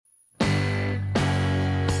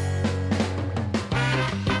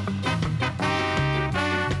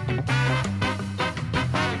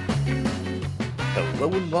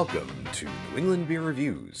Hello and welcome to New England Beer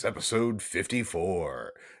Reviews, episode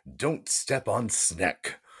 54. Don't Step on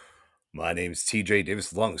Sneck. My name's TJ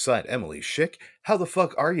Davis alongside Emily Schick. How the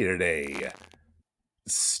fuck are you today?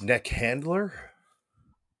 Sneck handler?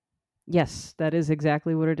 Yes, that is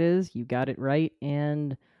exactly what it is. You got it right.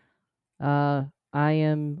 And I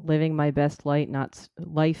am living my best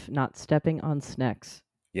life, not stepping on snacks.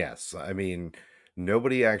 Yes, I mean,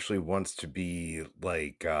 nobody actually wants to be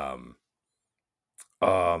like,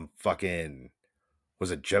 fucking, was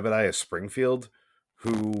it Jebediah Springfield,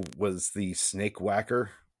 who was the snake whacker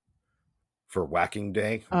for Whacking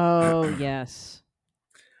Day? Oh, yes.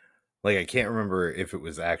 Like, I can't remember if it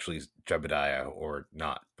was actually Jebediah or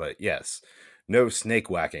not, but yes, no snake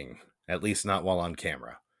whacking, at least not while on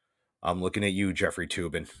camera. I'm looking at you, Jeffrey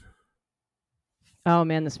Tubin. Oh,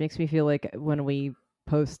 man, this makes me feel like when we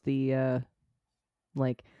post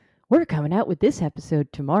like, we're coming out with this episode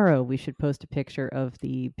tomorrow, we should post a picture of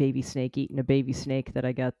the baby snake eating a baby snake that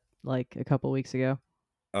I got, like, a couple weeks ago.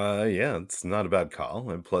 Yeah, it's not a bad call,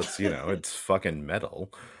 and plus, it's fucking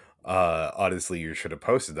metal. Honestly, you should have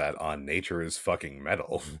posted that on Nature is Fucking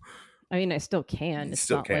Metal. I mean, I still can. You It's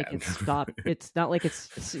still not like can. it's stopped. It's not like it's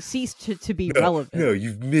ceased to be No, relevant.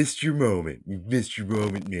 you've missed your moment. You've missed your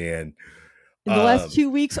moment, man. In the last 2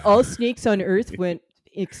 weeks, all snakes on Earth went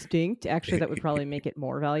extinct. Actually, that would probably make it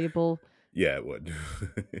more valuable. Yeah, it would.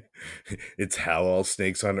 It's how all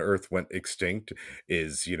snakes on Earth went extinct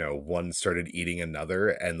is, one started eating another,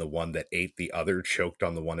 and the one that ate the other choked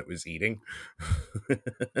on the one it was eating. It's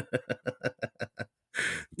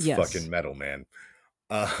fucking Yes. metal, man.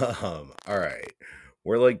 All right.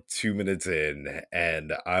 We're like 2 minutes in,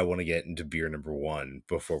 and I want to get into beer number one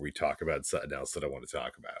before we talk about something else that I want to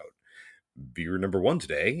talk about. Beer number one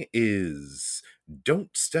today is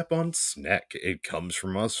Don't Step on Sneck. It comes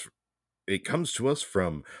to us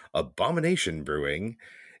from Abomination Brewing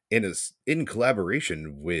in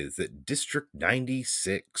collaboration with District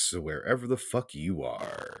 96, wherever the fuck you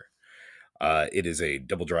are. It is a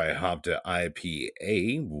double dry hopped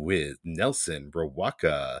IPA with Nelson,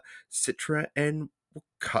 Rawaka, Citra, and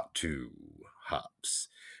Wakatu hops.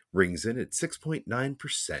 Rings in at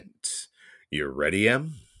 6.9%. You ready,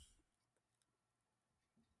 Em?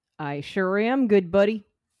 I sure am, good buddy.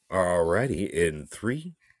 Alrighty, in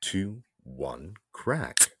 3, 2, 1,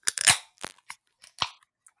 crack.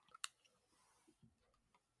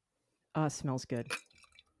 Smells good.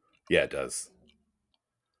 Yeah, it does.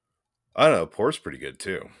 I don't know, pours pretty good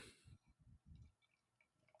too.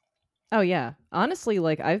 Oh, yeah. Honestly,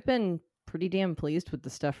 like, I've been pretty damn pleased with the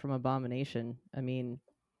stuff from Abomination. I mean,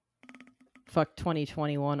 fuck,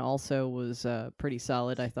 2021 also was pretty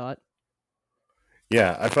solid, I thought.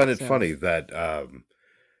 Yeah, I find it So, funny that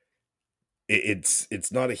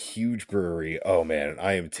it's not a huge brewery. Oh man,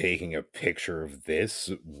 I am taking a picture of this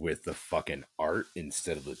with the fucking art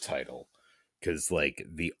instead of the title, because like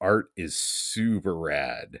the art is super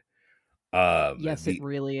rad. yes, it The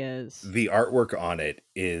really is. the artwork on it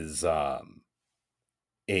is a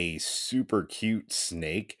super cute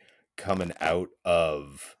snake coming out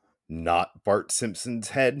of not Bart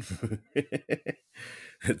Simpson's head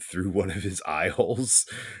through one of his eye holes.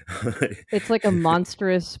 It's like a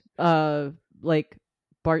monstrous, like,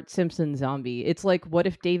 Bart Simpson zombie. It's like, what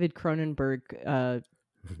if David Cronenberg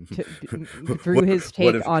threw his what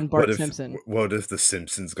take if on Bart Simpson? what if the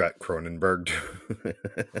Simpsons got Cronenberged?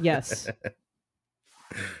 Yes.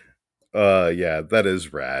 Yeah, that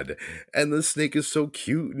is rad. And the snake is so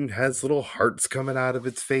cute and has little hearts coming out of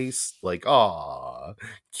its face. Like, aw,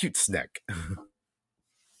 cute snake.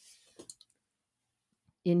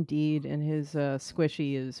 Indeed, and his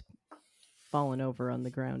squishy is fallen over on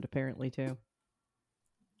the ground apparently too.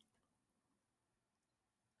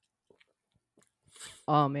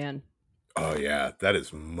 Oh man, Oh yeah, that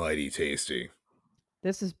is mighty tasty.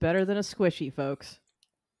 this is better than a squishy, folks.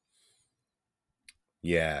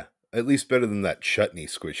 Yeah, at least better than that chutney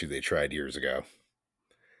squishy they tried years ago.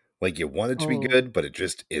 Like, you want it to be Oh, good, but it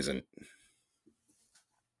just isn't.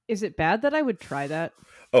 is it bad that I would try that?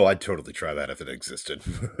 Oh, I'd totally try that if it existed.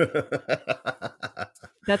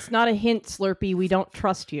 That's not a hint, Slurpee. We don't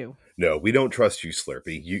trust you. No, we don't trust you,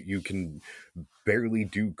 Slurpee. You can barely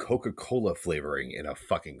do Coca-Cola flavoring in a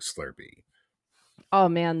fucking Slurpee. Oh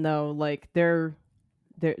man, though, like their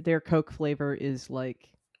Coke flavor is like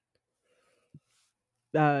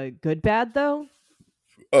good bad though.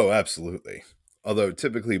 Oh, absolutely. Although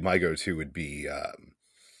typically my go-to would be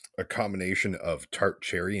a combination of tart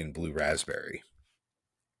cherry and blue raspberry.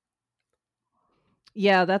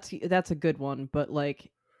 Yeah, that's a good one, but like,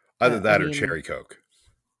 Either I that or mean, cherry Coke.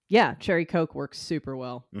 yeah, cherry Coke works super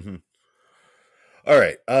well. Mm-hmm. All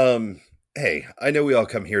right. Hey, I know we all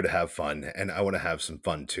come here to have fun, and I want to have some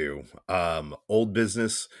fun too. Old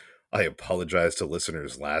business. I apologize to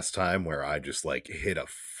listeners last time where I just like hit a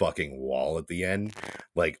fucking wall at the end.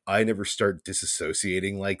 Like, I never start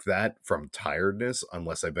disassociating like that from tiredness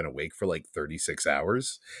unless I've been awake for like 36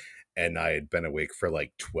 hours, and I had been awake for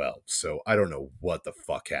like 12. So I don't know what the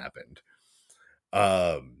fuck happened.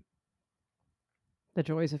 Um, The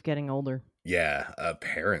joys of getting older. yeah,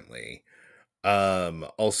 apparently.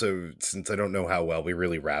 Also, since I don't know how well we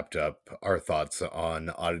really wrapped up our thoughts on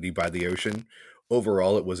Oddity by the Ocean,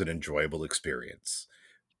 overall it was an enjoyable experience.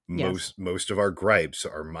 Yes. Most of our gripes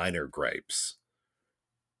are minor gripes.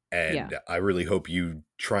 Yeah. And I really hope you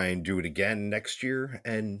try and do it again next year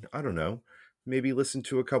and I don't know, maybe listen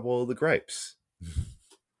to a couple of the gripes.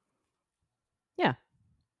 Yeah.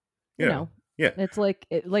 You You know. know, Yeah. it's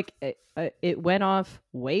it went off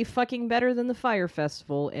way fucking better than the Fire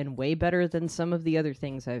Festival and way better than some of the other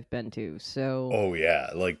things I've been to. So, Oh yeah,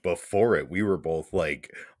 like before it we were both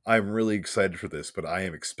like I'm really excited for this, but I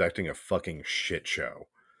am expecting a fucking shit show.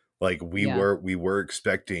 Like yeah. we were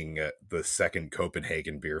expecting the second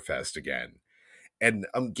Copenhagen Beer Fest again. And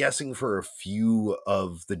I'm guessing for a few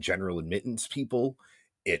of the general admittance people,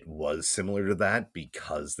 it was similar to that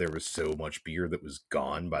because there was so much beer that was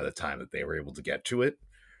gone by the time that they were able to get to it.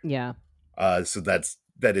 Yeah. So that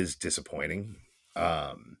is disappointing.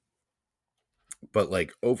 Um, but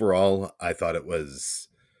like overall, I thought it was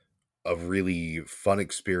a really fun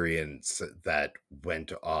experience that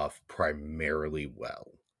went off primarily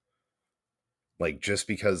well. Like, just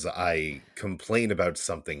because I complain about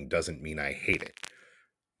something doesn't mean I hate it.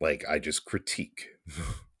 Like, I just critique.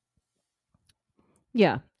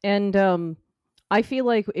 Yeah. And I feel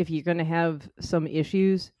like if you're going to have some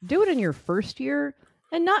issues, do it in your first year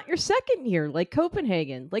and not your second year like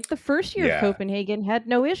Copenhagen. Like the first year of Yeah. Copenhagen had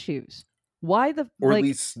no issues. Why the Or at like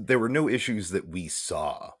least there were no issues that we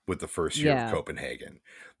saw with the first year of yeah. Copenhagen.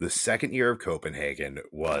 The second year of Copenhagen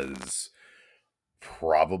was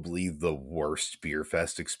probably the worst beer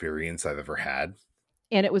fest experience I've ever had.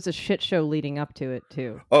 And it was a shit show leading up to it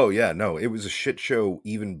too. Oh yeah, no, it was a shit show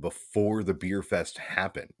even before the beer fest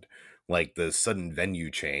happened. Like the sudden venue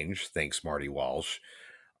change, thanks Marty Walsh.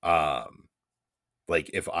 Um, like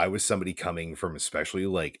if I was somebody coming from especially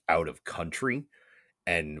like out of country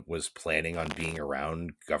and was planning on being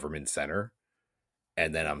around Government Center,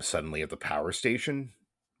 and then I'm suddenly at the power station,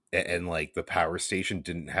 and like the power station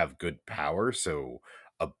didn't have good power, so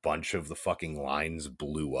a bunch of the fucking lines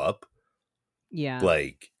blew up. Yeah.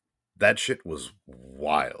 Like that shit was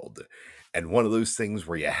wild. And one of those things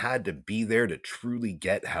where you had to be there to truly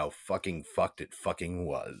get how fucking fucked it fucking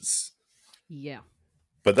was. Yeah.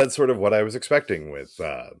 But that's sort of what I was expecting with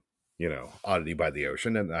Oddity by the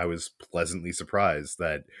Ocean, and I was pleasantly surprised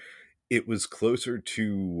that it was closer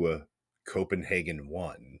to Copenhagen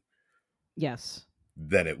 1 Yes.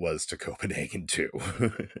 than it was to Copenhagen 2.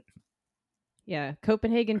 Yeah.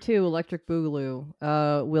 Copenhagen 2 Electric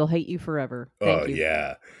Boogaloo. We'll hate you forever. Oh Thank you.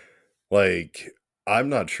 yeah. Like I'm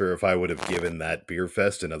not sure if I would have given that beer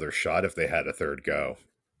fest another shot if they had a third go.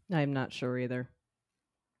 I'm not sure either.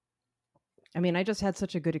 I mean, I just had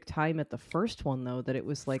such a good time at the first one though that it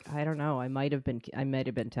was like I don't know. I might have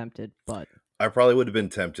been tempted, but I probably would have been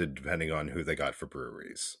tempted depending on who they got for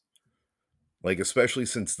breweries. Like especially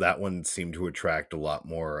since that one seemed to attract a lot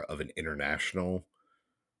more of an international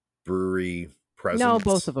brewery no, both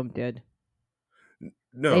presence. of them did. They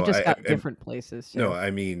No, just got different places no, too.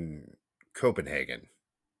 I mean Copenhagen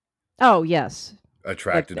Oh yes, like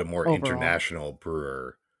attracted a more overall, international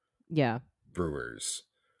yeah, brewers.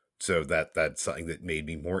 So that's something that made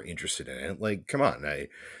me more interested in it. Like, come on, I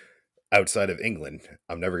outside of England,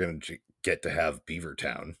 I'm never going to get to have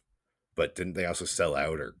Beavertown. But didn't they also sell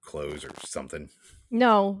out or close or something?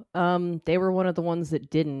 no, they were one of the ones that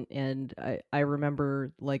didn't, and I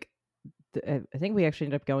remember like I think we actually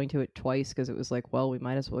ended up going to it twice because it was like, well, we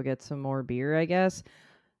might as well get some more beer, I guess,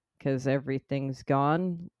 because everything's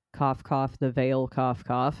gone. Cough, cough. The veil, cough,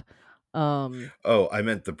 cough. Um, Oh, I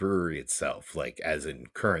meant the brewery itself, like as in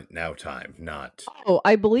current now time, not Oh,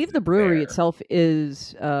 I believe the brewery there. itself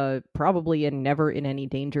is probably and never in any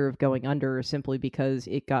danger of going under simply because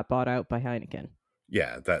it got bought out by Heineken.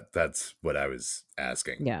 Yeah, that's what I was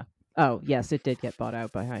asking. Yeah. Oh, yes, it did get bought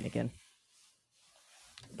out by Heineken.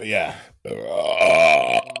 But yeah,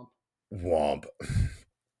 Womp. womp.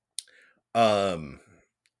 Um,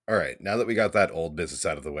 all right, now that we got that old business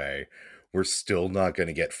out of the way, we're still not going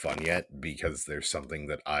to get fun yet because there's something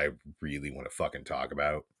that I really want to fucking talk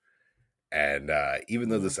about. And even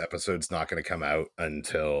though Mhm. this episode's not going to come out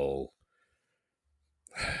until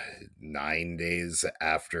 9 days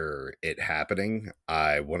after it happening,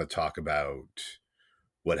 I want to talk about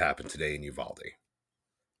what happened today in Uvalde.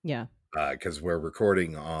 Yeah. Because we're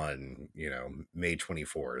recording on, May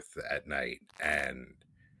 24th at night, and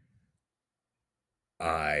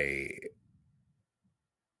I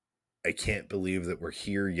I can't believe that we're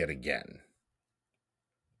here yet again.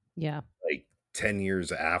 Yeah. Like 10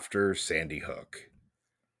 years after Sandy Hook,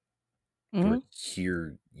 we're Hmm.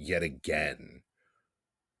 here yet again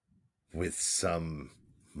with some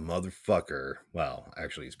motherfucker. Well,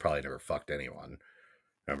 actually, he's probably never fucked anyone.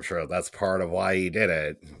 I'm sure that's part of why he did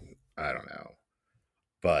it. I don't know.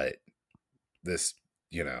 But this,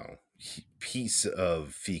 piece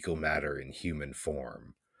of fecal matter in human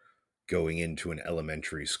form going into an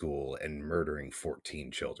elementary school and murdering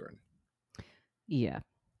 14 children. Yeah.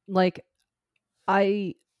 Like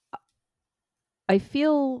I I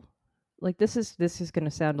feel like this is going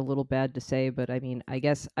to sound a little bad to say, but I mean, I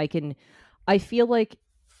guess I feel like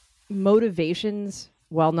motivations,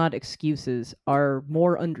 while not excuses, are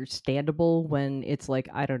more understandable when it's like,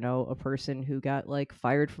 I don't know, a person who got like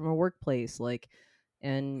fired from a workplace, like,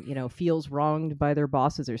 and feels wronged by their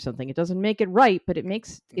bosses or something. It doesn't make it right, but it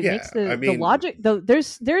makes Yeah, I the mean, logic, though.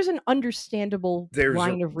 There's an understandable there's a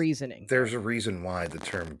line of reasoning there's there. a reason why the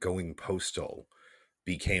term going postal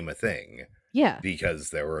became a thing, Yeah. because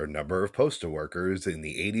there were a number of postal workers in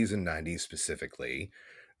the 80s and 90s specifically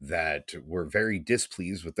that were very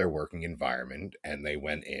displeased with their working environment, and they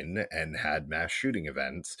went in and had mass shooting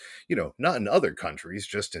events, not in other countries,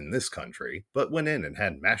 just in this country, but went in and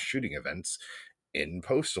had mass shooting events in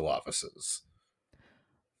postal offices.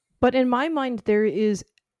 But in my mind, there is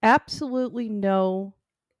absolutely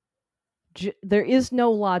there is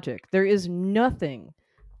no logic. There is nothing.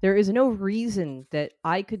 There is no reason that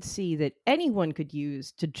I could see that anyone could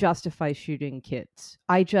use to justify shooting kids.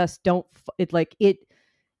 I just don't. It like it.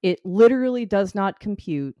 It literally does not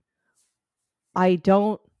compute. I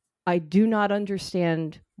don't. I do not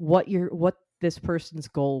understand what this person's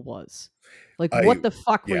goal was. Like, I what the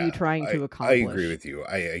fuck were you Yeah, trying to I agree accomplish? with you.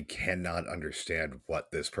 I cannot understand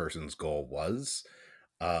what this person's goal was.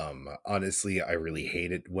 Honestly, I really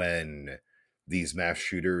hate it when these mass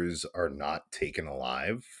shooters are not taken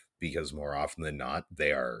alive, because more often than not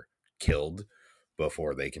they are killed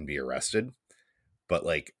before they can be arrested. But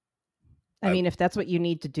like, I I mean, if that's what you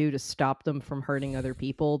need to do to stop them from hurting other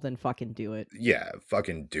people, then fucking do it. yeah,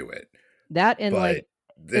 fucking do it. That, and But like,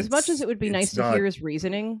 as much as it's it would be nice it's to hear not his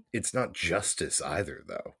reasoning, it's not justice either,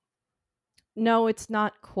 though. no, it's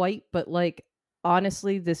not quite, but like,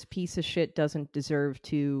 honestly, this piece of shit doesn't deserve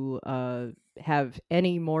to have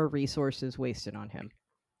any more resources wasted on him.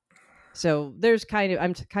 So there's kind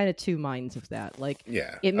of two minds of that. Like,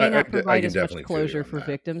 Yeah, it may not I provide can as much definitely feel you closure on for that.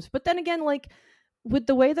 victims, but then again, like, with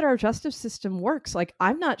the way that our justice system works, like,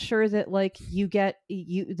 I'm not sure that like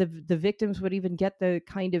the victims would even get the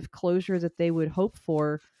kind of closure that they would hope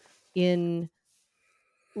for in,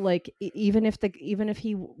 like, even if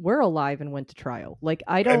he were alive and went to trial. Like,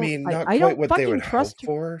 I mean, not I quite don't what they would fucking hope trust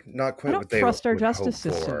for, not I quite don't what they trust our would justice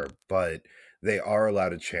hope system. for, but they are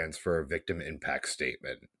allowed a chance for a victim impact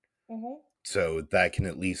statement. Mhm. So that can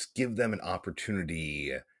at least give them an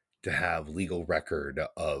opportunity to have legal record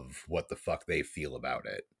of what the fuck they feel about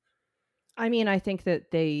it. I mean, I think that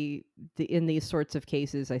in these sorts of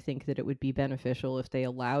cases, I think that it would be beneficial if they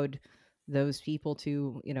allowed those people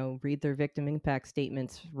to, read their victim impact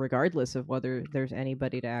statements, regardless of whether there's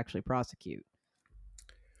anybody to actually prosecute.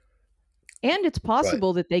 And it's But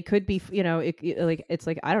possible that they could be, like, it's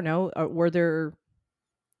like, I don't know, were there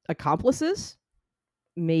accomplices?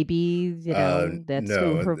 Maybe, that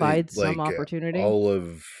still no, provides some like opportunity. all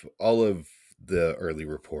of the early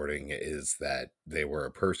reporting is that they were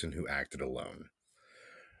a person who acted alone.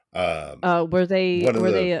 Were they One of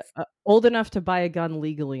the old enough to buy a gun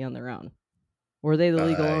legally on their own? Were they the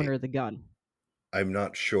legal uh owner of the gun? I'm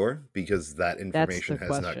not sure, because that That's information the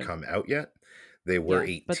has not question. come out yet. They were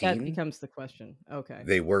Yeah, but that 18. becomes the question. Okay.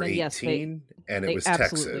 They were Then yes, they 18 and it they was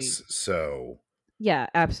absolutely. Texas. So, Yeah,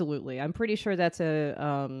 absolutely. I'm pretty sure that's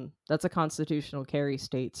a constitutional carry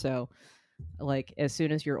state. So, like, as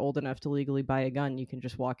soon as you're old enough to legally buy a gun, you can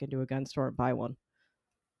just walk into a gun store and buy one.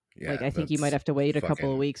 Like, yeah, I think you might that's have to wait a couple of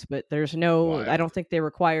fucking weeks, but I wild. don't think they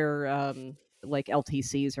require like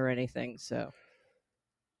LTCs or anything. So,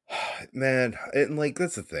 Man, and like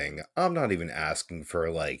that's the thing. I'm not even asking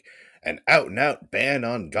for like an out and out ban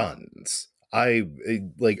on guns. I'm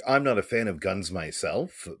not a fan of guns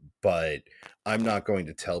myself, but I'm not going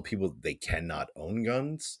to tell people that they cannot own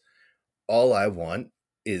guns. All I want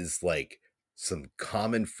is like some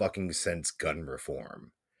common fucking sense gun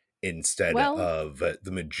reform. instead Well, of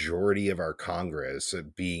the majority of our Congress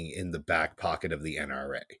being in the back pocket of the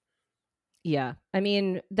NRA. yeah. I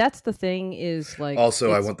mean, that's the thing is like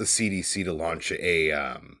Also, I it's want the CDC to launch a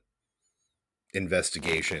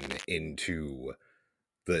investigation into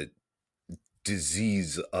the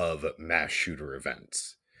disease of mass shooter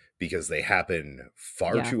events because they happen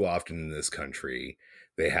far yeah. too often in this country.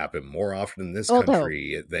 They happen more often in this Although,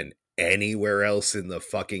 country than anywhere else in the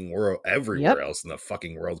fucking world, yep. everywhere else in the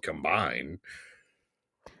fucking world combined.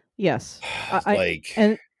 Yes. I Like,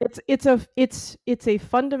 and it's a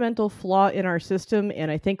fundamental flaw in our system,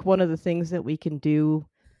 and I think one of the things that we can do,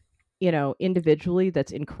 individually,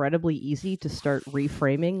 that's incredibly easy to start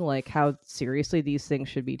reframing like how seriously these things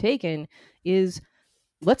should be taken is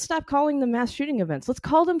let's stop calling them mass shooting events. Let's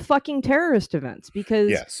call them fucking terrorist events because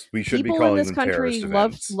yes, we should be people in calling this them country terrorist love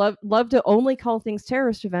events. love love to only call things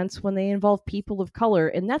terrorist events when they involve people of color,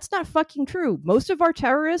 and that's not fucking true. Most of our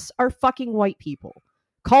terrorists are fucking white people.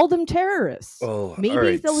 Call them terrorists. Oh, all Maybe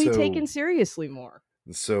right. they'll be taken seriously more.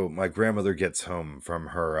 So my grandmother gets home from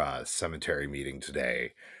her cemetery meeting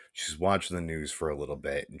today. She's watching the news for a little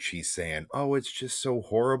bit and she's saying, "Oh, it's just so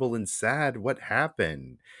horrible and sad. What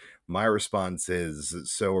happened?" My response is,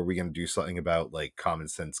 "So are we going to do something about like common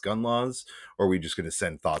sense gun laws, or are we just going to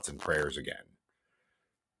send thoughts and prayers again?"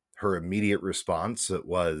 Her immediate response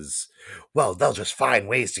was, "Well, they'll just find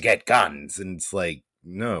ways to get guns." And it's like,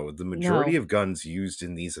 no, the majority No. of guns used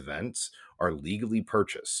in these events are legally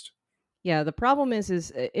purchased. Yeah, the problem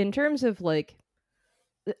is in terms of like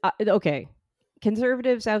okay,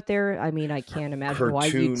 conservatives out there, I mean, I can't imagine Her why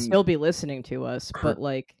you'd tune still be listening to us, but her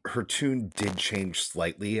like her tune did change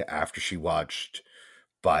slightly after she watched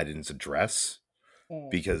Biden's address, mm.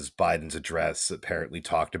 because Biden's address apparently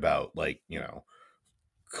talked about like,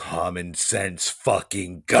 common sense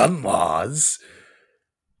fucking gun laws,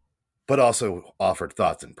 but also offered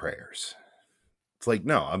thoughts and prayers. It's like,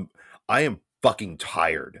 no, I am fucking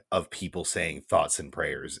tired of people saying thoughts and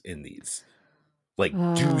prayers in these. Like,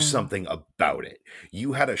 do uh, something about it.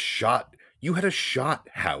 You had a shot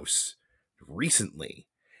house recently,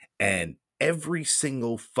 and every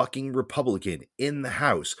single fucking Republican in the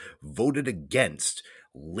House voted against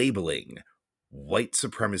labeling white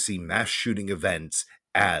supremacy mass shooting events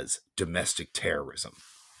as domestic terrorism.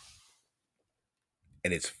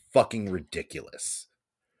 And it's fucking ridiculous.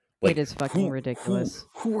 it Like, is fucking who who ridiculous.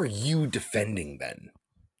 who are you defending then?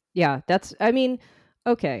 Yeah, that's I mean,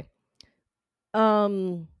 okay.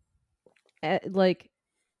 Um like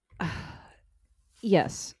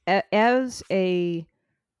yes, as a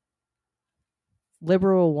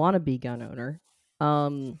liberal wannabe gun owner,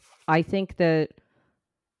 I think that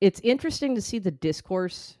it's interesting to see the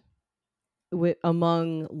discourse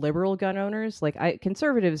among liberal gun owners. Like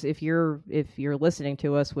conservatives, if you're listening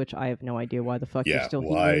to us, which I have no idea why the fuck you're Yeah, still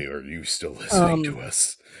why here. are you still listening Um, to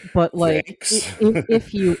us? but like Thanks.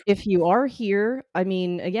 if you are here, I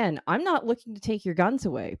mean, again, I'm not looking to take your guns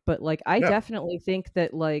away, but like I No. definitely think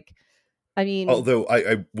that like I mean, Although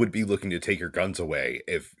I would be looking to take your guns away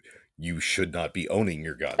if you should not be owning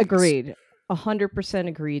your guns. agreed. 100%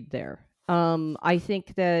 agreed there. I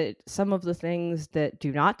think that some of the things that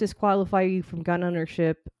do not disqualify you from gun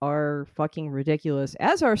ownership are fucking ridiculous,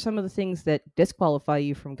 as are some of the things that disqualify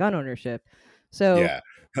you from gun ownership. So Yeah.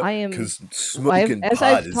 I am, Because smoking as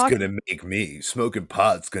pot I've is talked, gonna make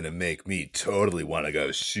me totally want to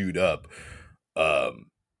go shoot up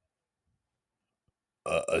um a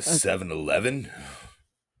uh, 7-Eleven.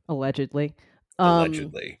 allegedly, um,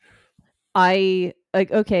 Allegedly. I like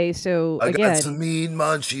okay. So I got again, some mean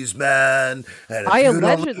munchies, man. And if I you don't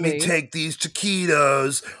let me allegedly, take these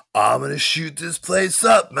taquitos, I'm gonna shoot this place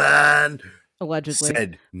up, man. allegedly,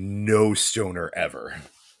 Said no stoner ever.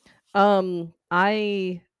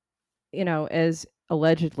 I as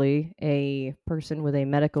allegedly a person with a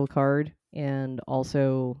medical card and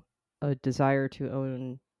also a desire to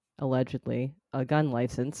own, allegedly, a gun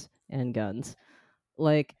license and guns,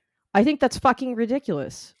 like, I think that's fucking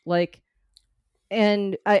ridiculous. Like,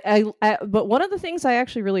 and but one of the things I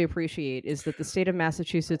actually really appreciate is that the state of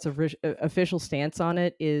Massachusetts official stance on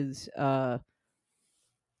it is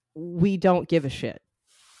we don't give a shit.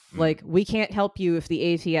 Mm. Like, we can't help you if the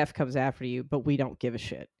ATF comes after you, but we don't give a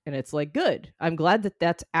shit. And it's like, good. I'm glad that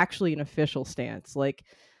that's actually an official stance. Like,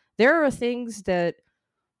 there are things that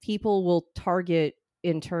people will target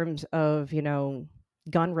in terms of,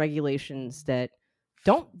 gun regulations that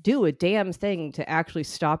don't do a damn thing to actually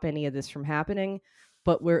stop any of this from happening.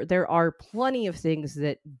 But where there are plenty of things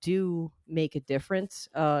that do make a difference.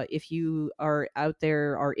 If you are out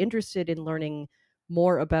there, are interested in learning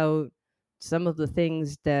more about some of the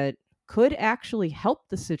things that could actually help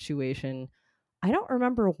the situation, I don't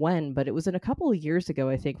remember when, but it was in a couple of years ago,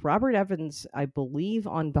 I think. Robert Evans, I believe,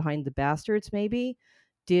 on Behind the Bastards, maybe,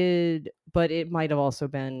 did, but it might have also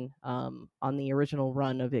been on the original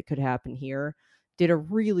run of It Could Happen Here, did a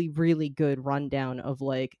really, really good rundown of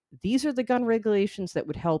like, these are the gun regulations that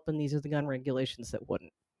would help, and these are the gun regulations that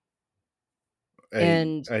wouldn't.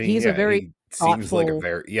 And I mean, he's a yeah, very he seems like a thoughtful.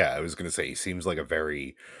 very, yeah, I was going to say, he seems like a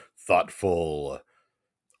very thoughtful,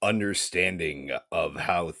 understanding of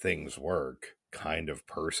how things work kind of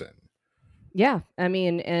person. Yeah, I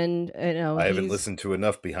mean, and I haven't he's listened to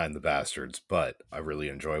enough Behind the Bastards, but I really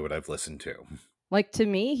enjoy what I've listened to. like, to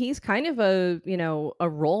me, he's kind of a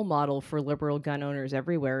role model for liberal gun owners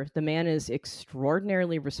everywhere. The man is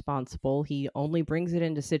extraordinarily responsible. He only brings it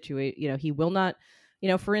into he will not,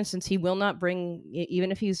 for instance, he will not bring,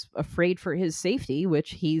 even if he's afraid for his safety,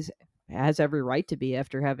 which he's has every right to be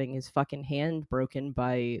after having his fucking hand broken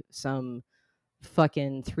by some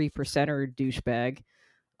fucking 3%er douchebag.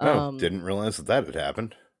 Oh, Um, didn't realize that that had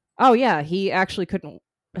happened. Oh yeah, he actually couldn't.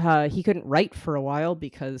 He couldn't write for a while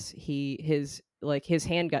because his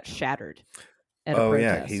hand got shattered at a Oh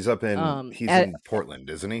yeah, protest. he's in Portland,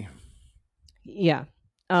 isn't he? Yeah.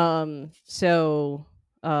 So,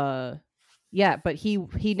 uh, yeah, but he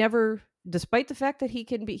never, despite the fact that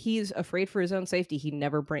he's afraid for his own safety.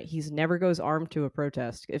 He's never goes armed to a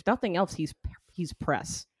protest. If nothing else, he's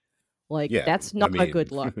press. Like, Yeah, that's I not a mean,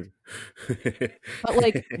 good look. But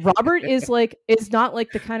like, Robert is not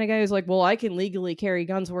like the kind of guy who's like, well, I can legally carry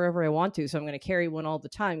guns wherever I want to, so I'm going to carry one all the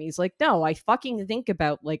time. He's like, no, I fucking think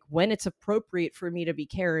about like when it's appropriate for me to be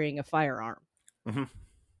carrying a firearm. Mhm.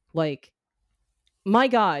 Like, my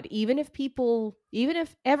God, if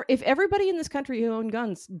everybody in this country who owned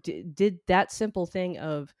guns did that simple thing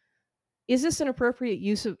of, is this an appropriate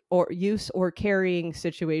use or carrying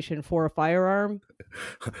situation for a firearm?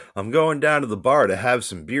 I'm going down to the bar to have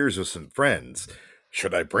some beers with some friends.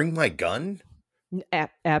 Should I bring my gun?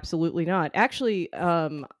 Absolutely not. Actually,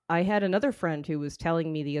 I had another friend who was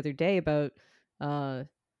telling me the other day about uh,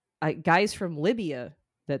 guys from Libya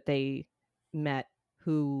that they met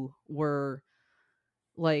who were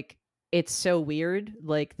like, it's so weird,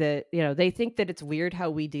 like that, they think that it's weird how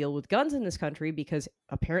we deal with guns in this country because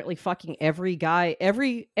apparently fucking every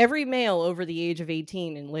male over the age of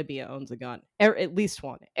 18 in Libya owns a gun, at least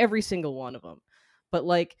one, every single one of them. But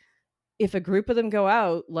like, if a group of them go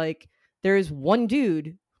out, like, there is one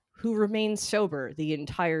dude who remains sober the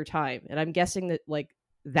entire time, and I'm guessing that like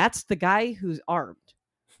that's the guy who's armed.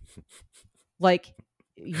 Like,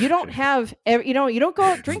 you don't have, you don't go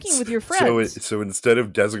out drinking with your friends. So instead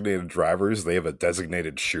of designated drivers, they have a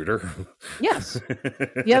designated shooter. Yes.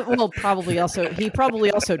 Yeah, well, he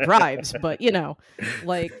probably also drives, but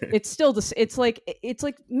like, it's still this. It's like,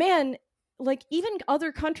 man, like, even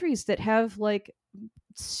other countries that have like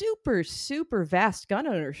super, super vast gun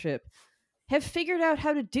ownership have figured out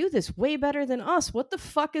how to do this way better than us. What the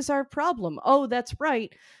fuck is our problem? Oh, that's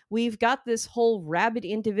right. We've got this whole rabid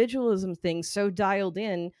individualism thing so dialed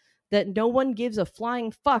in that no one gives a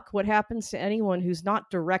flying fuck what happens to anyone who's not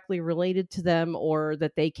directly related to them or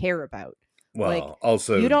that they care about. Like, Well, you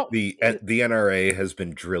also don't. the NRA has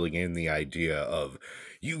been drilling in the idea of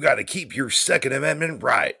you got to keep your Second Amendment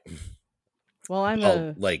right, Well,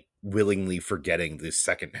 while like willingly forgetting the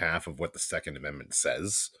second half of what the Second Amendment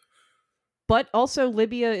says. but also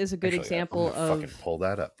Libya is a good Actually, I'm example gonna fucking of pull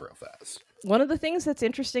that up real fast. one of the things that's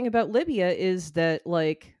interesting about Libya is that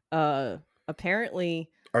like apparently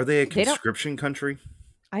Are they a they don't. conscription country?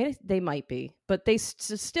 They might be, but they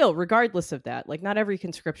still, regardless of that, like, not every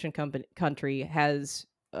conscription country has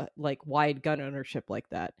like wide gun ownership like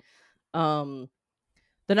that. Um,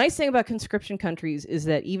 the nice thing about conscription countries is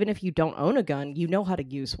that even if you don't own a gun, you know how to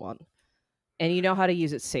use one, and you know how to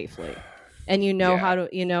use it safely, and you know Yeah, how to,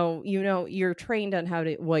 you're trained on how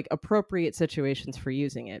to, like, appropriate situations for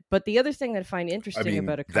using it. But the other thing that I find I interesting mean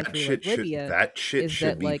about a country like Libya that shit is should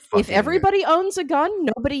that, be like, if fucking everybody owns a gun,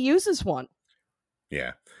 nobody uses one.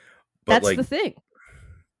 yeah. But That's the like thing.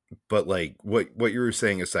 what you were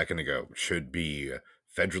saying a second ago should be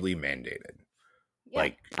federally mandated. Yeah,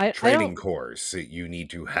 Like I training don't. course, you need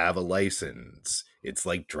to have a license. It's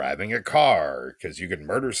like driving a car because you can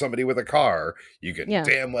murder somebody with a car. You can Yeah,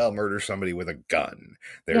 damn well murder somebody with a gun.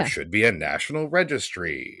 There yeah. should be a national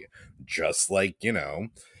registry, just like,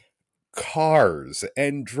 cars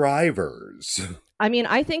and drivers. I mean,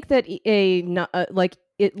 I think that like,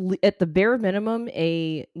 at the bare minimum,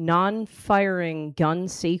 a non-firing gun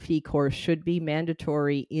safety course should be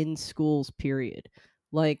mandatory in schools. Period.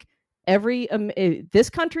 Like, this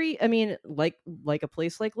country, I mean, like a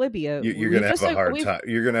place like Libya, You're we've gonna have just a hard we've time.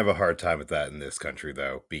 You're gonna have a hard time with that in this country,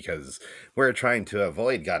 though, because we're trying to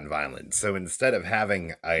avoid gun violence. So instead of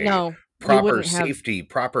having a no, we wouldn't have.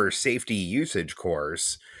 proper safety usage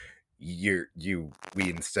course, we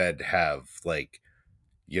instead have, like,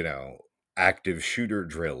 you know, active shooter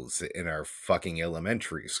drills in our fucking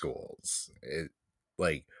elementary schools.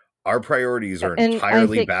 Like, our priorities are And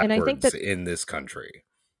entirely I think backwards that in this country.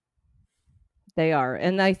 they are,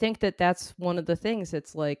 and I think that that's one of the things.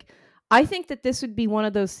 It's like, I think that this would be one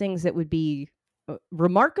of those things that would be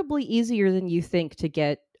remarkably easier than you think to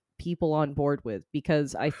get people on board with,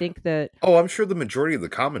 because I think that Oh, I'm sure the majority of the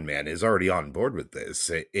common man is already on board with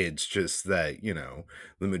this. It's just that,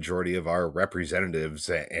 the majority of our representatives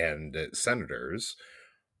and senators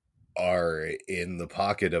are in the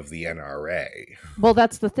pocket of the NRA. well,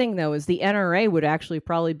 that's the thing though, is the NRA would actually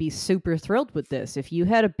probably be super thrilled with this if you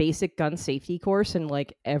had a basic gun safety course in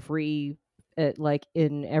in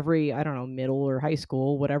every, I don't know, middle or high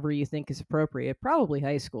school, whatever you think is appropriate, probably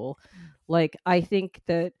high school. Like, I think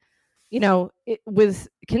that, with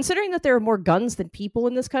considering that there are more guns than people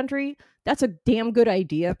in this country, that's a damn good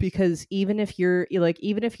idea, because even if your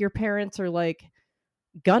parents are like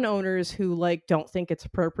gun owners who like don't think it's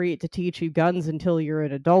appropriate to teach you guns until you're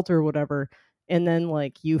an adult or whatever, and then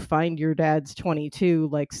like you find your dad's 22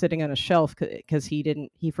 like sitting on a shelf because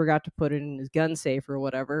he forgot to put it in his gun safe or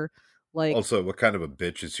whatever, like, Also, what kind of a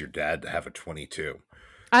bitch is your dad to have a 22?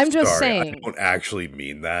 I'm just Sorry, I saying. don't actually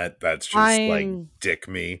mean that. That's just like I'm dick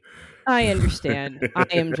me. I understand. I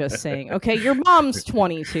am just saying. Okay, your mom's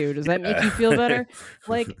 22. Does that make you feel better?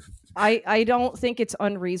 Like, I don't think it's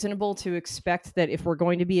unreasonable to expect that if we're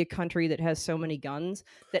going to be a country that has so many guns,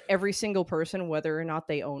 that every single person, whether or not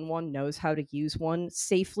they own one, knows how to use one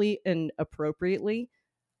safely and appropriately.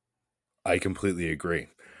 I completely agree.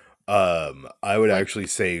 I would Like, actually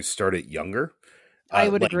say start it younger. I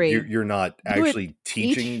would Like, agree. you're not Do it actually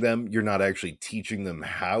teaching each. them. You're not actually teaching them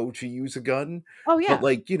how to use a gun, Oh but, yeah.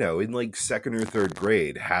 like, in like second or third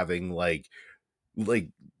grade, having like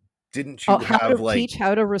didn't Oh, you have like,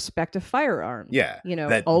 how to respect a firearm. yeah,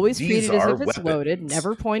 that Always treat these it as are if it's loaded. weapons.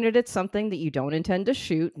 Never point it at something that you don't intend to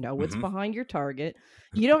shoot. Know what's Hmm. behind your target.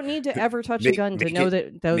 You don't need to ever touch a make gun to make know it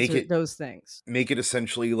that those make are it those things. make it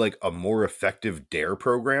essentially like a more effective dare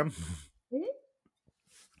program. Mhm.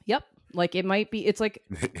 Yep. Like, it might be. It's like,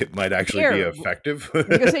 It might actually be dare. effective. I was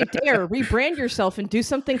gonna say, dare rebrand yourself and do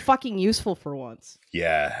something fucking useful for once.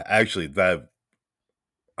 Yeah, actually, that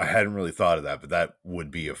I hadn't really thought of that, but that would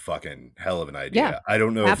be a fucking hell of an Yeah, idea.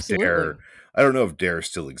 absolutely. I don't know if Dare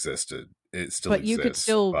still existed. It still But you could exists,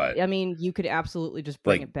 still. but I mean, you could absolutely just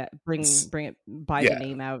bring like, it back. s- Bring it. Buy the yeah,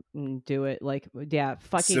 name out and do it. Like, yeah,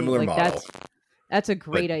 fucking similar like model, that's a but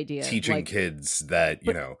great idea. teaching Like, kids that,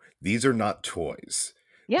 but these are not toys.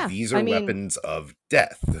 yeah, These I are mean, weapons of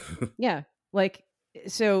death, yeah, like,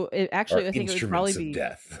 so it are actually, I think instruments of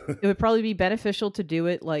death. it would probably be beneficial to do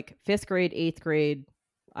it like 5th grade, 8th grade,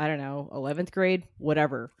 I don't know, 11th grade,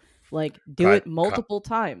 whatever. Like, do kind, it multiple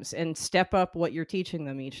times and step up what you're teaching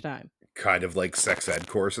them each time. kind of like sex ed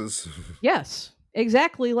courses. Yes,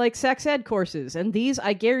 exactly like sex ed courses. And these,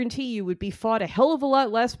 I guarantee you, would be fought a hell of a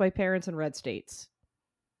lot less by parents in red states.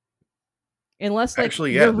 Unless like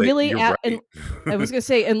Actually, you're yeah, really you're and right. I was gonna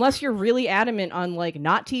say, unless you're really adamant on like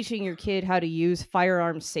not teaching your kid how to use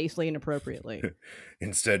firearms safely and appropriately.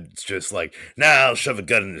 Instead, it's just like, nah, I'll shove a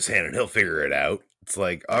gun in his hand and he'll figure it out. It's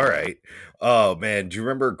like, all right. Oh man, do you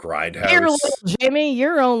remember Here, little Grindhouse? Jimmy,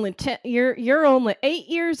 you're only 8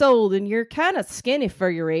 years old and you're kind of skinny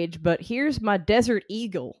for your age. But here's my Desert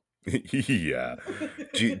Eagle. Yeah.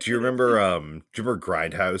 Do you remember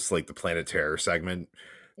Grindhouse, like the Planet Terror segment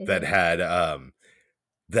that Mhm. had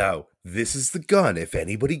thou this is the gun if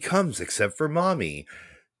anybody comes except for mommy.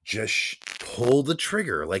 Just pull the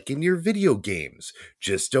trigger like in your video games.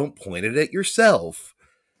 Just don't point it at yourself.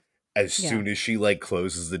 As Yeah, soon as she like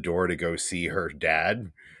closes the door to go see her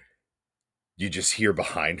dad, you just hear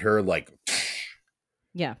behind her like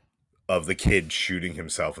yeah. of the kid shooting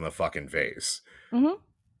himself in the fucking face. Hmm.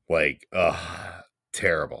 Like,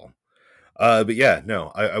 terrible. But yeah, no,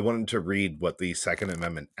 I wanted to read what the Second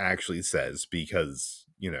Amendment actually says because,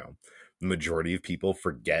 the majority of people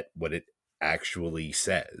forget what it actually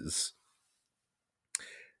says.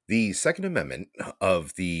 The Second Amendment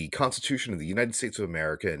of the Constitution of the United States of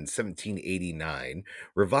America in 1789,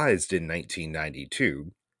 revised in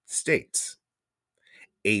 1992, states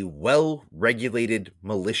a well regulated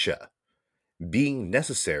militia being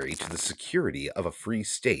necessary to the security of a free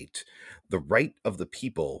state, the right of the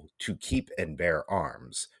people to keep and bear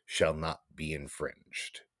arms shall not be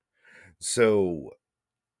infringed. So,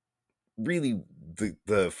 really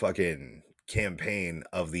the fucking campaign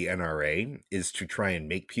of the NRA is to try and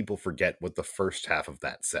make people forget what the first half of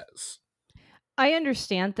that says. I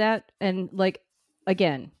understand that, and like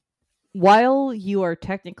again, while you are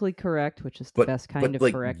technically correct, which is the But best kind of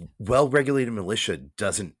like correct. well-regulated militia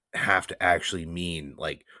doesn't have to actually mean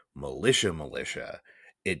like militia.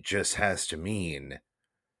 It just has to mean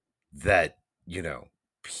that,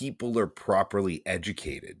 people are properly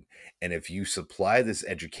educated. And if you supply this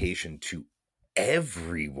education to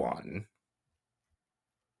everyone,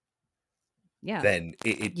 Yeah. then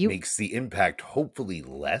it You makes the impact hopefully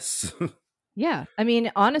less. Yeah, I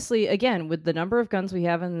mean, honestly, again, with the number of guns we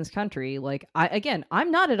have in this country, like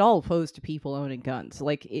I'm not at all opposed to people owning guns.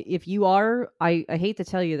 Like if you are, I hate to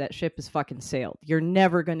tell you that ship is fucking sailed. You're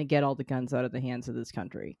never going to get all the guns out of the hands of this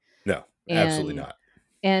country. No, absolutely And not.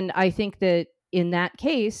 and I think that in that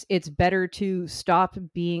case, it's better to stop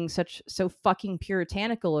being so fucking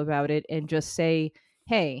puritanical about it and just say,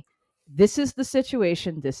 "Hey, this is the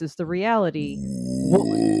situation, this is the reality. What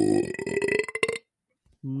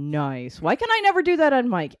Nice. Why can I never do that on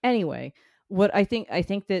mic? Anyway, what I think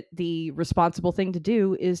that the responsible thing to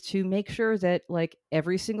do is to make sure that like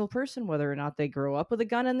every single person, whether or not they grow up with a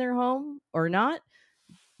gun in their home or not,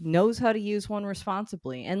 knows how to use one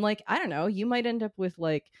responsibly. And like, I don't know, you might end up with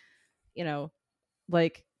like, you know,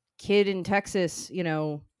 like kid in Texas,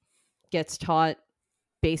 gets taught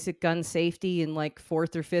basic gun safety in like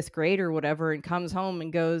fourth or fifth grade or whatever and comes home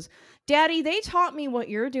and goes, "Daddy, they taught me what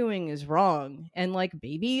you're doing is wrong." And like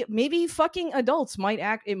maybe fucking adults might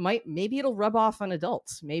maybe it'll rub off on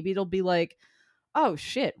adults. Maybe it'll be like, "Oh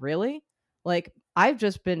shit, really?" Like I've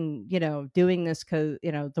just been, doing this cuz,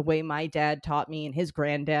 the way my dad taught me and his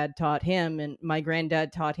granddad taught him and my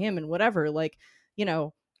granddad taught him and whatever, like, you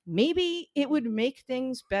know, maybe it would make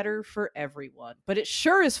things better for everyone, but it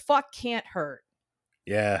sure as fuck can't hurt.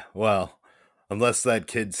 Yeah, well, unless that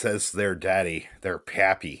kid says to their daddy, their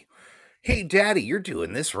pappy, "Hey, daddy, you're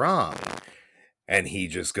doing this wrong." And he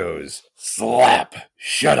just goes, "Slap!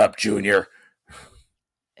 Shut up, Junior."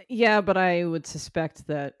 Yeah, but I would suspect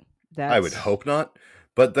that I would that's hope not.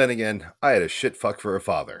 But then again, I had a shit fuck for a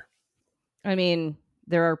father. I mean,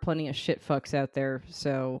 there are plenty of shit fucks out there,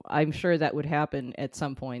 so I'm sure that would happen at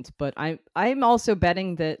some point, but I'm also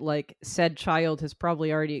betting that like said child has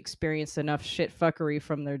probably already experienced enough shit fuckery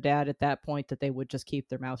from their dad at that point that they would just keep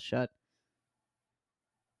their mouth shut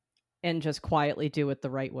and just quietly do it the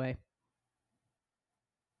right way.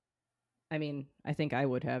 I mean, I think I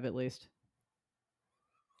would have at least.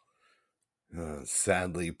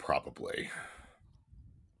 Sadly, probably.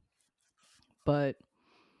 But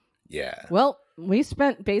Yeah. well, we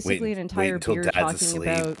spent basically Wait, an wait entire until beer dad's talking asleep.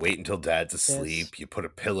 about Wait until dad's this. asleep. You put a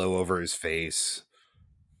pillow over his face.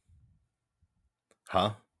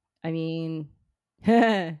 Huh? I mean,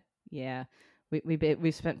 yeah,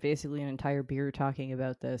 we spent basically an entire beer talking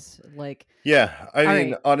about this. Like, Yeah, I all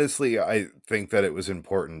mean, right, honestly, I think that it was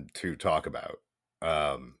important to talk about.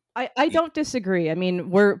 Um, I y- don't disagree. I mean,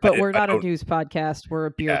 we're I not a don't. news podcast. We're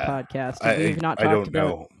a beer Yeah, podcast, and I we've not I talked don't about.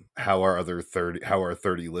 know how our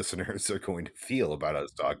 30 listeners are going to feel about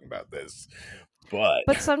us talking about this, but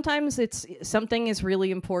But sometimes it's something is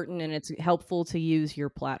really important, and it's helpful to use your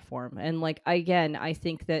platform. And like again, I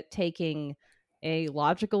think that taking a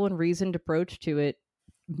logical and reasoned approach to it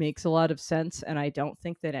makes a lot of sense, and I don't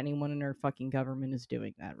think that anyone in our fucking government is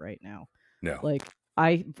doing that right now. no, Like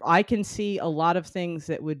I can see a lot of things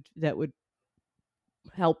that would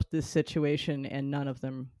help this situation, and none of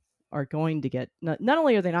them are going to get. Not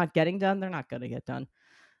only are they not getting done, they're not going to get done.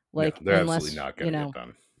 no, Like they're absolutely unless not going to get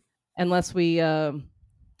done. unless we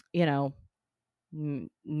you know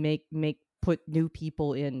make put new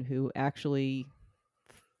people in who actually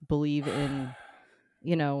believe in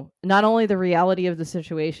not only the reality of the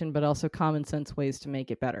situation but also common sense ways to make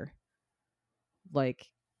it better. like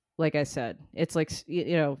like I said, it's like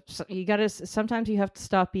you gotta sometimes you have to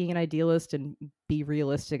stop being an idealist and be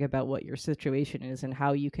realistic about what your situation is and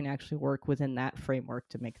how you can actually work within that framework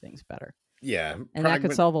to make things better, Yeah, and that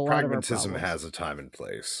could solve a lot of our pragmatism problems. has a time and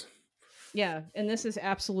place. Yeah, and this is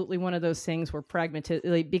absolutely one of those things where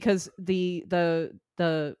pragmatism, like, because the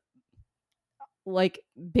like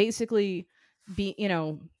basically be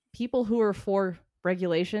people who are for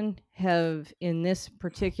regulation have in this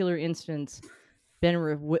particular instance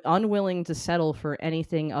been unwilling to settle for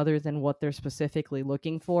anything other than what they're specifically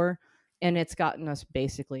looking for, and it's gotten us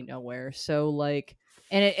basically nowhere. So like,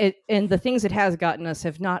 and and the things it has gotten us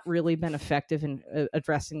have not really been effective in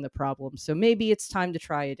addressing the problem, so maybe it's time to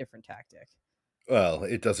try a different tactic. Well,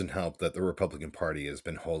 it doesn't help that the Republican Party has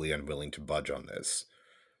been wholly unwilling to budge on this.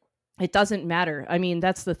 it doesn't matter. I mean,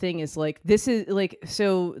 that's the thing is like, this is like,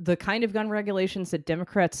 so the kind of gun regulations that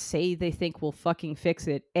Democrats say they think will fucking fix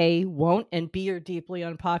it, A, won't, and B, are deeply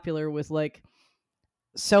unpopular with like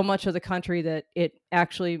so much of the country that it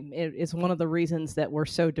is one of the reasons that we're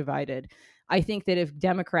so divided. I think that if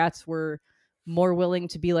Democrats were more willing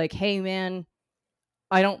to be like, hey, man,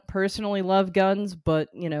 I don't personally love guns, but,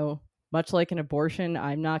 much like an abortion,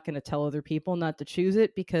 I'm not going to tell other people not to choose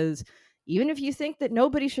it because even if you think that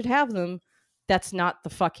nobody should have them, that's not the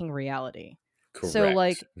fucking reality. So Correct.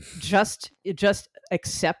 like just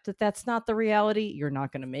accept that that's not the reality. You're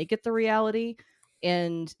not going to make it the reality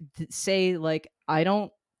and say like I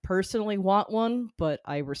don't personally want one, but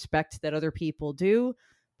I respect that other people do,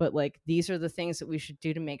 but like these are the things that we should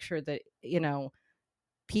do to make sure that,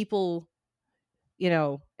 people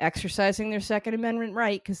exercising their Second Amendment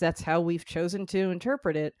right, because that's how we've chosen to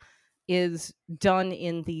interpret it, is done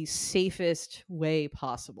in the safest way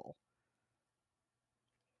possible.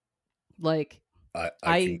 Like,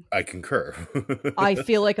 I I concur. I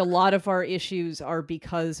feel like a lot of our issues are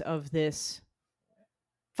because of this.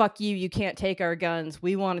 Fuck you, you can't take our guns.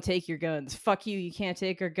 We want to take your guns. Fuck you, you can't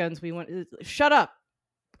take our guns. We want shut up.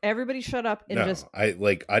 Everybody shut up and just No,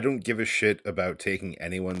 I don't give a shit about taking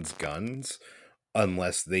anyone's guns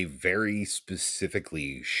unless they very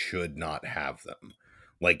specifically should not have them.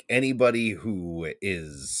 Like anybody who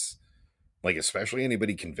is like especially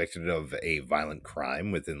anybody convicted of a violent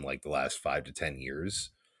crime within like the last 5 to 10 years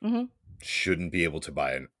mhm. shouldn't be able to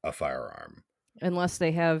buy a firearm. Unless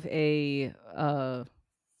they have a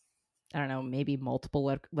I don't know, maybe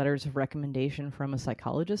multiple letters of recommendation from a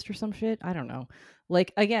psychologist or some shit. I don't know.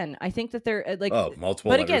 Like again, I think that they're like, Oh,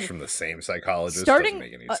 multiple but letters again, from the same psychologist doesn't starting.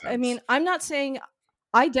 make any I mean, sense. I'm not saying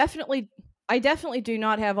I definitely, I definitely do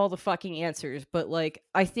not have all the fucking answers, but like,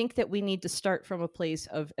 I think that we need to start from a place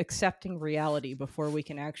of accepting reality before we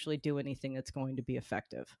can actually do anything that's going to be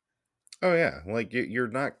effective. Oh yeah, like you're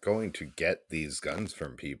not going to get these guns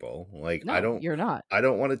from people. Like No, you're not. I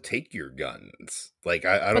don't want to take your guns. Like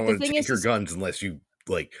I But don't the want to thing take your is guns unless you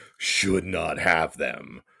like should not have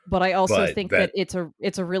them. but I also But think that that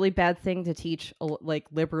it's a really bad thing to teach like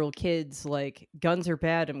liberal kids like guns are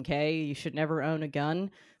bad, okay? You should never own a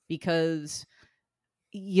gun because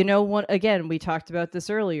you know what, again, we talked about this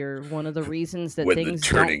earlier. One of the reasons that when the things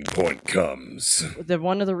don't turning point comes. the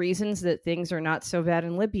one of the reasons that things are not so bad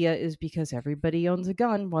in Libya is because everybody owns a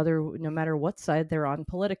gun, whether no matter what side they're on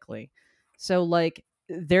politically. So like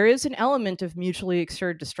there is an element of mutually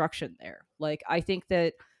assured destruction there. Like I think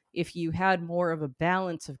that if you had more of a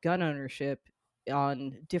balance of gun ownership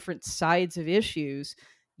on different sides of issues,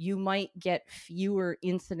 you might get fewer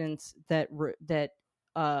incidents that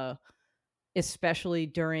uh especially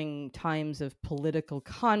during times of political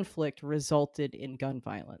conflict resulted in gun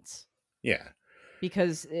violence. Yeah.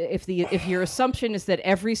 Because if your assumption is that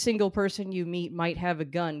every single person you meet might have a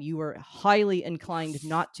gun, you are highly inclined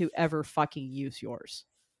not to ever fucking use yours.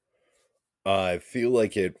 I feel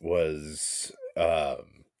like it was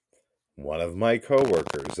one of my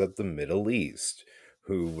coworkers at the Middle East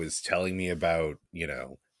who was telling me about,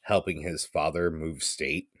 helping his father move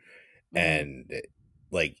state Hmm. and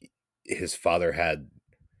like his father had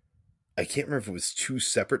I can't remember if it was two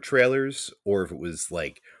separate trailers or if it was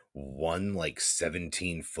like one like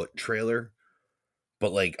 17-foot trailer,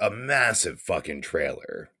 but like a massive fucking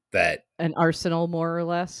trailer that An arsenal, more or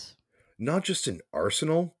less. not just an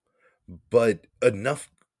arsenal, but enough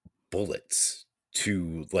bullets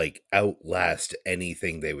to like outlast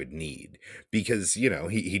anything they would need because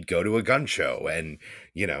he'd go to a gun show and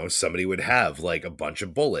somebody would have like a bunch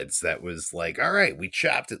of bullets that was like, all right, we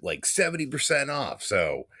chopped it like 70% off,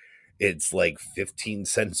 so it's like 15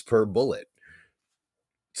 cents per bullet.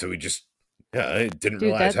 So he just didn't Dude,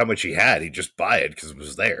 realize that how much he had. He'd just buy it because it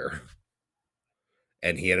was there,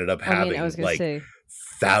 and he ended up I mean, I was having gonna like say,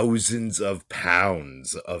 thousands of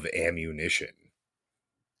pounds of ammunition.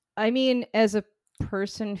 I mean, as a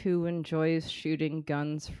person who enjoys shooting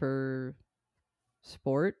guns for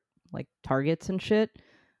sport, like targets and shit,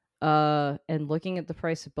 and looking at the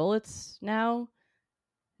price of bullets now,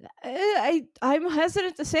 I'm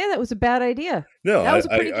hesitant to say that was a bad idea. No, That was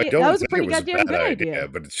a I that don't was a think it pretty was a goddamn bad good idea, idea.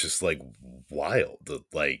 but it's just like wild.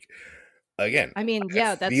 Like again, I mean,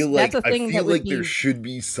 yeah, that's a I thing that feel would like be. there should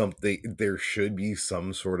be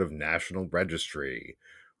some sort of national registry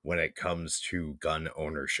when it comes to gun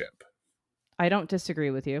ownership. I don't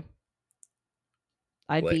disagree with you.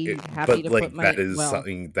 I'd Like be happy but to put like my well.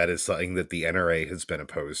 that is something that the NRA has been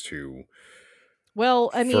opposed to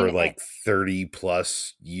Well, I for mean, like 30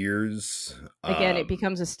 plus years. again, it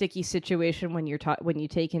becomes a sticky situation when when you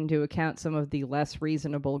take into account some of the less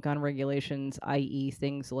reasonable gun regulations, i.e.,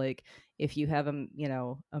 things like if you have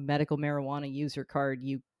a medical marijuana user card,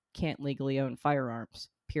 you can't legally own firearms.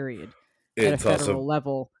 Period. At a It's also federal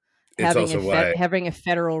level, it's also why having a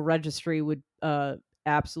federal registry would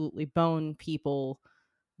absolutely bone people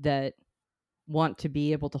that want to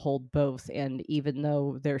be able to hold both. And even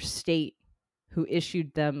though their state who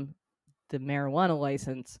issued them the marijuana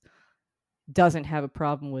license doesn't have a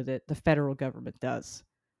problem with it, the federal government does.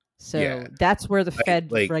 yeah, So that's where the I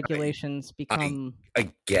Fed like regulations I become.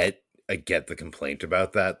 I get the complaint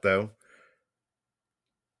about that though,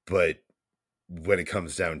 but when it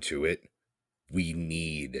comes down to it, we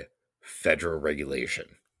need federal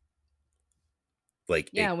regulation.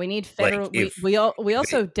 Like it Yeah, we need like federal. We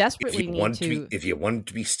also if desperately you need want to be to. if you want it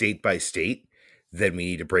to be state by state, then we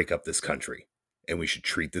need to break up this country. And we should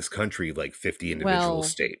treat this country like 50 individual Well,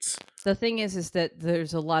 states. the thing is that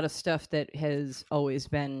there's a lot of stuff that has always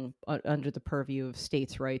been under the purview of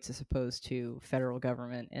states' rights as opposed to federal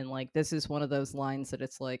government, and like this is one of those lines that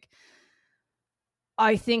it's like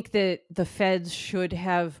I think that the feds should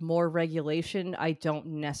have more regulation. I don't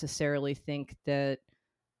necessarily think that,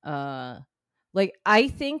 uh, I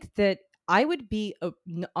think that I would be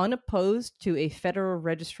unopposed to a federal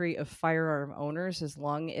registry of firearm owners as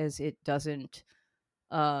long as it doesn't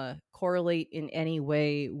correlate in any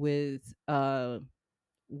way with,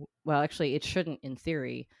 well, actually, it shouldn't, in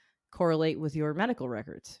theory, correlate with your medical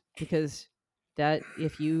records because that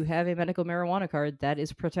if you have a medical marijuana card, that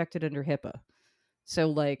is protected under HIPAA. So,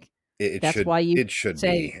 like, that's why you It should say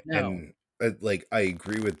be. no. And like I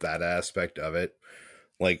agree with that aspect of it.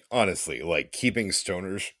 Like honestly, like keeping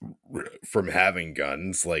stoners from having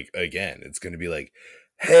guns, like again, it's going to be like,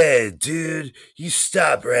 "Hey, dude, you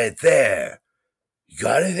stop right there. You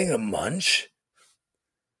got anything to munch?"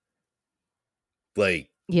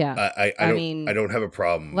 Like Yeah. I I mean, don't have a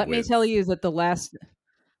problem let me with tell you that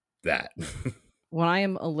that. when I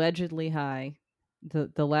am allegedly high,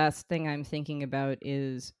 the last thing I'm thinking about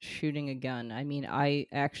is shooting a gun. I mean, I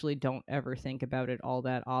actually don't ever think about it all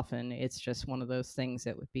that often. It's just one of those things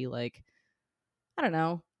that would be like, I don't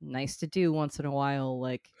know, nice to do once in a while,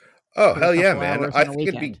 like Oh, for a hell yeah, couple man. hours on a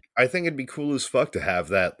weekend. I think it'd be cool as fuck to have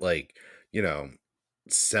that like, you know,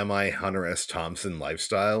 semi Hunter S. Thompson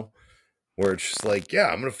lifestyle where it's just like, yeah,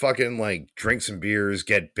 I'm gonna fucking like drink some beers,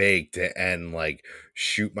 get baked, and like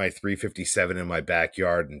shoot my 357 in my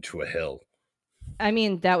backyard into a hill. I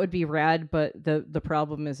mean, that would be rad, but the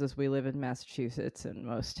problem is we live in Massachusetts and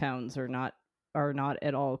most towns are not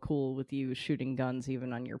at all cool with you shooting guns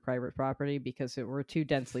even on your private property because we're too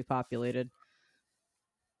densely populated.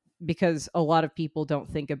 Because a lot of people don't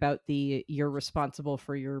think about the you're responsible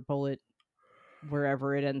for your bullet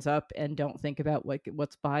wherever it ends up and don't think about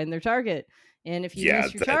what's behind their target. And if you Yeah,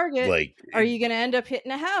 miss your that target, like are you going to end up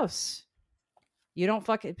hitting a house? You don't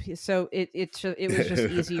fuck it. So it was just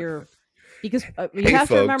easier because you hey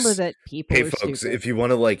have to remember folks, that people are stupid. if you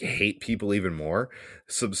want to like hate people even more,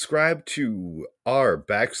 subscribe to our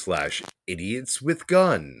backslash idiots with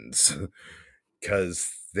guns.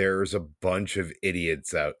 Because there's a bunch of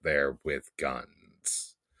idiots out there with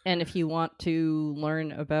guns. And if you want to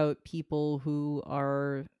learn about people who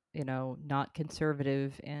are, not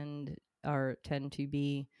conservative and are tend to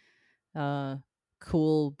be uh,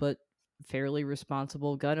 cool but fairly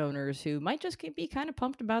responsible gun owners who might just be kind of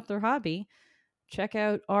pumped about their hobby, check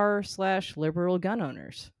out r/liberal gun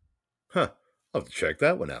owners. Huh. I'll have to check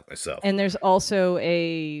that one out myself. And there's also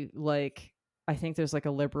I think there's like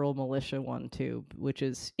a liberal militia one too, which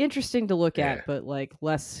is interesting to look Yeah. at, but like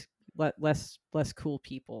less cool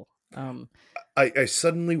people. I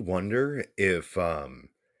suddenly wonder if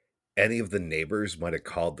any of the neighbors might have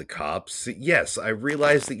called the cops. Yes, I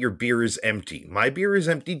realize that your beer is empty. My beer is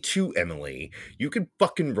empty too, Emily. You can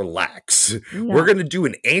fucking relax. We're No. going to do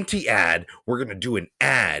an anti ad. We're going to do an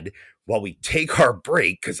ad while we take our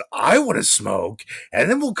break because I want to smoke. And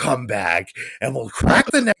then we'll come back and we'll crack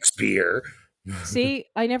the next beer. See,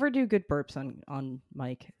 I never do good burps on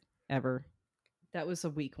mic ever. That was a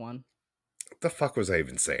weak one. What the fuck was I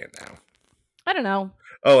even saying now? I don't know.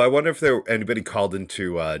 Oh, I wonder if anybody called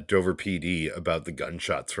into Dover PD about the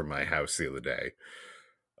gunshots from my house the other day.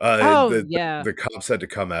 Oh, yeah. The cops had to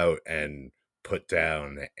come out and put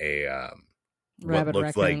down a Rabid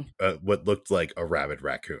raccoon. what looked like a rabid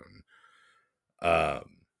raccoon.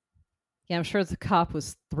 Yeah, I'm sure the cop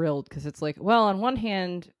was thrilled because it's like, well, on one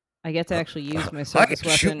hand, I get to actually use my I service can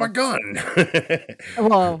shoot my weapon. gun.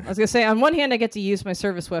 Well, I was gonna say, on one hand, I get to use my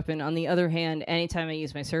service weapon. On the other hand, anytime I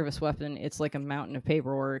use my service weapon, it's like a mountain of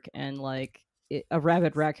paperwork, and like a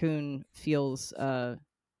rabid raccoon feels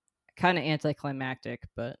kind of anticlimactic,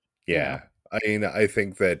 but Yeah. I mean, I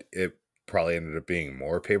think that it probably ended up being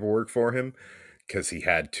more paperwork for him because he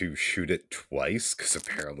had to shoot it twice because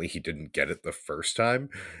apparently he didn't get it the first time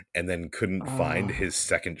and then couldn't find oh, his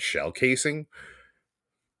second shell casing.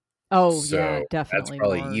 oh yeah, So that's definitely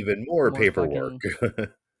probably even more more paperwork. fucking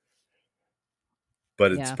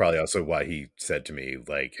But it's yeah. probably also why he said to me,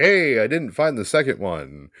 like, hey, I didn't find the second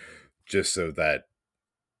one. Just so that,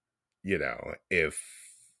 if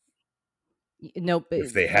Nope.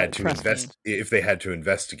 they had to Trust me.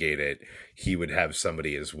 investigate it, he would have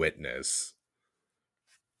somebody as witness.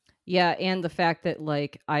 Yeah, and the fact that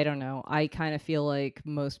like I don't know, I kind of feel like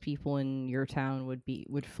most people in your town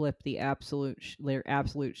would flip their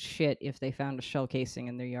absolute shit if they found a shell casing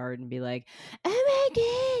in their yard and be like, "Oh my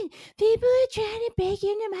god, people are trying to break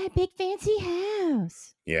into my big fancy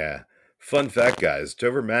house." Yeah. Fun fact, guys,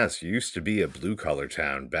 Dover, Mass used to be a blue collar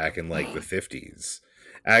town back in like the 50s.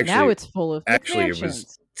 Now Actually, it's full of it was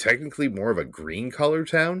McMansions. technically more of a green collar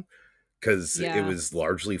town because it Yeah. was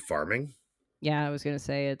largely farming. Yeah, I was going to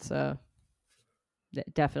say it's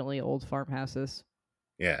definitely old farmhouses.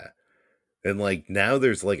 Yeah. And like now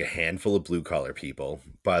there's like a handful of blue collar people.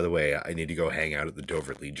 By the way, I need to go hang out at the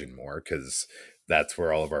Dover Legion more because that's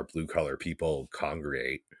where all of our blue collar people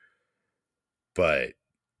congregate. But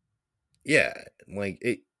yeah, like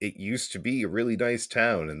it used to be a really nice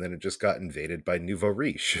town and then it just got invaded by nouveau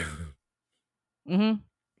riche. Mhm.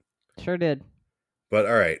 Sure did. But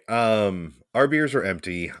all right, our beers are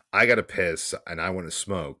empty. I got to piss and I want to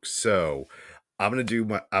smoke. So, I'm going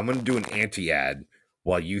to do an anti-ad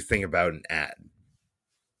while you think about an ad.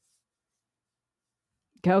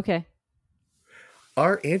 Okay.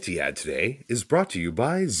 Our anti-ad today is brought to you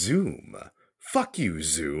by Zoom. Fuck you,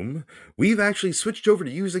 Zoom. We've actually switched over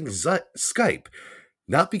to using Skype,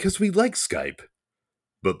 not because we like Skype,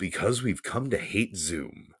 but because we've come to hate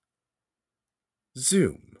Zoom.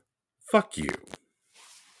 Zoom. Fuck you.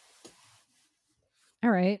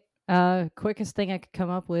 All right. Quickest thing I could come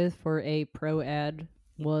up with for a pro ad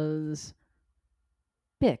was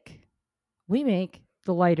Bic. We make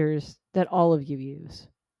the lighters that all of you use.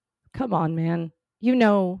 Come on, man. You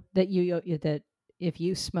know that that if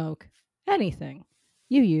you smoke anything,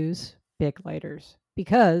 you use Bic lighters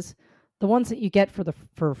because the ones that you get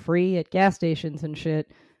for free at gas stations and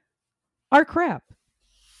shit are crap.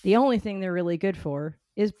 The only thing they're really good for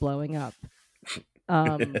is blowing up.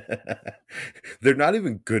 They're not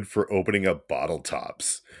even good for opening up bottle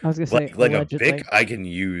tops. I was gonna say Like a Bic, allegedly. I can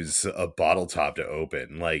use a bottle top to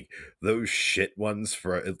open. Like those shit ones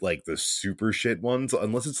for like the super shit ones,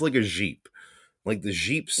 unless it's like a Jeep. Like the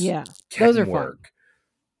Jeeps Yeah, those are can fun. work,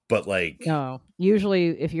 but like, No,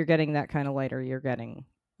 usually if you're getting that kind of lighter, you're getting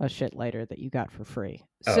a shit lighter that you got for free.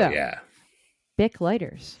 oh So, yeah, Bic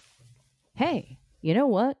lighters. Hey, you know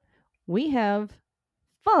what? We have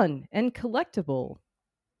fun and collectible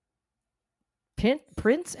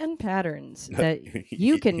prints and patterns that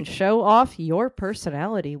you can show off your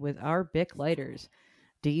personality with our Bic lighters.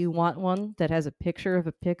 Do you want one that has a picture of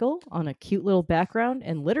a pickle on a cute little background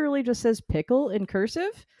and literally just says pickle in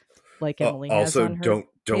cursive, like Emily has also on her don't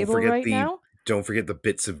table forget right now? the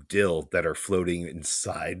bits of dill that are floating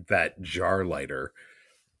inside that jar lighter.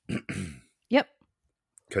 Yep.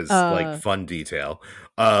 Because like Uh, fun detail.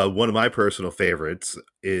 One of my personal favorites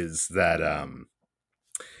is that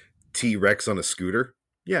T-Rex on a scooter.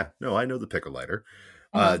 Yeah, no, I know the pickle lighter.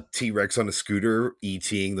 uh-huh. T-Rex on a scooter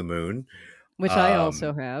ETing the moon. Which I also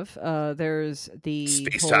Um, have. There's the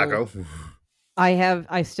Space whole taco.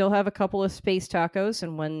 I still have a couple of space tacos,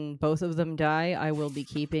 and when both of them die, I will be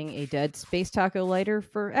keeping a dead space taco lighter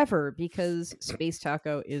forever because space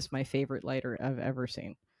taco is my favorite lighter I've ever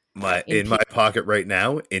seen. My In in my pe- pocket right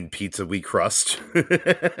now in pizza we crust.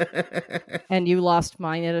 and you lost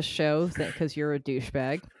mine at a show because you're a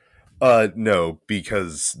douchebag. No,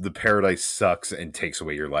 because the paradise sucks and takes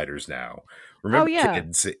away your lighters now. Oh Remember, yeah,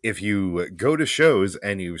 kids, if you go to shows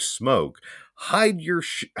and you smoke, hide your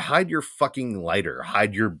fucking lighter,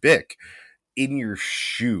 hide your Bic in your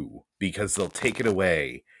shoe because they'll take it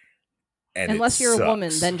away, and it unless you're a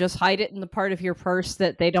woman, sucks. then just hide it in the part of your purse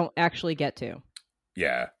that they don't actually get to.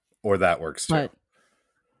 Yeah, or that works too. But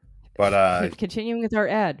But continuing with our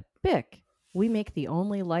ad, Bic, we make the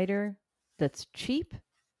only lighter that's cheap,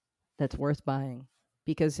 that's worth buying,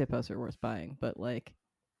 because Zippos are worth buying. But like,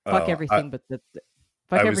 fuck oh, everything, fuck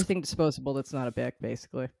I was everything disposable that's not a Bic,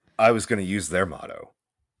 basically. I was going to use their motto: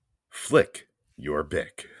 "Flick your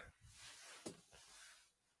Bic."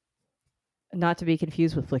 Not to be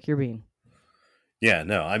confused with Flick Your Bean. Yeah,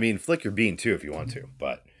 no, I mean flick your bean too if you want to,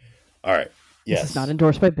 but all right. This is not Yes.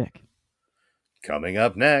 endorsed by Bic. Coming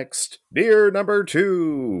up next, beer number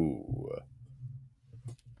 2.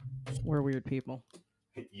 We're weird people.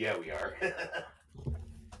 Yeah, we are.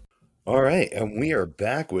 All right, and we are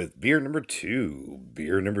back with beer number 2.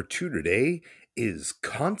 Beer number 2 today is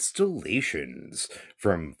Constellations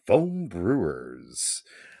from Foam Brewers.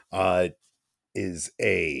 Is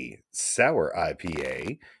a sour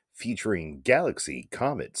IPA featuring Galaxy,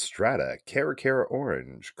 Comet, Strata, Cara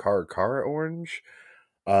Orange, Cara Orange,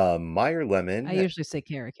 Meyer I Lemon. usually say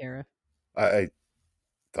Cara. I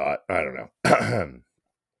thought, I don't know.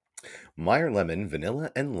 Meyer Lemon,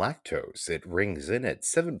 Vanilla, and Lactose. It rings in at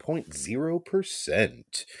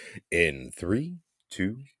 7.0% in 3,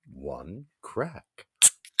 2, 1, crack.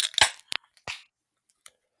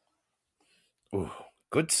 Ooh,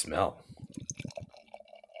 good smell.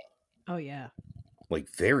 Oh yeah.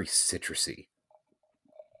 Like very citrusy.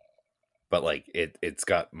 But like it's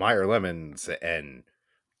got Meyer lemons and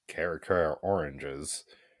Cara oranges,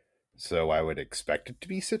 so I would expect it to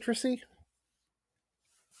be citrusy.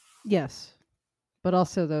 Yes. But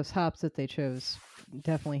also those hops that they chose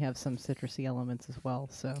definitely have some citrusy elements as well.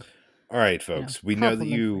 So, All right, folks, we know that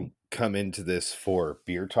you complementary. come into this for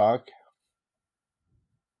beer talk.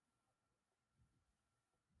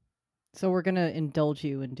 So we're gonna indulge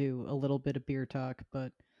you and do a little bit of beer talk,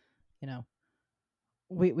 but you know,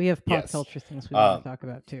 we have pop Yes. culture things we want to talk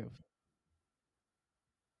about too.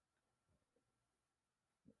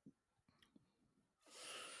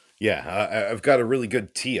 Yeah, I've got a really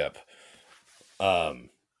good tee up.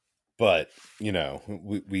 But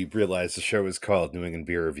we realized the show is called New England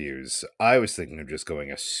Beer Reviews. I was thinking of just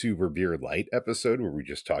going a super beer light episode where we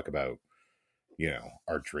just talk about,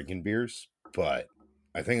 our drinking beers. But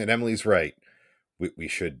I think that Emily's right. We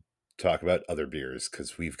should talk about other beers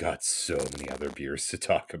because we've got so many other beers to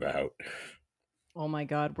talk about. Oh my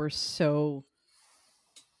god, we're so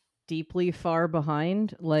deeply far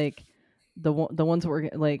behind. Like the ones that we're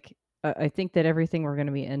like, I think that everything we're going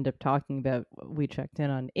to be end up talking about, we checked in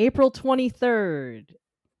on April 23rd.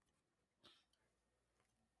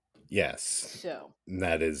 Yes. So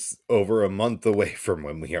That is over a month away from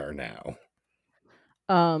when we are now.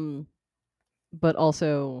 But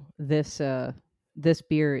also this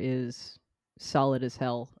beer is solid as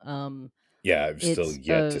hell. Yeah, I've still It's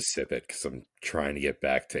yet to sip it because I'm trying to get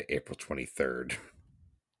back to April 23rd.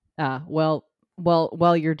 well,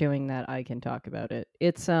 while you're doing that, I can talk about it.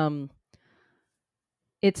 It's not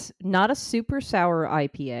a super sour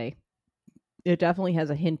IPA. It definitely has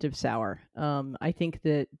a hint of sour. I think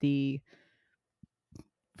that the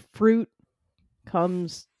fruit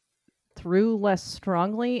comes through less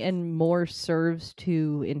strongly and more serves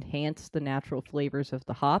to enhance the natural flavors of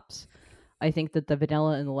the hops. I think that the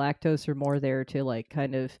vanilla and the lactose are more there to like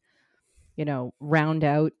kind of, round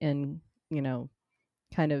out and, you know,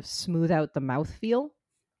 kind of smooth out the mouthfeel.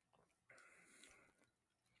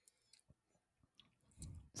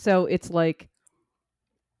 So it's a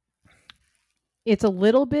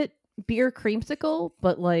little bit beer creamsicle,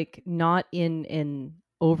 but like not in an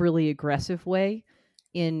overly aggressive way,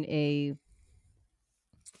 in a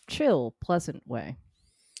chill, pleasant way.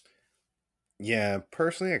 Yeah,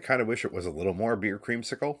 personally, I kind of wish it was a little more beer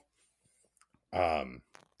creamsicle. I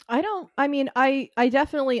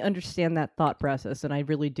definitely understand that thought process, and I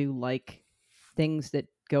really do like things that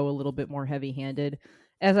go a little bit more heavy handed.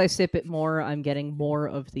 As I sip it more, I'm getting more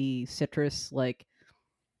of the citrus, like,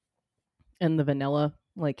 and the vanilla,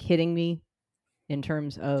 like, hitting me in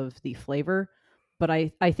terms of the flavor. But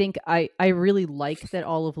I think I really like that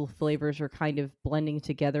all of the flavors are kind of blending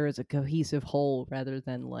together as a cohesive whole rather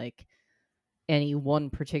than like any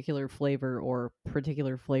one particular flavor or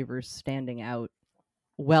particular flavors standing out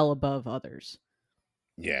well above others.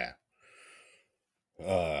 Yeah.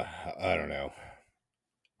 I don't know.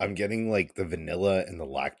 I'm getting like the vanilla and the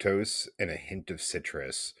lactose and a hint of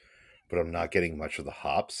citrus, but I'm not getting much of the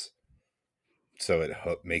hops. So it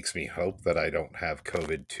makes me hope that I don't have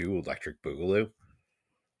COVID 2 electric boogaloo.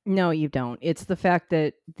 No, you don't. It's the fact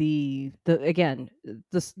that the again,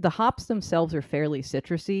 the hops themselves are fairly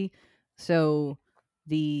citrusy, so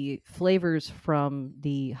the flavors from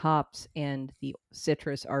the hops and the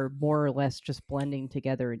citrus are more or less just blending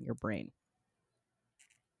together in your brain.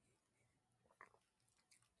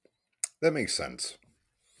 That makes sense.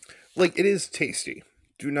 Like, it is tasty.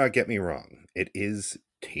 Do not get me wrong. It is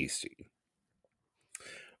tasty.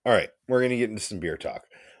 All right, we're going to get into some beer talk.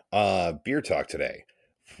 Beer talk today.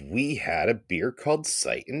 We had a beer called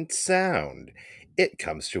Sight and Sound. It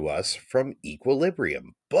comes to us from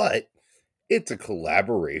Equilibrium, but it's a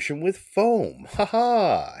collaboration with Foam.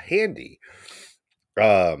 Haha, handy.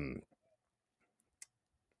 Um,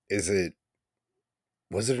 is it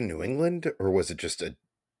Was it a New England or was it just a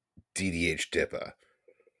DDH DIPA?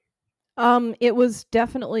 It was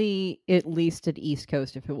definitely at least an East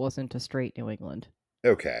Coast if it wasn't a straight New England.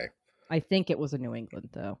 Okay. I think it was a New England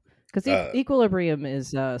though, because Uh, Equilibrium is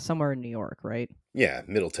somewhere in New York, right? yeah,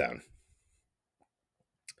 Middletown.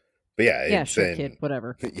 But yeah, Yeah, it's sure, kid, an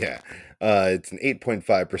whatever. yeah, it's an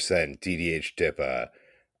 8.5% DDH DIPA,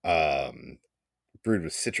 um, brewed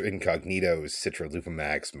with Citra Incognitos, Citra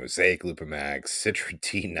Lupamax, Mosaic Lupamax, Citra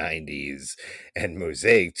T90s, and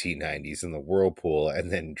Mosaic T90s in the Whirlpool,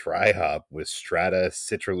 and then dry hop with Strata,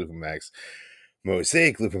 Citra Lupamax,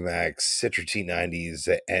 Mosaic Lupamax, Citra T90s,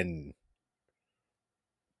 and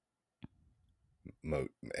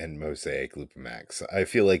Mosaic Lupamax. I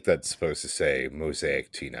feel like that's supposed to say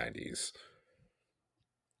Mosaic T90s.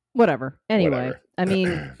 Whatever. Anyway, Whatever. I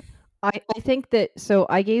mean, I think that, so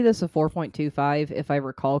I gave this a 4.25 if I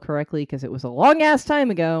recall correctly, because it was a long ass time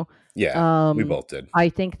ago. Yeah, we Um, both did. I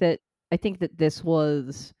think that this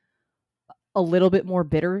was a little bit more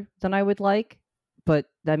bitter than I would like, but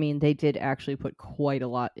I mean, they did actually put quite a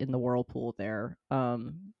lot in the whirlpool there.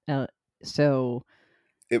 So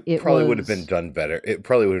It it probably would have been was. done better. It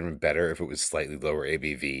probably would have been better if it was slightly lower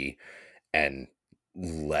ABV and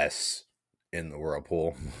less in the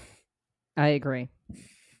whirlpool. I agree.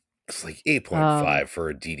 It's like Um, 8.5 for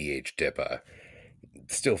a DDH DIPA.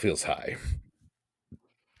 Still feels high.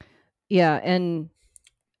 yeah, and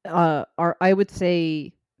I would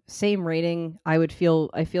say same rating. I feel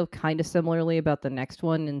kind of similarly about the next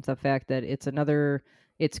one, and the fact that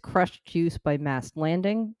it's Crushed Juice by Mast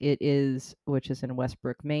Landing. It is, which is in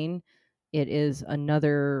Westbrook, Maine. It is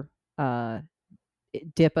another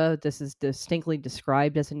DIPA. This is distinctly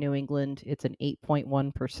described as a New England. It's an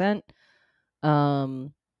 8.1%.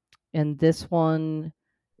 Um, and this one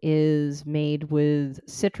is made with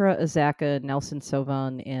Citra, Azaka, Nelson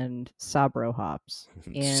Sauvin, and Sabro hops.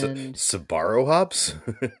 And Sabaro hops?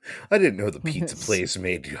 I didn't know the pizza place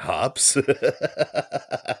made hops.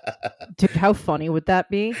 dude, how funny would that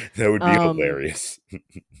be? That would be Um, hilarious.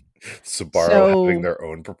 Sabaro having so their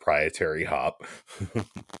own proprietary hop.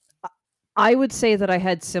 I would say that I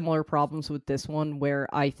had similar problems with this one, where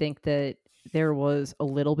I think that there was a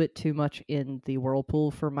little bit too much in the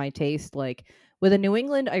whirlpool for my taste. Like with a New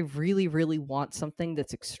England, I really, really want something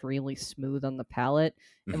that's extremely smooth on the palate.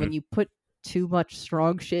 And Mhm. when you put too much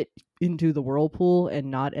strong shit into the whirlpool and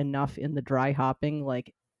not enough in the dry hopping,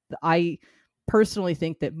 like I personally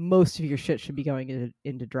think that most of your shit should be going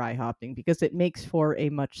into dry hopping, because it makes for a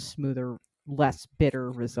much smoother, less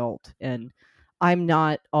bitter result. And I'm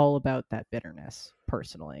not all about that bitterness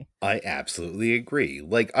personally. I absolutely agree.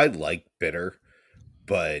 Like, I like bitter,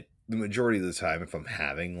 but the majority of the time, if I'm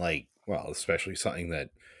having, like, well, especially something that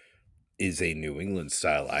is a New England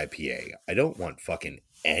style IPA, I don't want fucking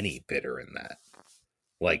any bitter in that.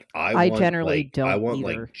 Like, I generally I don't want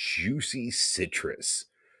like either. juicy citrus,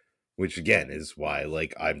 which again is why,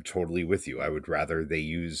 like, I'm totally with you. I would rather they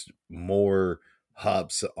used more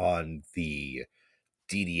hops on the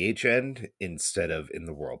DDH end instead of in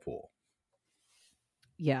the whirlpool.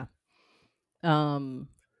 Yeah. Um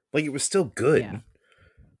Like, it was still yeah. good.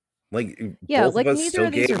 Like, Yeah, both of like us neither still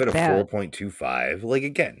of these gave are it a bad. 4.25. Like,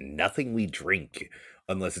 again, nothing we drink,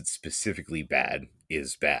 unless it's specifically bad,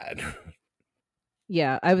 is bad.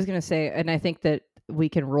 Yeah, I was going to say, and I think that we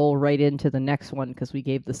can roll right into the next one because we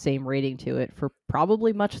gave the same rating to it for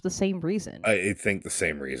probably much the same reason. I think the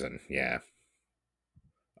same reason, yeah.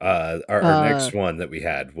 Our Uh next one that we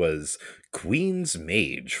had was Queen's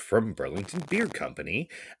Mage from Burlington Beer Company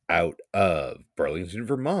out of Burlington,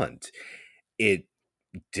 Vermont. It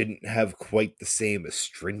didn't have quite the same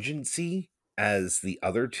astringency as the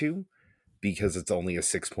other two because it's only a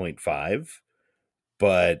 6.5,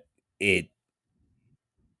 but it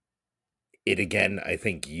again, I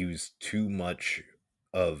think, used too much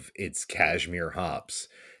of its cashmere hops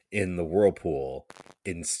in the whirlpool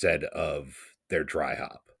instead of their dry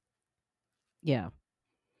hop. yeah.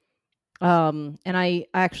 And I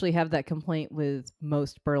actually have that complaint with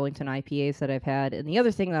most Burlington IPAs that I've had. And the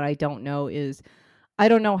other thing that I don't know is I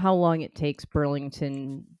don't know how long it takes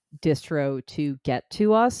Burlington distro to get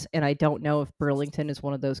to us, and I don't know if Burlington is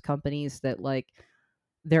one of those companies that like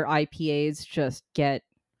their IPAs just get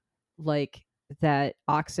like that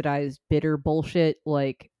oxidized bitter bullshit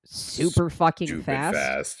like super fucking Stupid fast.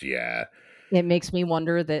 fast, yeah. It makes me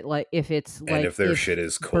wonder that like And if their shit if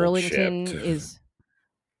is cold shipped, Burlington is.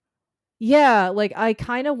 Yeah, like I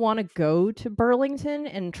kind of want to go to Burlington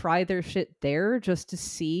and try their shit there just to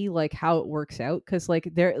see like how it works out, cuz like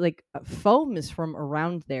their like foam is from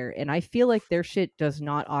around there and I feel like their shit does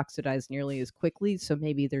not oxidize nearly as quickly, so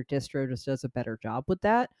maybe their distro just does a better job with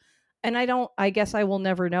that. And I guess I will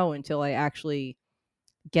never know until I actually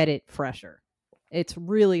get it fresher. It's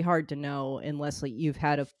really hard to know unless like you've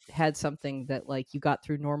had something that like you got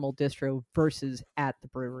through normal distro versus at the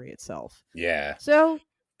brewery itself. Yeah. So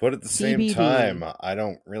But at the same time, TBD. I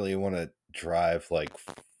don't really want to drive like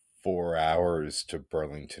 4 hours to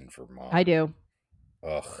Burlington, I Vermont. do.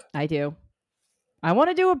 Ugh. I do. I want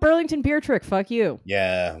to do a Burlington beer trick. Fuck you.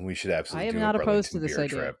 Yeah, we should I absolutely am do a not opposed to Burlington this beer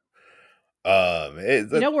idea. trip.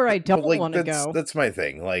 You know where I But don't like want to go? that's my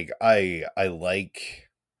thing. Like I like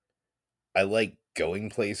going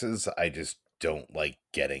places. I just don't like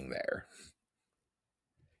getting there.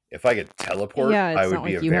 If I could teleport, Yeah, I it's would not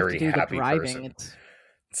be like a you have to very do the happy driving. person.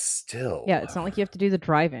 Still. Yeah, it's not like you have to do the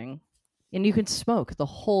driving. And you can smoke the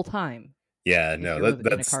whole time Yeah, if no, you're that, in a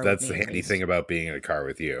that's car with that's the me at handy thing least. about being in a car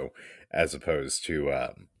with you, as opposed to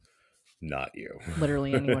not you.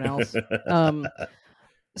 Literally anyone else.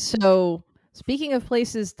 So speaking of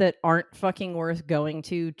places that aren't fucking worth going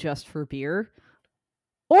to just for beer,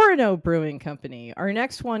 Orono Brewing Company. Our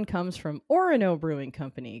next one comes from Orono Brewing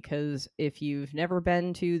Company because if you've never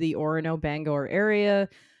been to the Orono Bangor area,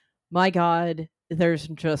 my God, there's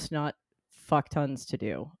just not fuck tons to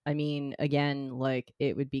do. I mean, again, like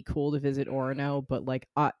it would be cool to visit Orono, but like,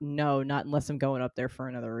 no, not unless I'm going up there for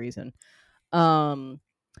another reason. Um,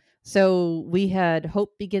 so we had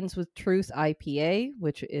Hope Begins with Truth IPA,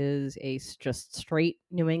 which is just straight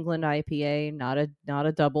New England IPA, not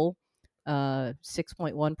a double,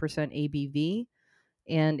 6.1% ABV,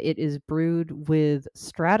 and it is brewed with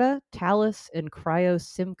Strata, Talus, and Cryo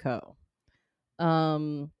Simcoe.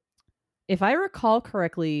 Um, if I recall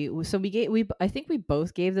correctly, so we I think we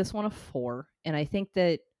both gave this one a 4, and I think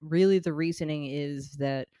that really the reasoning is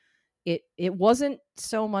that it wasn't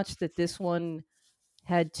so much that this one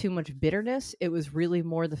had too much bitterness. It was really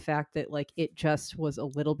more the fact that like it just was a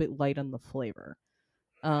little bit light on the flavor.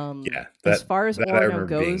 Yeah, As that far as that I Orono remember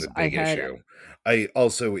being goes, the I big had issue. I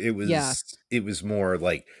also yeah, it was more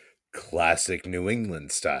like classic New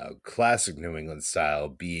England style. Classic New England style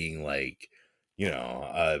being like,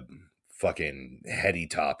 a fucking heady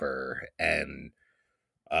topper and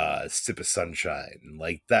sip of sunshine,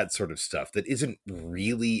 like that sort of stuff that isn't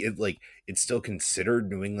really it's still considered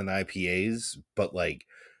New England IPAs, but like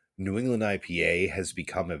New England IPA has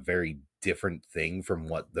become a very different thing from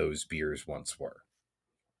what those beers once were.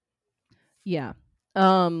 yeah.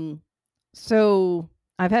 Um, so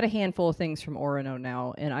I've had a handful of things from Orono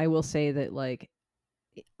now, and I will say that like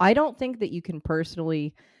I don't think that you can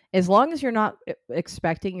personally, as long as you're not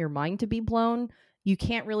expecting your mind to be blown, you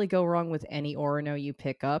can't really go wrong with any Orono you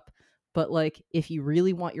pick up. But like, if you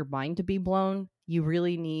really want your mind to be blown, you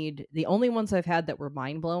really need the only ones I've had that were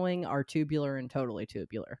mind blowing are Tubular and Totally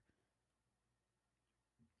Tubular.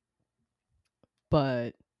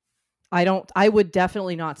 But I would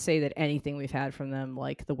definitely not say that anything we've had from them,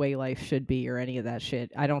 like The Way Life Should Be or any of that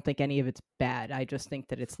shit, I don't think any of it's bad. I just think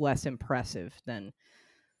that it's less impressive than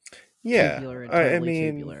Yeah, Tubular and I Totally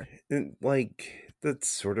mean, Tubular. like that's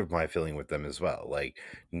sort of my feeling with them as well. Like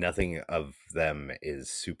nothing of them is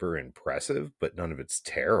super impressive, but none of it's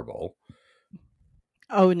terrible.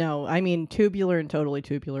 Oh no, I mean Tubular and Totally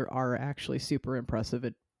Tubular are actually super impressive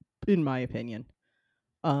in my opinion.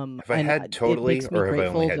 Have I And had it totally, makes me or have I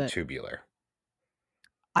only grateful had that tubular?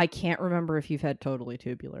 I can't remember if you've had Totally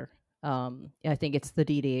Tubular. I think it's the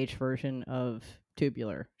DDH version of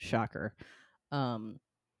Tubular. Shocker. Um,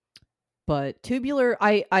 but Tubular,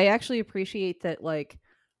 I actually appreciate that. Like,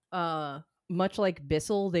 much like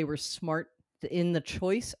Bissell, they were smart in the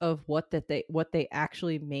choice of what they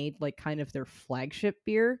actually made like kind of their flagship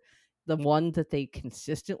beer, the one that they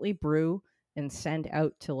consistently brew and send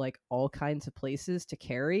out to like all kinds of places to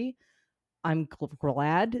carry. I'm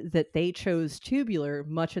glad that they chose Tubular,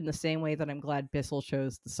 much in the same way that I'm glad Bissell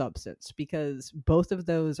chose the Substance, because both of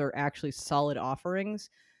those are actually solid offerings.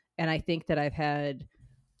 And I think that I've had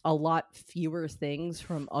a lot fewer things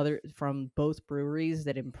from both breweries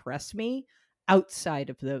that impress me outside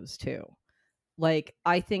of those two. Like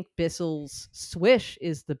I think Bissell's Swish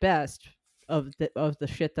is the best of the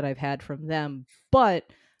shit that I've had from them, but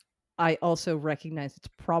I also recognize it's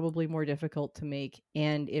probably more difficult to make,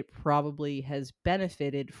 and it probably has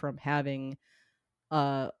benefited from having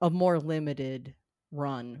a more limited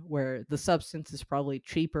run where the Substance is probably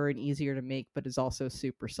cheaper and easier to make, but is also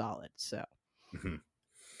super solid. So, Mhm.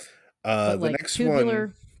 but The like next one,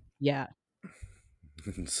 Tubular, yeah.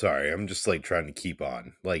 sorry, I'm just like trying to keep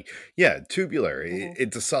on. Like, yeah, tubular, Mhm.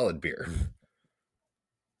 it's a solid beer.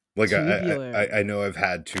 Like I Tubular. know I've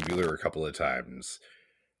had tubular a couple of times.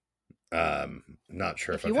 Not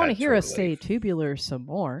sure if If you I've want to had hear us totally. say Tubular some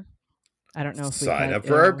more, I don't know if we've Sign had. up I for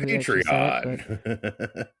don't our know if we actually said it, but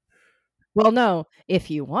Patreon. Well, no, if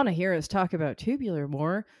you want to hear us talk about tubular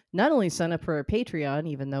more, not only sign up for our Patreon,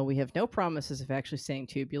 even though we have no promises of actually saying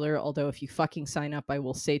tubular, although if you fucking sign up, I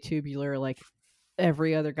will say tubular like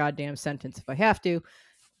every other goddamn sentence if I have to.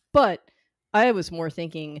 But I was more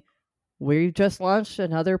thinking, we just launched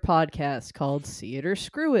another podcast called See It or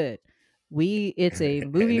Screw It. It's a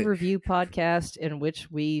movie And review podcast in which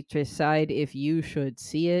we decide if you should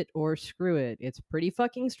see it or screw it. It's pretty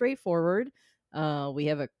fucking straightforward. We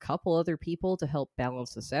have a couple other people to help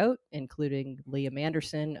balance us out, including Liam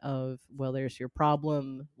Anderson of Well, There's Your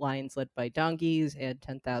Problem, Lions Led by Donkeys, and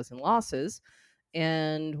 10,000 Losses.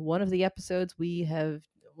 And one of the episodes we have,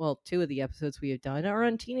 well, two of the episodes we have done are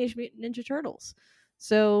on Teenage Mutant Ninja Turtles.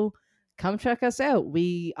 So come check us out.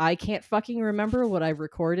 I can't fucking remember what I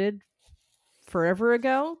recorded forever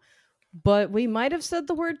ago, but we might have said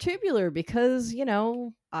the word tubular because,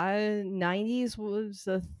 90s was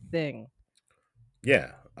a thing.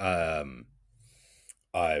 yeah,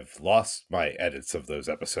 I've lost my edits of those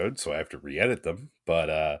episodes, so I have to re-edit them.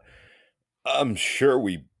 But I'm sure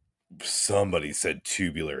somebody said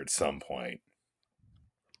tubular at some point,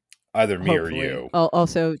 either me or Hopefully. you.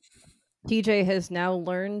 Also, TJ has now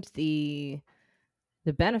learned the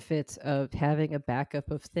benefits of having a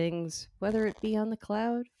backup of things, whether it be on the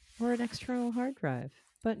cloud or an external hard drive.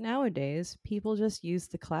 But nowadays, people just use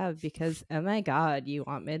the cloud because, oh my god, you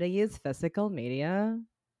want me to use physical media?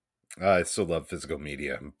 I still love physical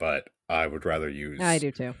media, but I would rather I use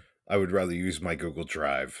do too. my Google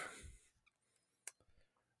Drive.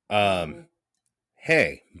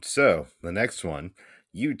 Hey, so the next one,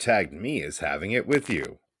 you tagged me as having it with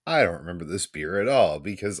you. I don't remember this beer at all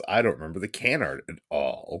because I don't remember the can art at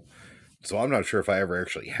all. So I'm not sure if I ever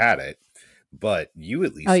actually had it, but you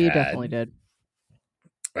at Oh, least you definitely had. did.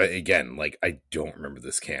 Again, like, I don't remember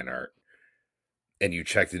this can art. And you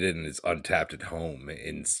checked it in as untapped at home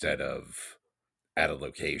instead of at a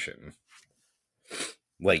location.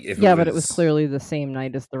 Like, if it Yeah, but it was was. clearly the same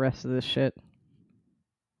night as the rest of this shit.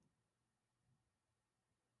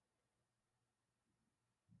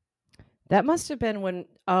 That must have been when.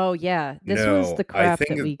 Oh yeah, this was No, the crap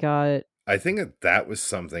that we got. I think that was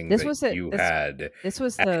something This that was it. you This had this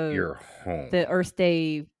was at the your the home. Earth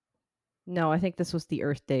Day. No, I think this was the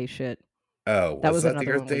Earth Day shit. Oh, That was was that the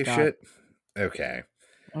another Earth one we Day got. shit? Okay.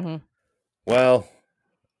 Hmm. Well,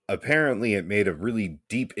 apparently it made a really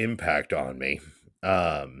deep impact on me.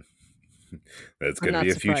 Um, that's I'm going to be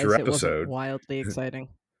not a future surprised it wasn't episode. wildly exciting.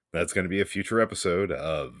 That's going to be a future episode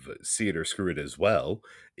of See It or Screw It as well,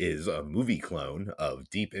 is a movie clone of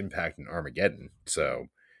Deep Impact and Armageddon. So,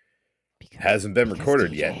 hasn't been Because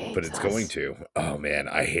recorded TJ yet, but hates it's going us. to. Oh man,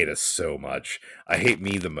 I hate us so much. I hate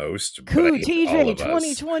me the most, but I Coo hate all TJ of us.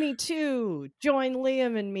 2022. Join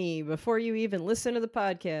Liam and me before you even listen to the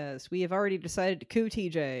podcast. We have already decided to coo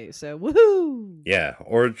TJ. So woohoo! Yeah,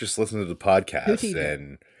 or just listen to the Coo podcast TJ.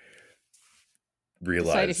 and Decide if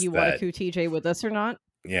realize you want to that, coo TJ with us or not.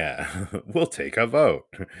 yeah, we'll take a vote.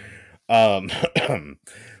 Um,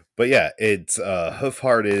 but yeah, it's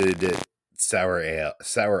hoof-hearted sour ale,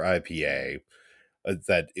 sour IPA.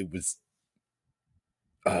 That it was.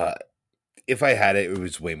 Uh, if I had it, it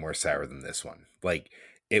was way more sour than this one. Like,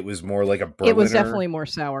 it was more like a It was Berliner. definitely more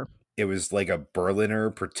sour. It was like a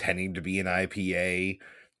Berliner pretending to be an IPA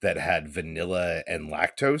that had vanilla and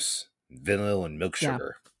lactose, vanilla and milk Yeah.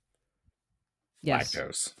 sugar. Yes.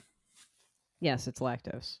 Lactose. Yes, it's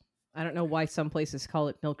lactose. I don't know why some places call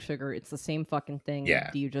it milk sugar. It's the same fucking thing. Yeah.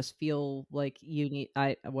 Do you just feel like you need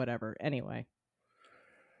whatever. Anyway.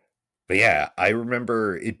 But yeah, I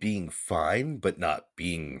remember it being fine, but not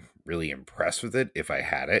being really impressed with it if I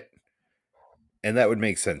had it. And that would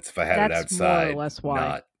make sense if I had it That's more or outside, less why.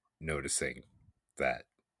 not noticing that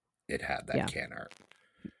it had that Yeah. can art.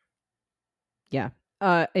 Yeah.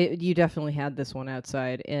 You definitely had this one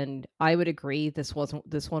outside, and I would agree this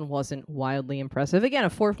one wasn't wildly impressive. Again, a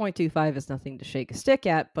 4.25 is nothing to shake a stick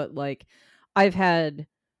at, but like I've had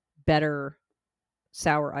better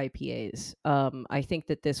sour IPAs. I think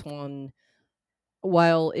that this one,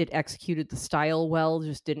 while it executed the style well,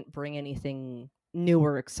 just didn't bring anything new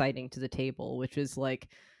or exciting to the table, which is like,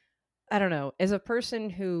 I don't know, as a person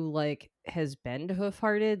who like has been to Hoof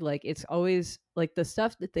Hearted, like it's always like the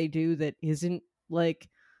stuff that they do that isn't like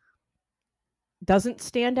doesn't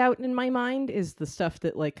stand out in my mind is the stuff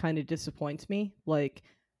that like kind of disappoints me. Like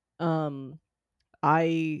um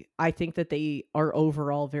I think that they are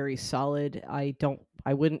overall very solid. I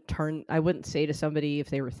wouldn't say to somebody if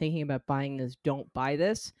they were thinking about buying this, don't buy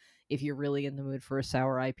this if you're really in the mood for a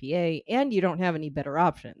sour IPA and you don't have any better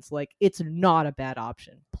options. Like it's not a bad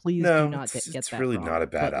option. Please do No, not get it's that really not wrong. a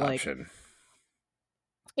bad But like option.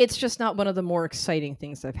 It's just not one of the more exciting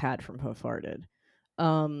things I've had from Hoof Hearted.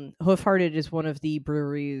 Hoof Hearted is one of the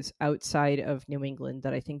breweries outside of New England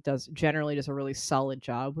that I think generally does a really solid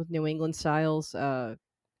job with New England styles. Cough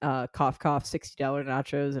Cough $60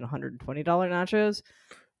 nachos and $120 nachos.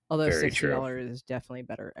 Although Very true. $60 is definitely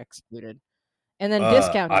better executed. And then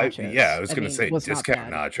discount I nachos, was I gonna mean, say was not discount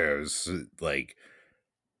bad. nachos. Like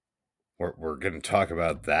we're gonna talk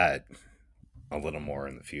about that a little more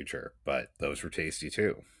in the future, but those were tasty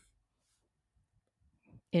too.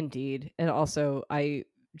 Indeed. And also I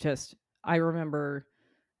remember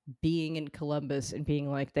being in Columbus and being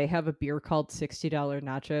like, they have a beer called $60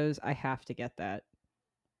 nachos. I have to get that.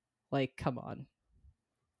 Like, come on.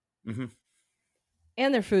 Mm-hmm.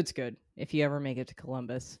 And their food's good if you ever make it to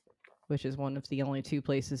Columbus, which is one of the only two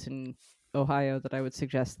places in Ohio that I would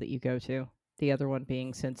suggest that you go to. The other one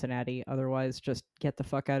being Cincinnati. Otherwise, just get the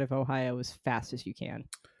fuck out of Ohio as fast as you can.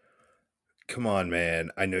 Come on, man.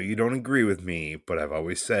 I know you don't agree with me, but I've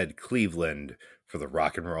always said Cleveland for the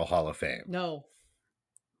Rock and Roll Hall of Fame. No.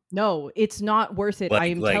 No, it's not worth it. I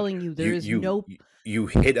am Like telling you, there you is you no. you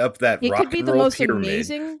hit up that It could rock be and the roll most pyramid.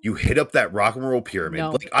 amazing. You hit up that rock and roll pyramid.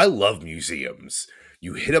 No, Like I love museums.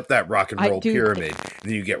 You hit up that rock and I roll dude. pyramid, and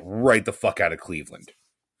then you get right the fuck out of Cleveland.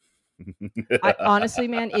 I honestly,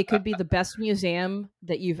 man, it could be the best museum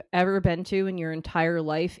that you've ever been to in your entire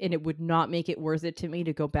life, and it would not make it worth it to me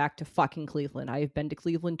to go back to fucking Cleveland. I have been to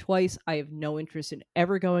Cleveland twice. I have no interest in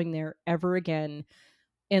ever going there ever again,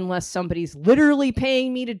 unless somebody's literally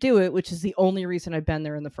paying me to do it, which is the only reason I've been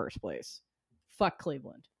there in the first place. Fuck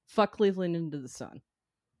Cleveland. Fuck Cleveland into the sun.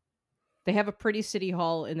 They have a pretty city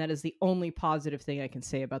hall, and that is the only positive thing I can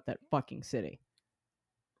say about that fucking city.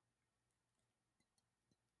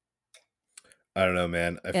 I don't know,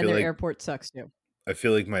 man. And their airport sucks too. I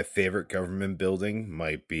feel like my favorite government building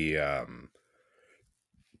might be Oh,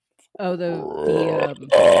 the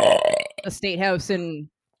state house in,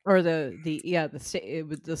 or the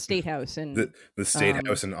state house in the state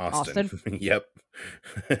house in Austin. Austin. Yep.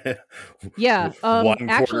 Yeah. 1/4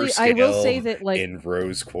 Actually, I will say scale that like in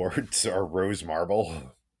rose quartz or rose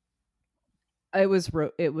marble. it was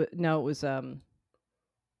no, it was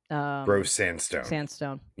Rose sandstone.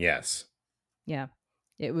 sandstone. Yes. Yeah.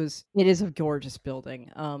 It is a gorgeous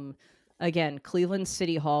building. Again, Cleveland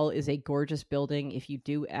City Hall is a gorgeous building. If you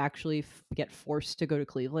do actually get forced to go to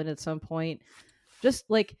Cleveland at some point, just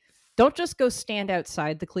like don't just go stand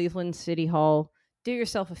outside the Cleveland City Hall. Do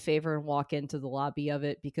yourself a favor and walk into the lobby of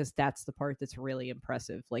it, because that's the part that's really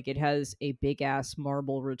impressive. Like it has a big ass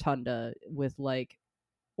marble rotunda with like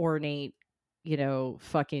ornate,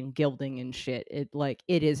 fucking gilding and shit. It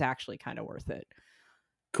is actually kind of worth it.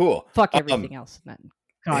 Cool. Fuck everything else in that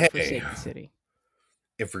Hey, godforsaken city.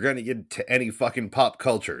 if we're gonna get to any fucking pop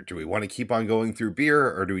culture, do we want to keep on going through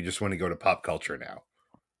beer, or do we just want to go to pop culture now?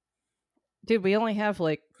 Dude, we only have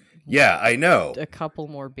like Yeah, I know. a couple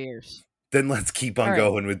more beers. Then let's keep on All right.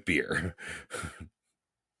 going with beer.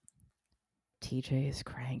 TJ is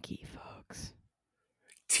cranky, folks.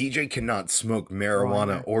 TJ cannot smoke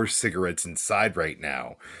marijuana Why? or cigarettes inside right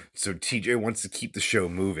now. So TJ wants to keep the show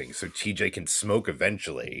moving so TJ can smoke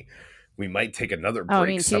eventually. We might take another Oh, I break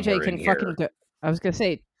mean, somewhere TJ can in fucking here. go. I was gonna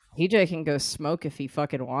say TJ can go smoke if he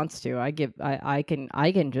fucking wants to. I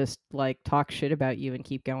can just like talk shit about you and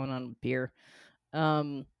keep going on with beer.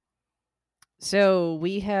 So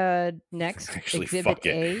we had next Actually, Exhibit fuck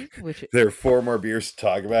it. A, which There are 4 more beers to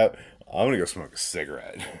talk about. I'm gonna go smoke a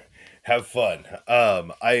cigarette. Have fun.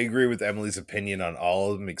 I agree with Emily's opinion on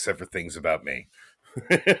all of them except for things about me.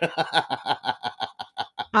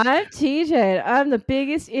 I'm TJ. I'm the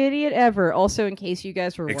biggest idiot ever. Also, in case you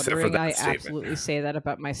guys were Except for wondering, that I statement. absolutely say that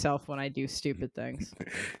about myself when I do stupid things.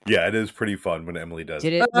 Yeah, it is pretty fun when Emily does.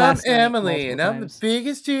 Did it I'm last night Emily, and multiple I'm times. the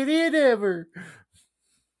biggest idiot ever.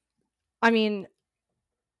 I mean,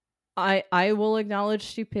 I will acknowledge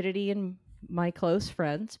stupidity in my close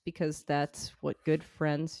friends, because that's what good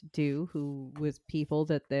friends do, who with people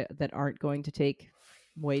that aren't going to take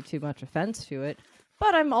way too much offense to it.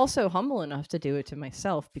 But I'm also humble enough to do it to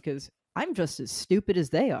myself, because I'm just as stupid as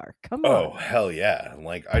they are. Come on. Oh, hell yeah.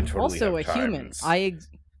 Like, I totally Also have a human. times. I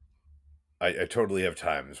I totally have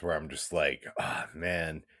times where I'm just like, ah, oh,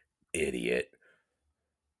 man, idiot,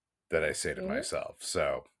 that I say to myself.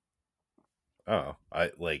 So, I'm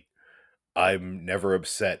never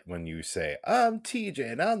upset when you say, I'm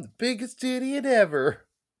TJ and I'm the biggest idiot ever.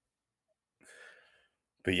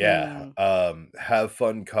 But yeah, have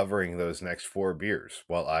fun covering those next 4 beers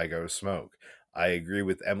while I go smoke. I agree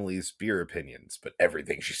with Emily's beer opinions, but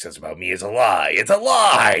everything she says about me is a lie. It's a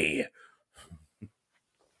lie!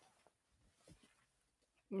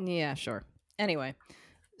 Yeah, sure. Anyway,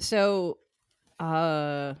 so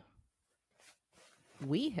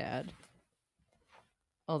We had,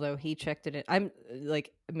 although he checked it in. I'm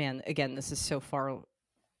like, man, again, this is so far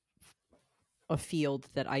afield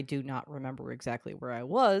that I do not remember exactly where I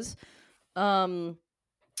was.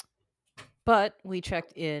 But we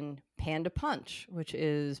checked in Panda Punch, which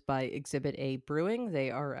is by Exhibit A Brewing. They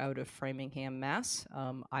are out of Framingham, Mass.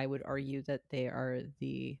 I would argue that they are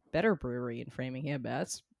the better brewery in Framingham,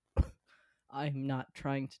 Mass. I'm not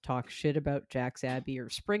trying to talk shit about Jack's Abbey or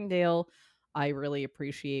Springdale. I really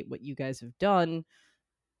appreciate what you guys have done,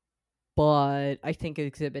 but I think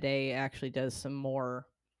Exhibit A actually does some more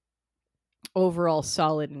overall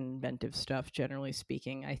solid and inventive stuff, generally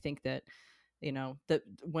speaking. I think that, that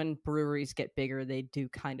when breweries get bigger, they do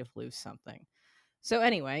kind of lose something. So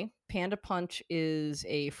anyway, Panda Punch is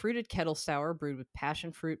a fruited kettle sour brewed with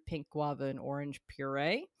passion fruit, pink guava, and orange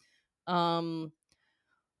puree. Um,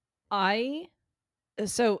 I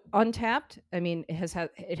so Untapped. I mean, it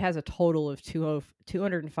has a total of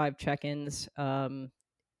 205 check-ins, and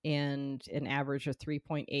an average of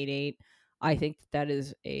 3.88. I think that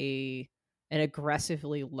is an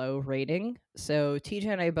aggressively low rating. So TJ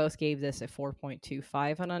and I both gave this a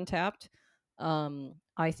 4.25 on Untapped.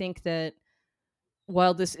 I think that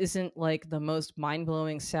while this isn't like the most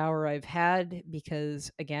mind-blowing sour I've had, because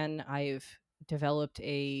again, I've developed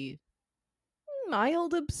a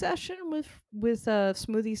mild obsession with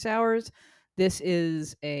smoothie sours, this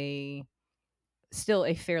is a still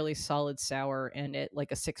a fairly solid sour, and at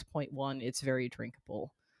like a 6.1, it's very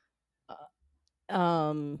drinkable.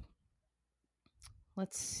 Um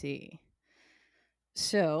let's see.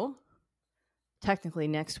 So, technically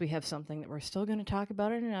next we have something that we're still going to talk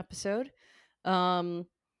about in an episode. Um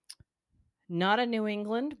Not a New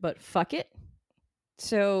England, but fuck it.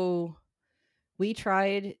 So, we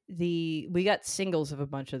got singles of a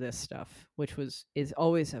bunch of this stuff, which is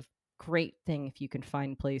always a great thing if you can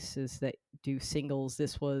find places that do singles.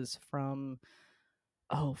 This was from,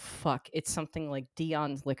 oh fuck, it's something like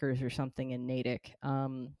Dion's Liquors or something in Natick,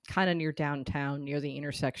 kind of near downtown, near the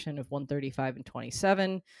intersection of 135 and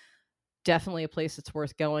 27. Definitely a place that's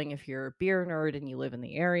worth going if you're a beer nerd and you live in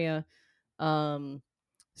the area. Um,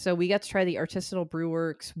 so we got to try the Artisanal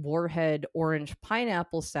Brewworks Warhead Orange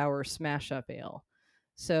Pineapple Sour Smash Up Ale.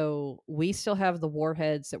 So we still have the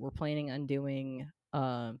Warheads that we're planning on doing,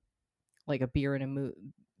 like a beer in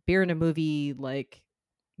a movie like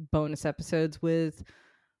bonus episodes with,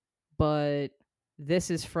 but this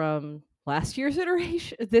is from last year's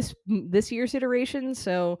iteration. This year's iteration.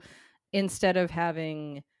 So instead of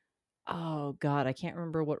having, oh god, I can't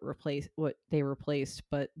remember what they replaced,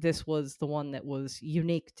 but this was the one that was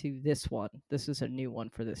unique to this one. This is a new one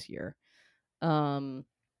for this year.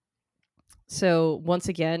 So once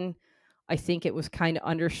again, I think it was kind of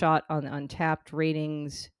undershot on the Untapped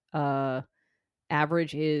ratings.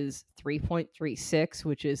 Average is 3.36,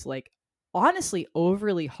 which is like honestly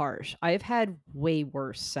overly harsh. I've had way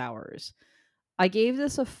worse sours. I gave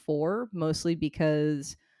this a 4 mostly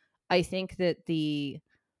because I think that the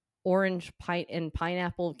orange pine and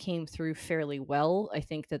pineapple came through fairly well. I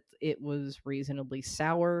think that it was reasonably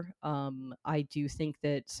sour. I do think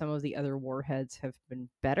that some of the other warheads have been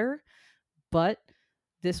better, but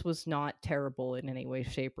this was not terrible in any way,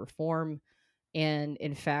 shape, or form. And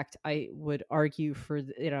in fact, I would argue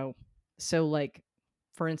so like,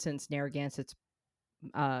 for instance, Narragansett's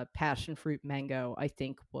passion fruit mango, I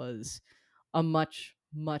think was a much,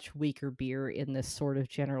 much weaker beer in this sort of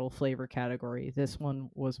general flavor category. This one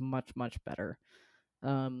was much, much better.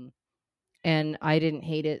 Um, and I didn't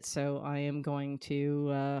hate it, so I am going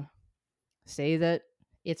to say that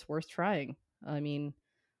it's worth trying. I mean,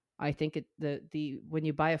 I think the when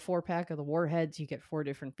you buy a 4-pack of the Warheads, you get 4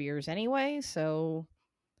 different beers anyway, so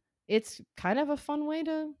it's kind of a fun way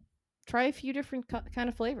to try a few different kind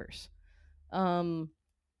of flavors. Um,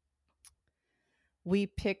 we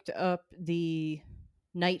picked up the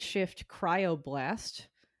Night Shift Cryo Blast,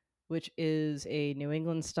 which is a New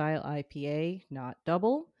England style IPA, not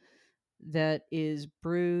double, that is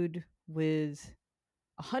brewed with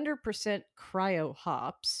 100% cryo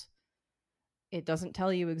hops. It doesn't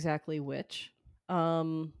tell you exactly which.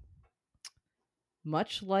 Um,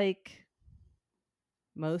 Much like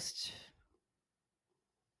most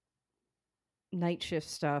Night Shift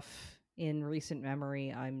stuff in recent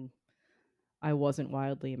memory, I wasn't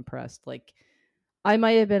wildly impressed. Like, I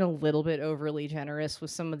might have been a little bit overly generous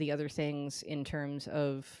with some of the other things in terms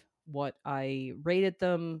of what I rated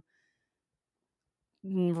them.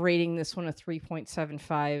 Rating this one a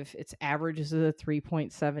 3.75. Its average is a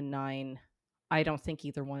 3.79. I don't think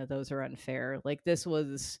either one of those are unfair. Like, this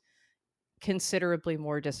was considerably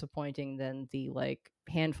more disappointing than the like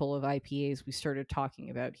handful of IPAs we started talking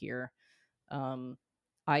about here.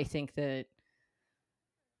 I think that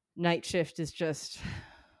Night Shift is just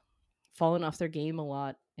fallen off their game a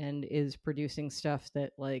lot and is producing stuff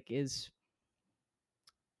that like is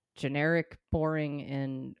generic, boring,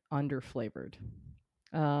 and underflavored.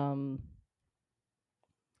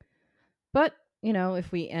 But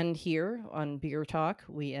if we end here on beer talk,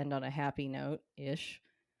 we end on a happy note ish.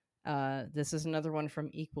 This is another one from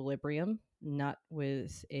Equilibrium, not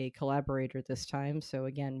with a collaborator this time. So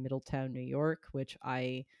again, Middletown, New York, which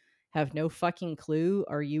I have no fucking clue.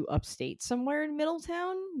 Are you upstate somewhere in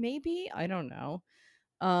Middletown? Maybe? I don't know.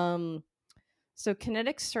 So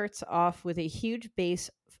Kinetic starts off with a huge base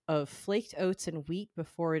of flaked oats and wheat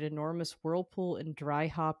before an enormous whirlpool and dry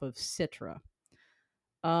hop of Citra.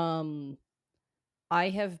 I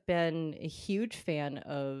have been a huge fan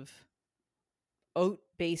of oat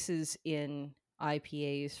bases in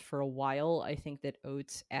IPAs for a while. I think that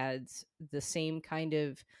oats adds the same kind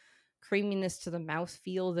of creaminess to the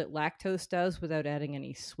mouthfeel that lactose does without adding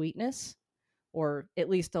any sweetness, or at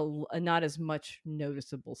least a not as much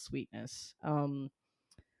noticeable sweetness.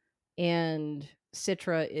 And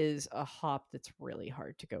Citra is a hop that's really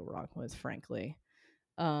hard to go wrong with, frankly.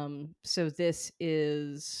 So this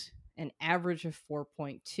is an average of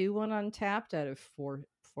 4.2 on Untapped out of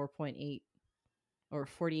 4.8 or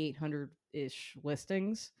 4,800 ish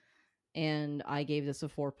listings, and I gave this a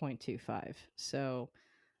 4.25. So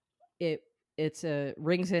it's a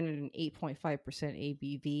rings in at an 8.5%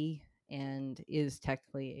 ABV and is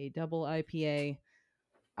technically a double IPA.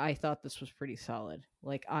 I thought this was pretty solid.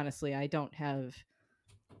 Like honestly, I don't have.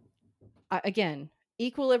 Again,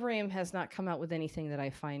 Equilibrium has not come out with anything that I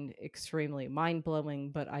find extremely mind blowing,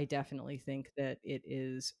 but I definitely think that it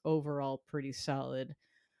is overall pretty solid.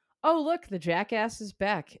 Oh, look, the jackass is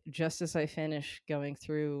back just as I finish going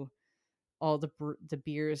through all the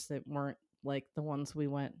beers that weren't like the ones we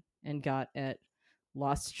went and got at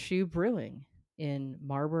Lost Shoe Brewing in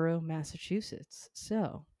Marlborough, Massachusetts.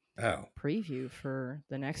 So, Oh, preview for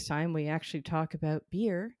the next time we actually talk about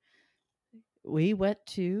beer, we went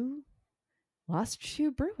to Lost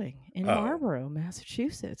Shoe Brewing in oh, Marlborough,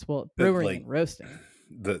 Massachusetts. Well, that brewing like and roasting.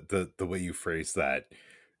 the way you phrased that,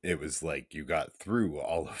 it was like you got through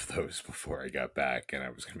all of those before I got back, and I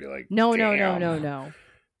was gonna be like, No, no, no, damn. no, no.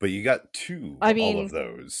 But you got to I all of mean,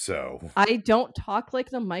 those, so I don't talk like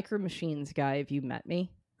the Micro Machines guy. Have you met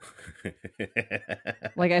me?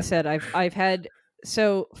 Like I said, I've had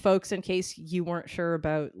so folks, in case you weren't sure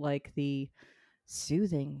about like the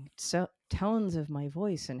soothing tones of my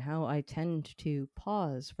voice and how I tend to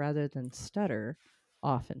pause rather than stutter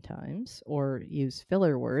oftentimes or use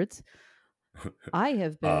filler words. I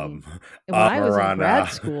have been um when I was in grad Marana.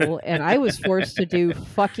 school and I was forced to do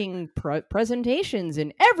fucking presentations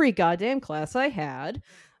in every goddamn class I had,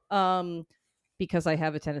 um, because I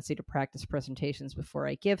have a tendency to practice presentations before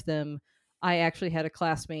I give them. I actually had a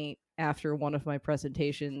classmate after one of my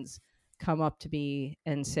presentations come up to me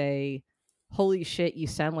and say, "Holy shit, you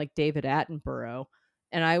sound like David Attenborough."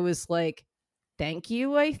 And I was like, "Thank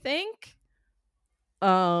you, I think."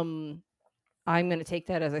 Um I'm going to take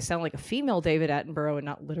that as I sound like a female David Attenborough and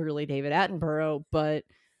not literally David Attenborough, but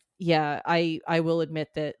yeah, I will admit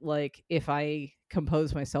that like if I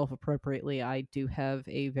compose myself appropriately, I do have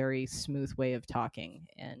a very smooth way of talking,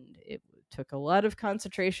 and it took a lot of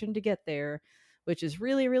concentration to get there, which is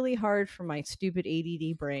really really hard for my stupid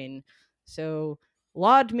ADD brain. So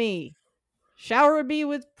laud me, shower me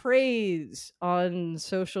with praise on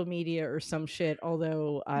social media or some shit.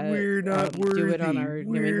 Although I We're not do it on worthy. our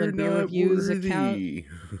New We're England Beer not Reviews account. worthy.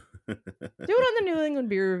 Do it on the New England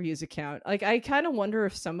Beer Reviews account. Like I kind of wonder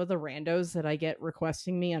if some of the randos that I get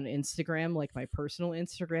requesting me on Instagram, like my personal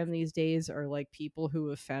Instagram these days, are like people who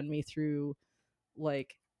have found me through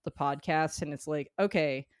like the podcast, and it's like,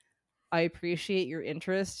 okay, I appreciate your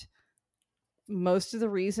interest. Most of the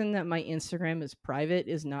reason that my Instagram is private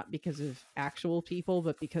is not because of actual people,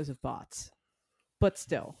 but because of bots. But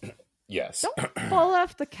still, Yes. don't fall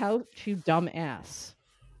off the couch, you dumb ass.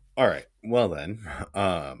 All right. Well then,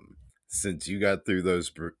 since you got through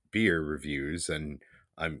those beer reviews, and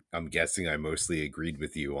I'm guessing I mostly agreed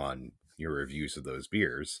with you on your reviews of those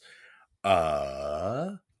beers.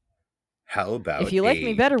 Uh, how If about you like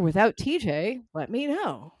me a better without TJ, let me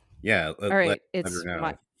know. yeah? All right, Let her it's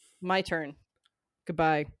know. my turn.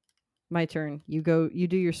 Goodbye. My turn. You go. You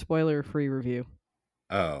do your spoiler-free review.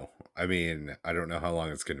 Oh, I mean, I don't know how long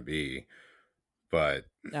it's going to be, but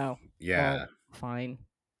Oh, well, yeah. fine.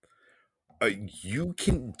 You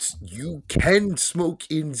can smoke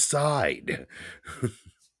inside.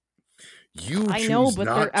 You I know, choose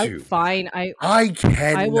but they're not out. to. Fine, I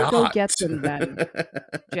I will go cannot. get them then.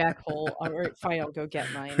 Jackhole. All right, fine, I'll go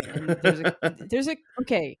get mine. And there's a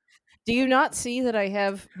okay. Do you not see that I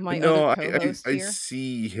have my other No, co-host I here?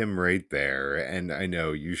 see him right there, and I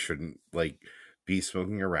know you shouldn't like be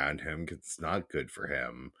smoking around him because it's not good for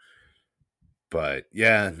him. But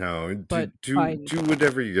yeah, no, But fine. do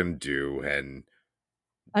whatever you're gonna do, and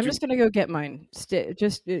I'm do. just gonna go get mine.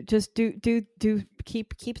 Just do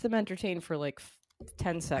keep them entertained for like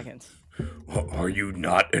 10 seconds. Are you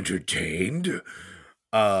not entertained?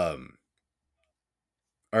 Um.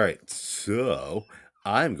 All right, so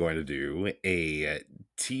I'm going to do a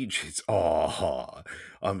TJ's. Oh,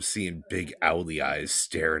 I'm seeing big owly eyes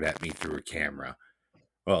staring at me through a camera.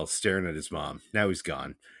 Well, staring at his mom. Now he's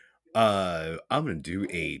gone. I'm gonna do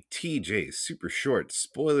a TJ super short,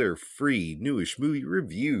 spoiler free, newish movie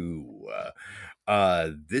review.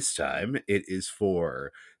 This time it is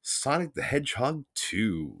for Sonic the Hedgehog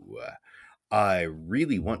 2. I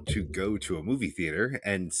really want to go to a movie theater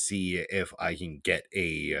and see if I can get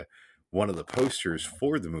a one of the posters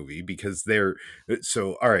for the movie because they're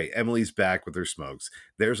so all right. Emily's back with her smokes.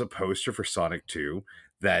 There's a poster for Sonic 2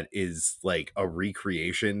 that is like a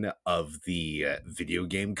recreation of the video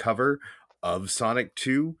game cover of Sonic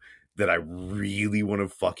 2 that I really want to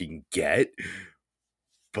fucking get,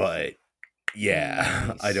 but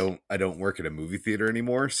yeah, Nice. I don't work at a movie theater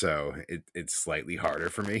anymore, so it's slightly harder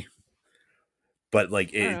for me. But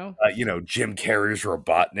like I don't it know. you know, Jim Carrey's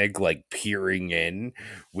Robotnik like peering in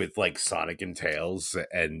with like Sonic and Tails,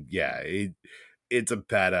 and yeah, it's a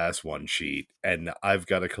badass one sheet, and I've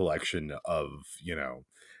got a collection of, you know,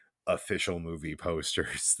 official movie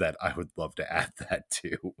posters that I would love to add that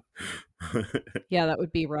to. Yeah, that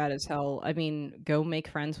would be rad as hell. I mean, go make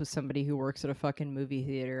friends with somebody who works at a fucking movie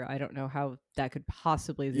theater. I don't know how that could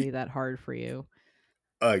possibly be that hard for you.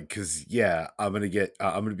 Cause yeah, I'm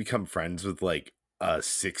gonna become friends with like a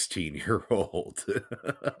 16-year-old.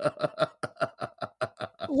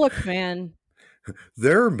 Look, man.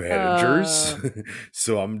 They're managers. Uh,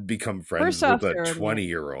 So I'm gonna become First friends with off, a they're a man,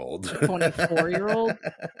 20-year-old. a 24-year-old.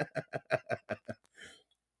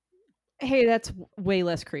 Hey, that's way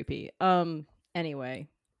less creepy. Anyway,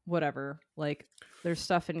 whatever. Like, there's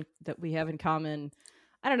stuff in that we have in common.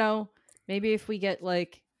 I don't know. Maybe if we get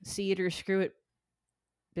like see it or screw it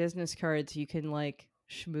business cards, you can like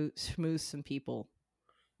schmooze some people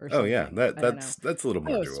or Oh yeah, something. I don't know. that's a little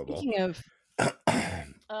more Oh, doable. speaking of,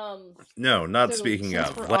 um, No, not so speaking since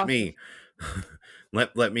of. we're Let off of me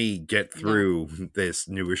let me get no, through this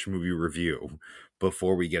newish movie review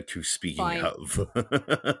before we get to speaking fine. of.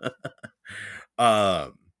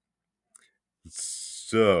 um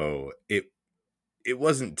so it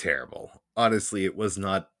wasn't terrible. Honestly, it was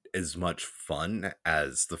not as much fun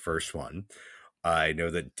as the first one. I know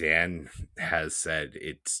that Dan has said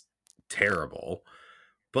it's terrible,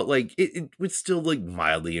 but like it was still like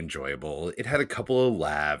mildly enjoyable. It had a couple of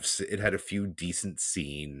laughs, it had a few decent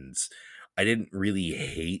scenes. I didn't really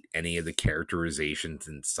hate any of the characterizations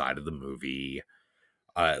inside of the movie.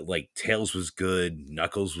 Like Tails was good,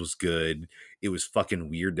 Knuckles was good. It was fucking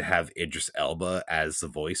weird to have Idris Elba as the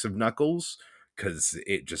voice of Knuckles because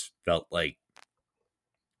it just felt like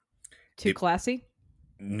Too it classy.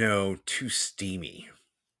 no too steamy.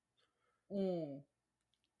 Mm.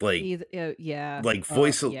 Like Either, yeah.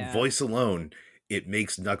 Yeah. voice alone, it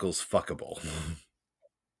makes Knuckles fuckable.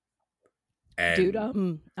 Dude,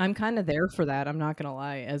 And I'm kind of there for that. I'm not gonna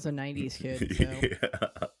lie, as a '90s kid, so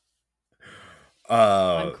yeah.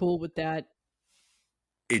 I'm uh cool with that.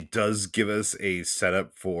 it does give us a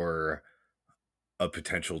setup for a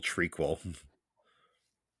potential trequel.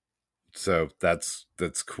 So that's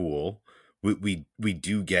cool. We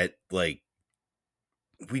do get like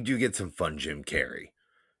we do get some fun Jim Carrey.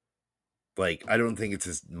 Like I don't think it's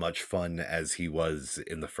as much fun as he was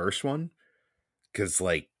in the first one cuz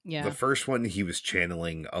like the Yeah, first one he was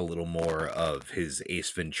channeling a little more of his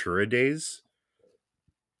Ace Ventura days.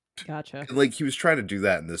 gotcha. And like he was trying to do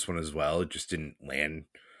that in this one as well. It just didn't land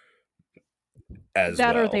as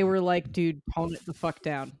That or well. they were like, dude, tone it the fuck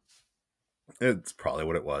down. It's probably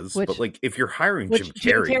what it was. But Which like if you're hiring Jim which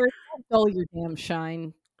Jim Carrey, Carrey, don't dull your damn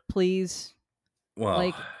shine, please. well,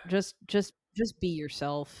 Like, just be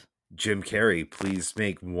yourself. Jim Carrey, please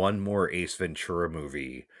make one more Ace Ventura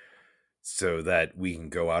movie so that we can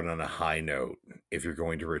go out on a high note if you're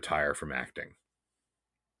going to retire from acting.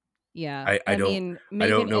 Yeah, I, I I don't mean, I make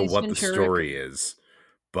don't an know Ace what the Ventura. story is,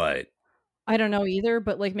 but I don't know either,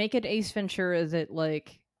 but like, make it Ace Ventura that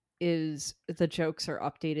like is the jokes are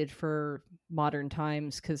updated for modern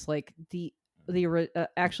times because like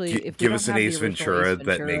actually if we give don't us an have the Ace original Ace Ventura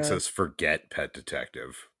that makes Ventura. us forget Pet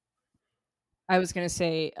Detective. I was gonna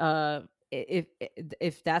say,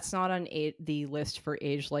 if that's not on the list for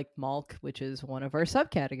Age Like Malk, which is one of our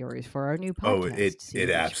subcategories for our new Oh, podcast, See it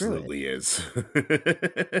It or Screw It. absolutely is.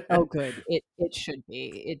 Oh, good. It should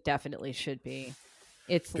be. It definitely should be.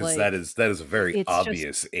 It's 'Cause like that is a very it's just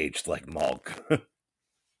obvious aged like Malk.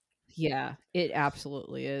 yeah, it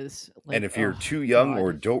absolutely is. And Like, if you're oh too young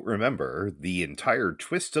or god. don't remember, the entire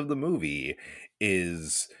twist of the movie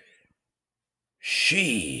is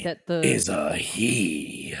she That the is a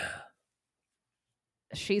he.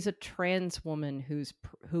 she's a trans woman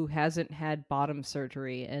who hasn't had bottom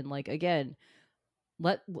surgery, and like again,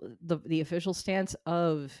 the official stance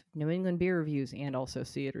of New England Beer Reviews and also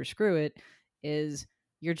See It or Screw It is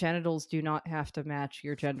your genitals do not have to match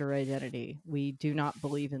your gender identity. We do not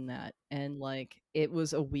believe in that. And like it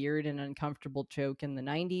was a weird and uncomfortable joke in the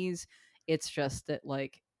 90s. It's just that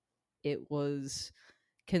like it was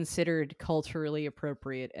considered culturally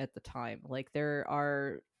appropriate at the time. Like there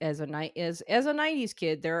are as a 90s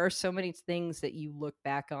kid, there are so many things that you look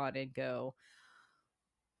back on and go,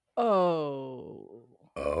 "Oh,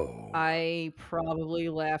 Oh. I probably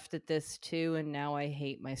laughed at this too, and now I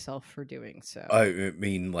hate myself for doing so." I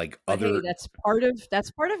mean, like, But hey, that's part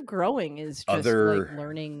of growing is just like other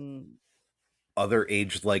learning. other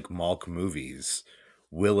aged like Malk movies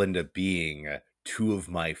will end up being two of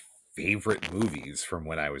my favorite movies from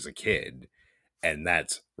when I was a kid, and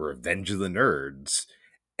that's Revenge of the Nerds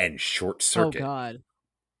and Short Oh Circuit. god.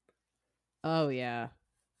 Oh yeah.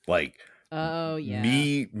 Like, Oh yeah.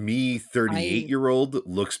 me 38 I year old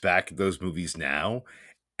looks back at those movies now,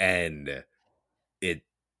 and it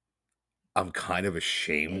I'm kind of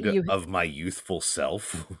ashamed you of my youthful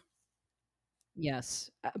self. yes.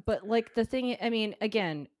 But like the thing I mean,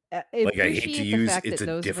 again, I Like, I hate to appreciate the use fact it's that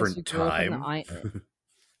a those of us who different grew up in the time,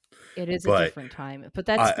 it is a but different time. But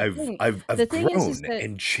that's the thing. The I've thing is grown that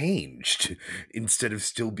and changed instead of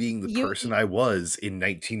still being the you person I was in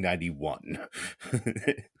 1991.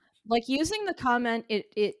 like using the comment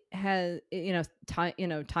it has time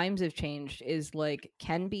times have changed is like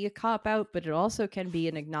can be a cop out, but it also can be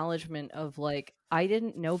an acknowledgement of like I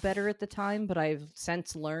didn't know better at the time, but I've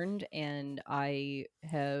since learned and I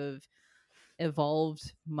have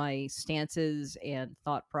evolved my stances and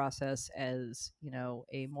thought process as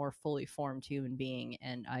a more fully formed human being,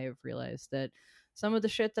 and I have realized that some of the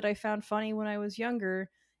shit that I found funny when I was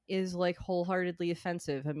younger is like wholeheartedly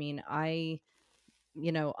offensive. I mean, I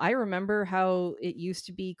remember how it used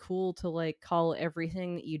to be cool to like call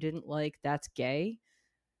everything that you didn't like that's gay.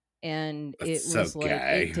 And That's it so was like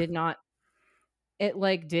gay. it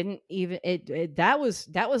like didn't even that was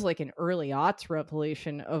like an early aughts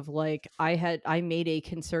revelation of like I made a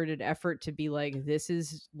concerted effort to be like this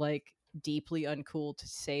is like deeply uncool to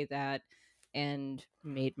say that, and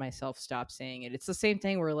made myself stop saying it. It's the same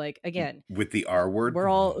thing where like again, With the R word? we're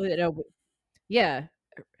all yeah,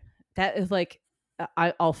 that is like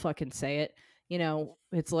I'll fucking say it.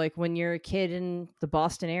 It's like when you're a kid in the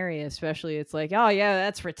Boston area, especially, it's like, oh yeah,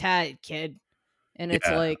 that's retarded, kid, and it's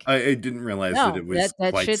Yeah, like, I didn't realize that no, it that was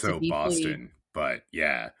that quite shit's a so deeply Boston, but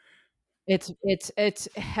yeah. it's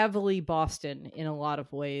heavily Boston in a lot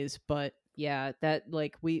of ways, but yeah, that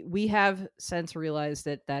like we have since realized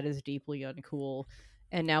that that is deeply uncool,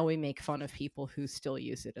 and now we make fun of people who still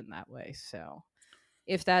use it in that way. So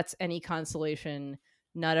if that's any consolation,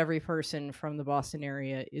 not every person from the Boston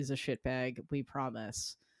area is a shitbag. We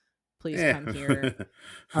promise. Please Yeah. come here.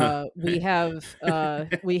 We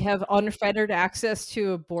have unfettered access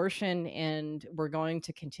to abortion, and we're going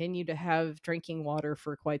to continue to have drinking water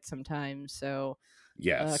for quite some time. So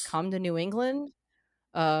Yes. come to New England.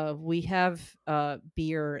 We have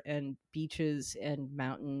beer and beaches and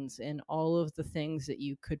mountains and all of the things that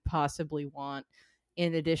you could possibly want,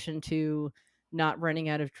 in addition to not running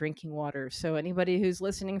out of drinking water. So, anybody who's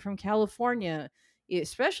listening from California,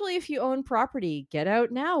 especially if you own property, get out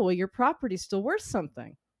now while your property's still worth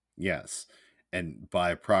something. Yes. And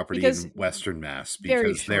buy property Because in Western Mass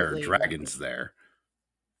very because there are shortly it won't dragons be. there.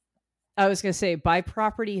 I was gonna say buy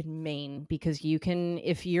property in Maine, because you can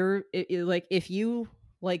if you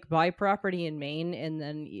like buy property in Maine, and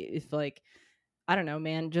then if like I don't know,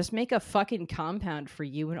 man, just make a fucking compound for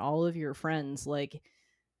you and all of your friends. Like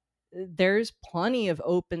there's plenty of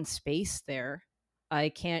open space there. I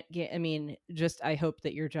mean, just I hope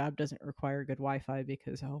that your job doesn't require good Wi-Fi,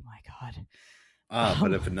 because oh my god.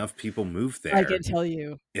 But if Um enough people move I can there, tell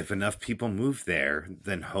you.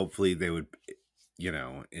 then hopefully they would,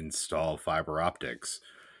 install fiber optics.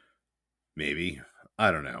 Maybe.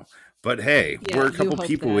 I don't know. But hey, Yeah, we're a you couple hope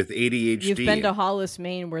people that. with You've been to ADHD. Hollis,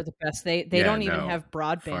 Maine, where the best they Yeah, don't even no. have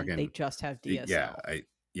broadband, they Fucking just have yeah, DSL.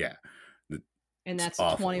 yeah. And It's that's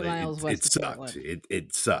awful. 20 miles It west of sucked. Portland.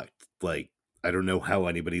 It sucked. Like, I don't know how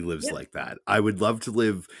anybody lives Yep. like that. I would love to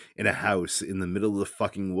live in a house in the middle of the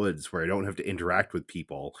fucking woods where I don't have to interact with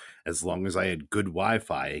people as long as I had good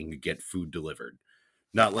Wi-Fi and could get food delivered.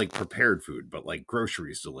 Not like prepared food, but like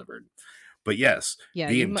groceries delivered. But yes, Yeah,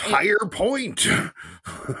 the entire point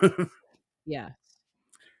yeah.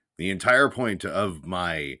 the entire point of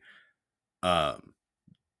my um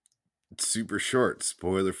super short,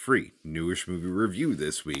 spoiler free, newish movie review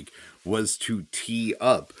this week was to tee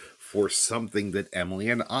up for something that Emily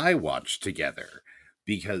and I watched together,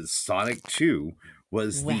 because Sonic 2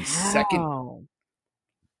 was Wow.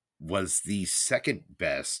 the second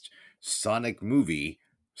best Sonic movie,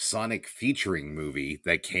 Sonic featuring movie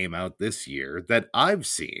that came out this year that I've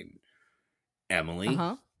seen. Emily,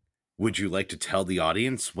 Uh-huh. would you like to tell the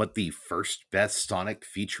audience what the first best Sonic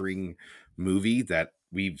featuring movie that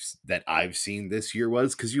I've seen this year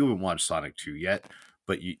was? Because you haven't watched Sonic 2 yet,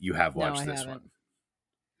 but you have No, watched I this haven't. one,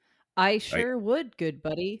 I right? sure would, good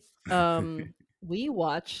buddy. We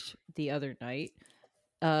watched the other night.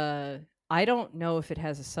 Uh, I don't know if it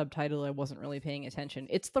has a subtitle. I wasn't really paying attention.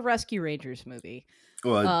 It's the Rescue Rangers movie.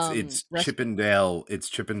 Well, Um, Rescue. It's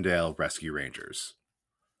Chippendale Rescue Rangers.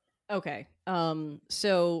 Okay.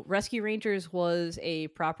 So Rescue Rangers was a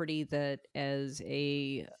property that, as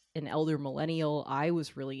an elder millennial, I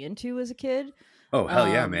was really into as a kid. Oh hell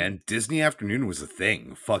yeah, Um, man! Disney Afternoon was a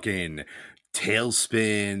thing. Fucking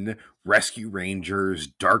Tailspin, Rescue Rangers,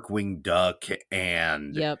 Darkwing Duck,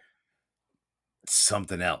 and yep.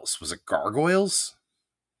 something else. Was it Gargoyles?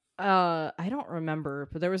 I don't remember,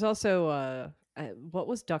 but there was also what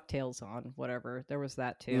was DuckTales on? Whatever. There was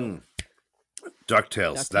that too. Mm,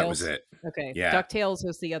 DuckTales. That was DuckTales. it. Okay. Yeah. DuckTales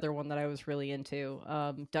was the other one that I was really into.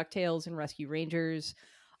 DuckTales and Rescue Rangers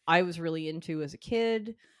I was really into as a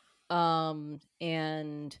kid.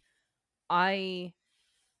 And I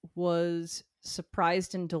was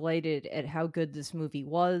surprised and delighted at how good this movie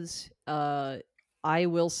was. I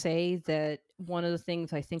will say that one of the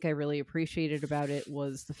things I think I really appreciated about it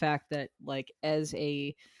was the fact that, like, as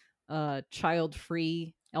a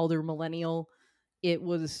child-free elder millennial, it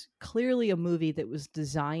was clearly a movie that was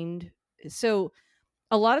designed. So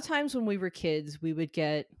a lot of times when we were kids, we would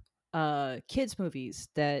get kids movies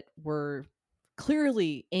that were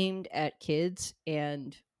clearly aimed at kids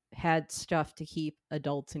and had stuff to keep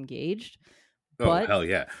adults engaged. Oh But hell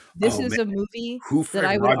yeah. this Oh man, is a movie Who that Framed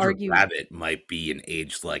I would Roger argue Rabbit might be an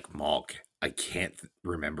age like Malk. I can't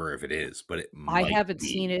remember if it is, but it I might haven't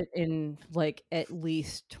seen be. it in like at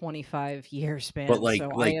least 25 years, But man,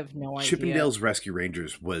 so I have no idea. Chippendale's Rescue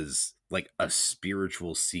Rangers was like a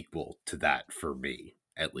spiritual sequel to that for me,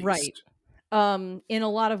 at Right. least. In a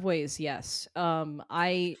lot of ways, yes.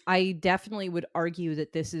 I definitely would argue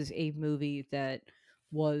that this is a movie that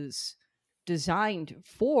was designed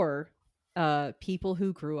for people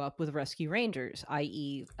who grew up with Rescue Rangers,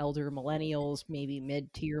 i.e., elder millennials, maybe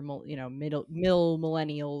mid-tier, middle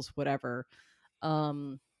millennials, whatever.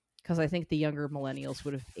 Because I think the younger millennials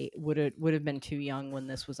would have been too young when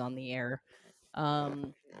this was on the air.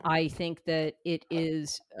 Um, I think that it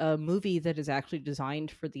is a movie that is actually designed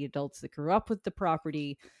for the adults that grew up with the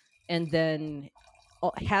property, and then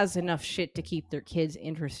has enough shit to keep their kids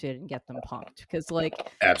interested and get them pumped. Because,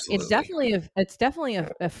 like, Absolutely. it's definitely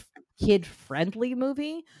a kid friendly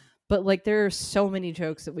movie, but like there are so many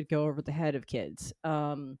jokes that would go over the head of kids.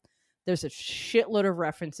 There's a shitload of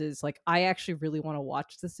references. Like, I actually really want to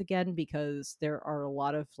watch this again because there are a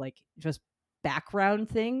lot of like just background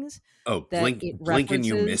things Oh, that it blink and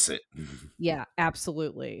you references. miss it. Yeah,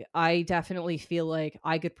 absolutely. I definitely feel like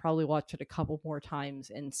I could probably watch it a couple more times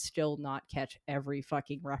and still not catch every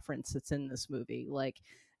fucking reference that's in this movie. Like,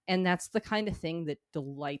 and that's the kind of thing that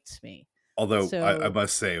delights me. Although I So,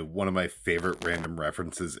 must say, one of my favorite random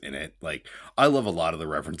references in it, like I love a lot of the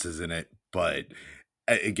references in it, but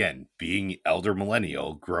again, being elder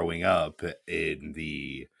millennial, growing up in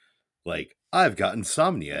the like, I've got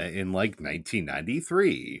insomnia in like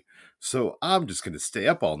 1993. So I'm just going to stay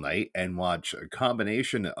up all night and watch a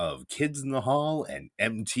combination of Kids in the Hall and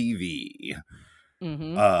MTV.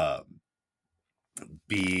 mhm. Uh,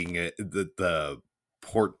 being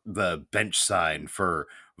the bench sign for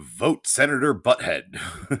vote Senator Butthead.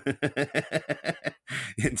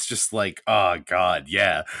 It's just like, oh god,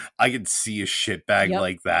 yeah, I could see a shitbag Yep.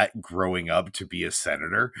 like that growing up to be a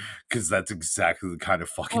senator, because that's exactly the kind of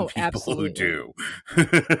fucking Oh, people who absolutely. do.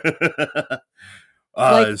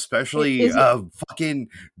 Like, Especially is it? fucking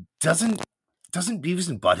doesn't doesn't Beavis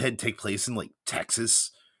and Butthead take place in like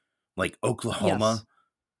Texas, like Yes, Oklahoma?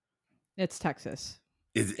 it's Texas.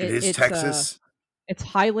 It is It's Texas. it's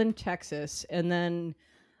Highland, Texas, and then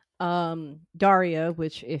Daria,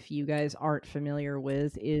 which if you guys aren't familiar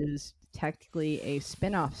with, is technically a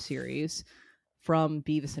spin-off series from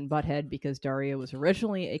Beavis and Butthead because Daria was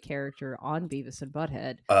originally a character on Beavis and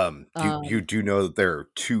Butthead. You do know that there are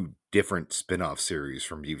two different spin-off series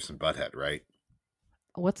from Beavis and Butthead, right?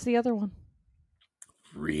 What's the other one?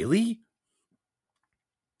 Really?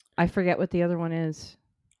 I forget what the other one is.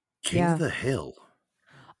 King of the Hill.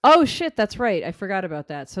 Oh shit, that's right. I forgot about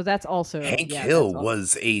that. So that's also Hank that's Hill all.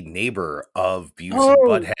 was a neighbor of Beavis and Oh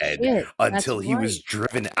Butthead shit, that's until he was right.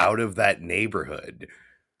 driven out of that neighborhood.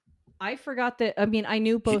 I forgot that. I mean, I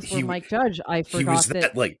knew both were He Mike Judge. I he was forgot that.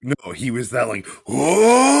 that like no, he was that like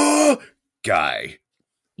whoa guy.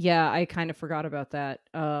 Yeah, I kind of forgot about that.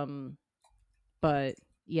 But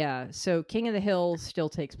yeah, so King of the Hill still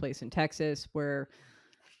takes place in Texas, where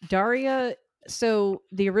Daria. So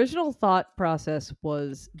the original thought process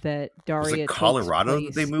was that Was it Daria takes Colorado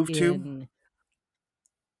that they place moved to? in.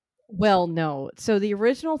 Well, no. So the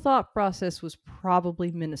original thought process was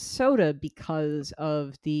probably Minnesota because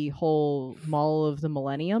of the whole Mall of the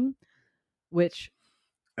Millennium, which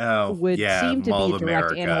Oh, would yeah, seem to Mall be of a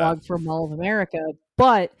direct America. analog for Mall of America.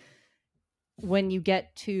 But when you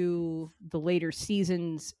get to the later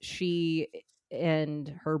seasons, she and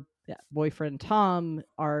her boyfriend Tom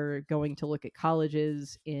are going to look at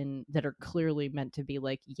colleges in that are clearly meant to be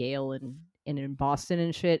like Yale and in Boston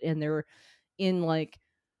and shit, and they're in like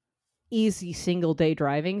easy single day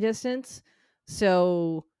driving distance.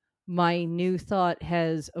 So my new thought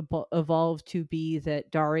has evolved to be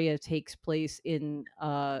that Daria takes place in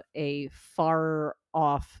a far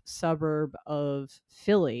off suburb of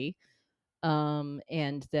Philly,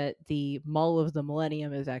 and that the Mall of the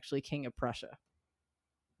Millennium is actually King of Prussia.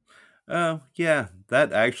 Oh, yeah,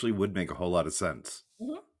 that actually would make a whole lot of sense.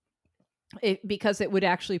 Because it would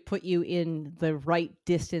actually put you in the right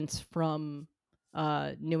distance from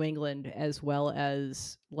New England, as well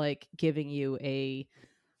as like giving you a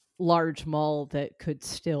large mall that could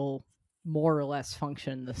still more or less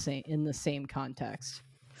function in the same context.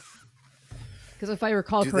 Because if I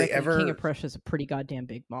recall Do they correctly, King of ever Prussia is a pretty goddamn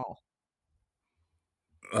big mall.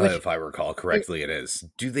 Which if I recall it, correctly it is.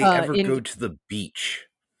 Do they ever in go to the beach?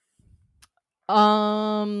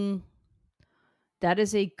 um that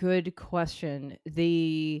is a good question.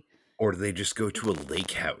 Or do they just go to a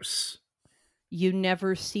lake house? You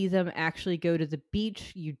never see them actually go to the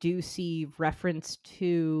beach. You do see reference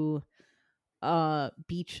to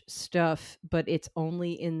beach stuff, but it's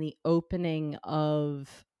only in the opening of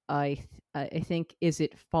I think Is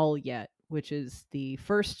It Fall Yet, which is the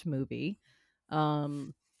first movie.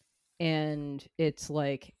 Um and it's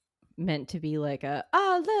like meant to be like a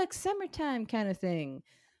look, summertime kind of thing.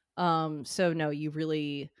 So no, you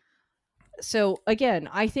really. So again,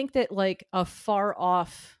 I think that like a far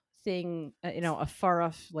off thing, a far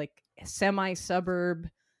off like semi suburb,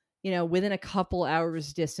 within a couple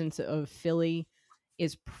hours distance of Philly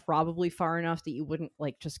is probably far enough that you wouldn't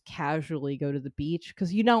like just casually go to the beach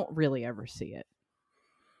because you don't really ever see it.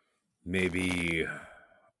 Maybe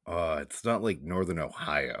it's not like northern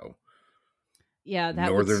Ohio. Yeah,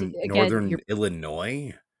 that would see, again, Northern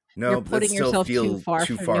Illinois? you're No, that putting still yourself too feel far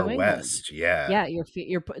too from far New England. west. Yeah.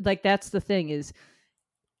 Yeah, like that's the thing is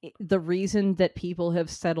the reason that people have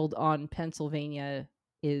settled on Pennsylvania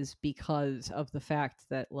is because of the fact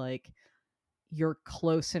that like you're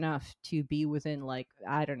close enough to be within like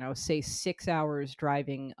I don't know, say 6 hours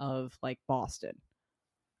driving of like Boston.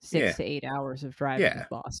 6 Yeah. to 8 hours of driving Yeah. of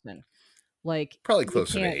Boston. Like Probably you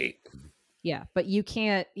closer to can't 8. yeah, but you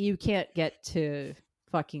can't get to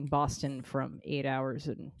fucking Boston from 8 hours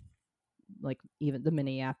and like even the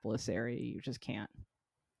Minneapolis area, you just can't.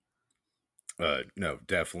 No,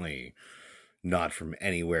 definitely not from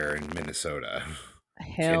anywhere in Minnesota.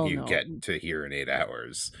 Can Hell you no. get to here in 8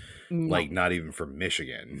 hours? No. Like, not even from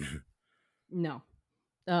Michigan. No.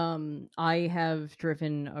 I have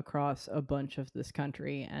driven across a bunch of this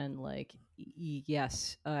country and like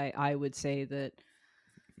yes, I would say that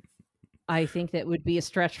I think that would be a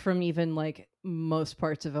stretch from even like most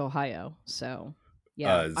parts of Ohio. So,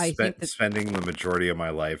 yeah, I think that Spending the majority of my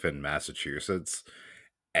life in Massachusetts,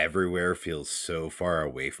 everywhere feels so far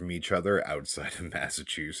away from each other outside of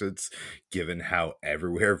Massachusetts, given how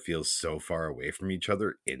everywhere feels so far away from each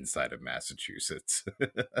other inside of Massachusetts.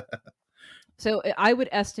 so I would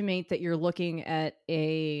estimate that you're looking at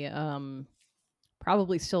a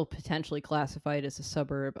probably still potentially classified as a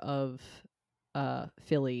suburb of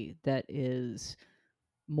Philly that is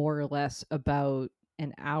more or less about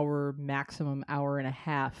an hour, maximum hour and a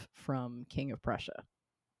half from King of Prussia.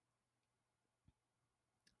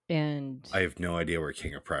 And I have no idea where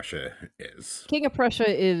King of Prussia is. King of Prussia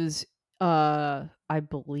is I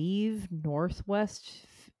believe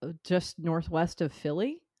just northwest of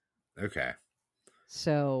Philly. Okay.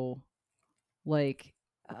 So, like,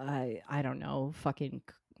 I don't know, fucking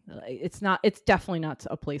it's definitely not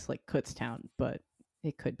a place like Kutztown, but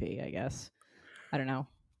it could be, I guess. I don't know.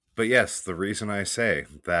 But yes, the reason I say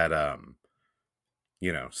that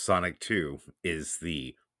Sonic 2 is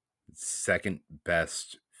the second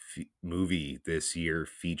best movie this year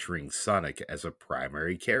featuring Sonic as a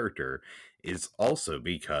primary character is also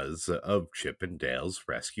because of Chip and Dale's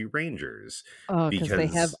Rescue Rangers. Oh, because they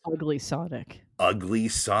have Because ugly Sonic. Ugly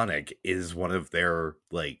Sonic is one of their,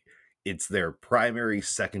 like, it's their primary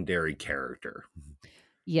secondary character.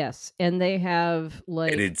 Yes, and they have And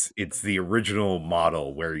like, it's the original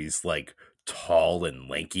model where he's like tall and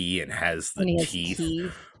lanky and has the and he has teeth.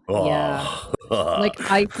 teeth. Yeah. Oh. Like,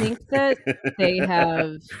 I think that they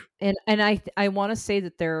have, and I wanna say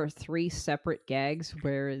that there are 3 separate gags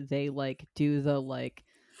where they, like, do the, like,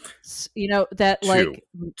 that, Two. like,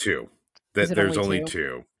 Two. is That it there's only only 2?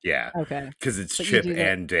 two. Yeah. Okay. Because it's But you Chip do the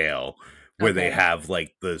and Dale where they okay. have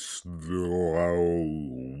like the slow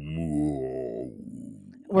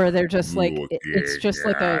Where they're just like it's looking just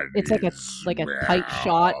like at his like a tight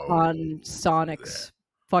shot on mouth. Sonic's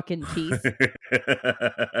fucking teeth.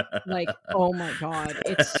 Like, oh my god,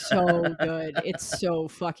 it's so good. It's so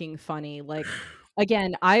fucking funny. Like,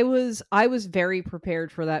 again, I was very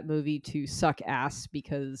prepared for that movie to suck ass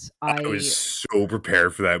because I was I so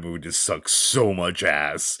prepared for that movie to suck so much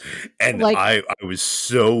ass, and like I was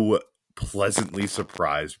so pleasantly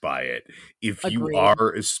surprised by it. If you agreed.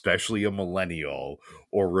 are especially a millennial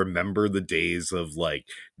or remember the days of like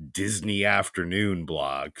Disney afternoon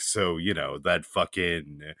block, so that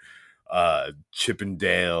fucking Chip and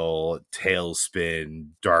Dale, Tailspin,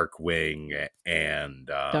 Darkwing, and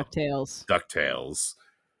DuckTales. DuckTales.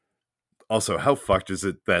 Also, how fucked is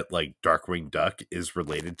it that like Darkwing Duck is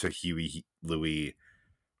related to Huey?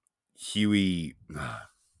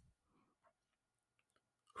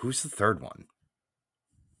 Who's the third one?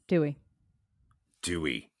 Dewey.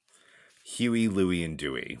 Dewey. Huey, Louie, and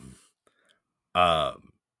Dewey.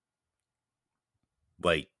 Um,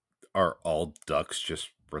 like, are all ducks just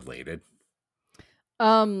related?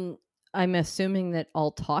 Um, I'm assuming that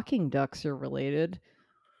all talking ducks are related.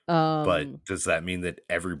 But Um, does that mean that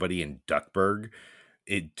everybody in Duckburg,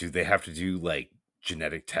 do they have to do like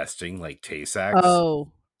genetic testing, like Tay Sachs?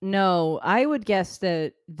 oh, no, I would guess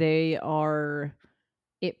that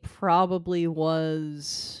it probably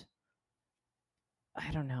was,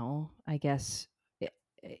 I don't know, I guess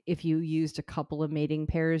if you used a couple of mating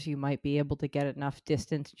pairs, you might be able to get enough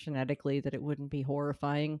distance genetically that it wouldn't be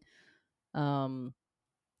horrifying. Um,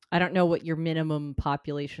 I don't know what your minimum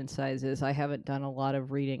population size is. I haven't done a lot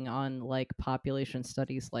of reading on like population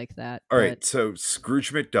studies like that, All but right, so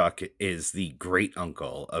Scrooge McDuck is the great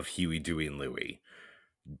uncle of Huey, Dewey, and Louie.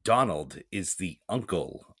 Donald is the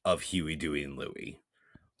uncle of Huey, Dewey, and Louie.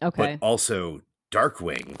 But okay, also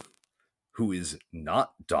Darkwing, who is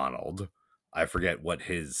not Donald. I forget what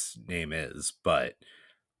his name is, but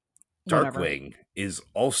whatever. Darkwing is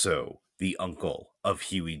also the uncle of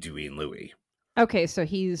Huey, Dewey, and Louie. Okay, so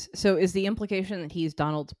is the implication that he's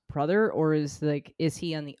Donald's brother, or is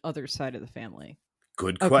he on the other side of the family?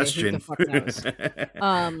 Good Okay, who the question. fuck knows?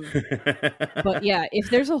 Um, but yeah, if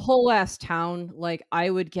there's a whole ass town, like, I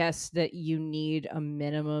would guess that you need a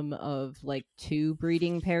minimum of like 2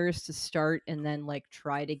 breeding pairs to start, and then like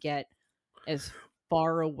try to get as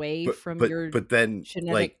far away but from but your but then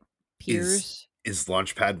genetic like is peers. is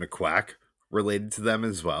Launchpad McQuack related to them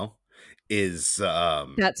as well? Is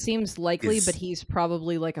That seems likely, but is he's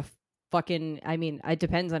probably like a fucking, I mean, it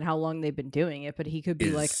depends on how long they've been doing it, but he could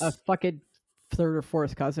be like a is fucking third or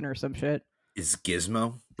fourth cousin or some shit. is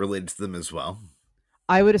Gizmo related to them as well?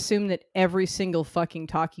 I would assume that every single fucking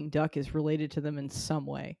talking duck is related to them in some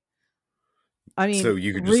way. I So mean,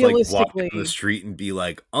 you could just like walk down the realistically, street and be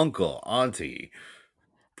like, Uncle, Auntie,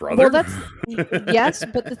 well, brother. that's yes,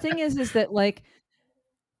 but the thing is that like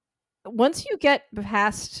once you get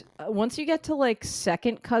to like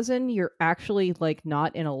second cousin, you're actually like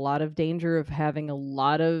not in a lot of danger of having a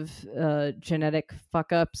lot of genetic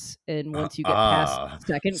fuck ups, and once you get past ah,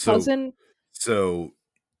 second so cousin, so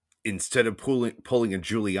instead of pulling a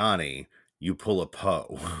Giuliani, you pull a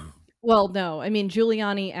Poe. well, no, I mean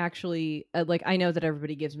Giuliani actually, like, I know that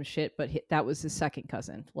everybody gives him shit, but that was his second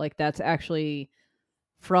cousin. Like, that's actually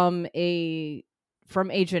from a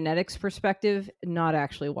genetics perspective not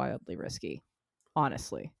actually wildly risky,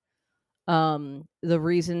 honestly. The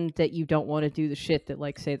reason that you don't want to do the shit that,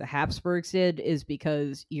 like, say the Habsburgs did is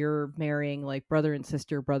because you're marrying like brother and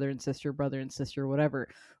sister, brother and sister, brother and sister, whatever,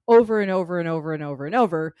 over and over and over and over and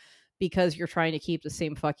over, because you're trying to keep the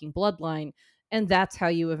same fucking bloodline. And that's how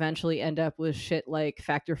you eventually end up with shit like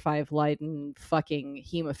factor 5 Leiden fucking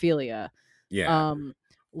hemophilia. Yeah. Um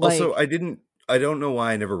Also, like I don't know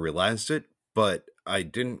why I never realized it, but I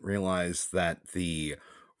didn't realize that the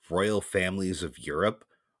royal families of Europe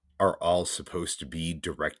are all supposed to be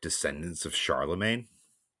direct descendants of Charlemagne.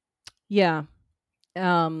 yeah,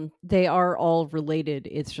 they are all related.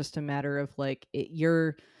 It's just a matter of like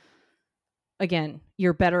you're again,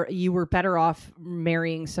 you were better off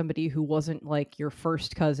marrying somebody who wasn't like your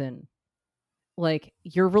first cousin. Like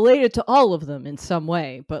you're related to all of them in some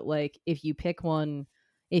way, but like if you pick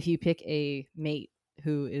a mate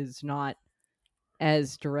who is not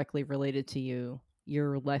as directly related to you,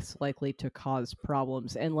 you're less likely to cause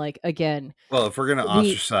problems. And like again, Well, we if we're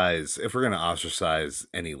gonna ostracize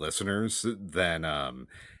any listeners, then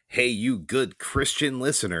hey, you good Christian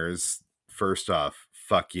listeners, first off,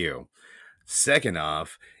 fuck you. Second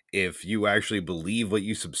off, if you actually believe what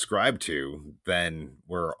you subscribe to, then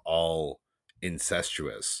we're all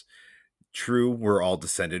incestuous. True, we're all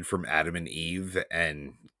descended from Adam and Eve,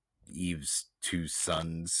 and Eve's two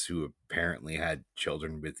sons who apparently had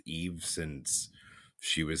children with Eve since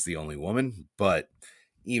she was the only woman, but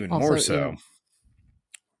even more also, yeah. so,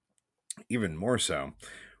 even more so,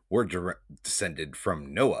 we're descended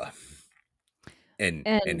from Noah and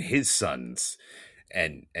And his sons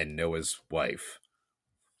and Noah's wife.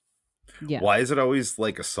 yeah, Why is it always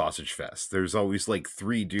like a sausage fest? There's always like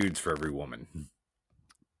 3 dudes for every woman.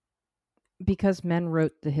 because men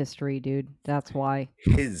wrote the history, dude. That's why.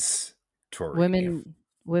 His Tory.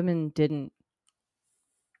 Women didn't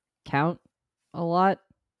count a lot.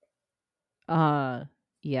 Uh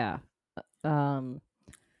yeah. Um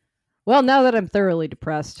well, now that I'm thoroughly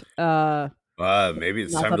depressed, Maybe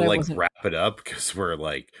it's not time that to I like wasn't. wrap it up because we're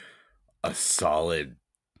like a solid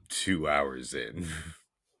 2 hours in.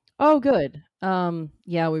 Oh, good.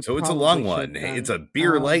 Yeah, we So it's a probably long should one. It's then. a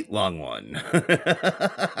beer light long one.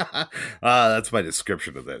 That's my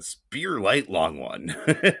description of this. Beer light long one.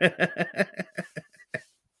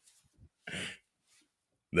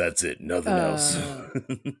 That's it. Nothing else.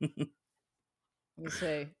 Let me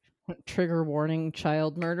say trigger warning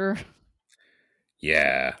child murder.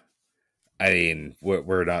 Yeah. I mean,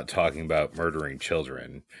 we're not talking about murdering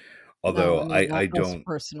children. No, Although I mean not us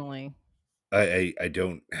personally. I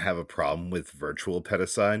don't have a problem with virtual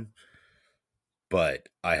pedicide, but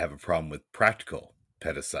I have a problem with practical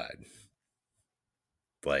pedicide.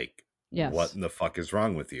 Like, what Yes. in the fuck is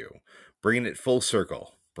wrong with you? Bringing it full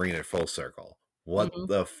circle. Bringing it full circle. What Mhm.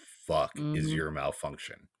 the fuck is Mhm. your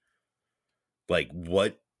malfunction? Like,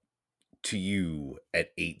 what to you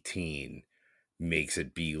at 18 makes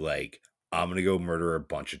it be like, I'm gonna go murder a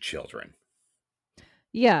bunch of children?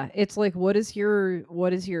 Yeah, it's like what is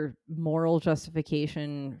your moral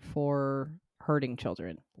justification for hurting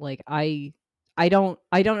children? Like I don't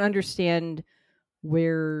understand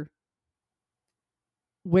where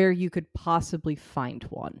where you could possibly find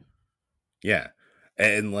one. Yeah.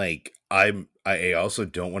 And like I also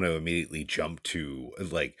don't want to immediately jump to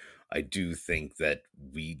like I do think that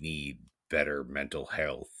we need better mental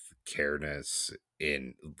health careness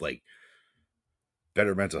in like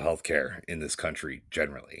better mental health care in this country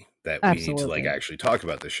generally, that we need to like Absolutely. actually talk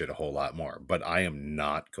about this shit a whole lot more, but I am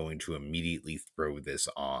not going to immediately throw this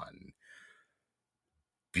on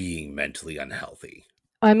being mentally unhealthy.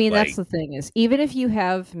 I mean, that's Like the thing is even if you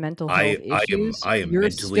have mental health issues, I am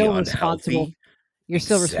mentally unhealthy. you're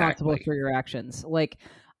still responsible Exactly. for your actions. Like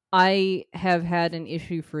I have had an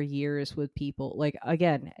issue for years with people like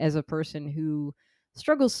again, as a person who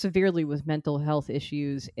struggles severely with mental health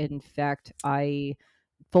issues. In fact, I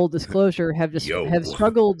full disclosure have Yo.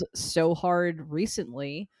 struggled so hard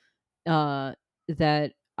recently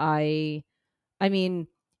that I mean,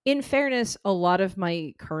 in fairness, a lot of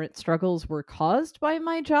my current struggles were caused by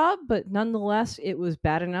my job, but nonetheless, it was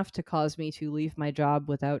bad enough to cause me to leave my job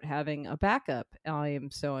without having a backup. I'm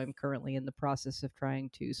currently in the process of trying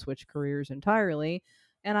to switch careers entirely,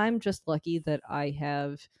 and I'm just lucky that I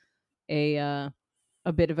have a uh,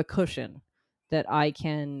 a bit of a cushion that I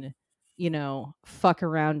can, fuck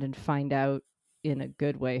around and find out in a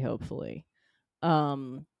good way, hopefully.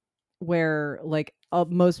 Um, where like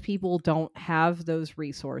most people don't have those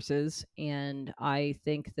resources, and I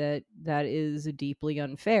think that that is deeply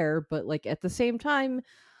unfair, but like at the same time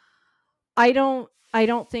I don't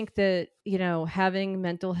think that, having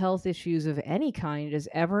mental health issues of any kind is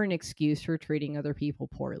ever an excuse for treating other people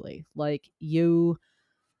poorly. Like you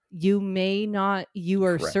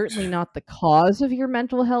are certainly Correct. not the cause of your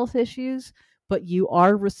mental health issues, but you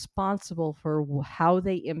are responsible for how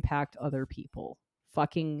they impact other people.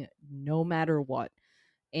 Fucking no matter what.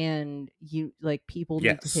 and you like people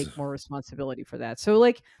need to Yes. take more responsibility for that. So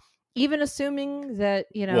like even assuming that,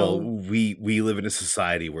 Well, we live in a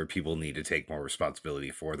society where people need to take more responsibility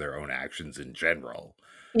for their own actions in general.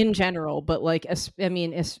 in general, but like I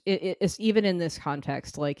mean it's even in this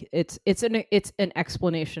context, like it's an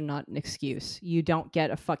explanation, not an excuse. You don't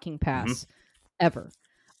get a fucking Hmm. pass ever.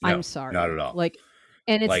 I'm No, not sorry. at all. Like,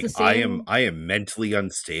 and it's the Like same. I am mentally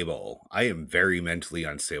unstable. I am very mentally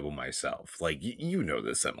unstable myself. Like you know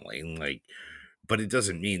this, Emily. Like, but it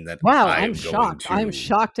doesn't mean that Wow, I I'm am going shocked. I'm to.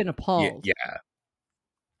 shocked and Yeah, appalled. yeah.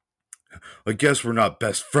 I guess we're not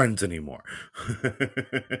best friends anymore.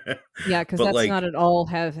 Yeah, because But that's like, not at all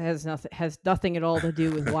has nothing at all to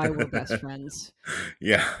do with why we're best friends.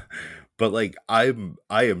 yeah, but like I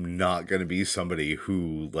am not gonna be somebody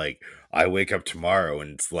who like I wake up tomorrow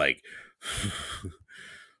and it's like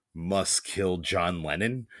must kill John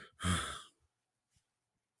Lennon.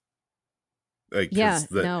 Like, Yeah, because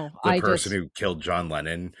no, the I person just who killed John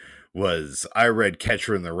Lennon was, I read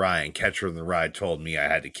Catcher in the Rye, and Catcher in the Rye told me I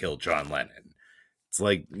had to kill John Lennon. It's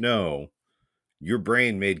like, no, your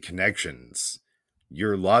brain made connections.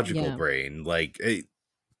 Your logical yeah, brain, like,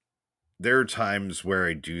 there are times where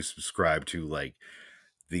I do subscribe to like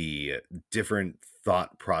the different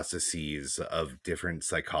thought processes of different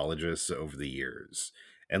psychologists over the years.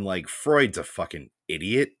 And like Freud's a fucking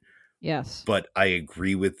idiot, yes, but I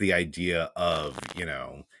agree with the idea of,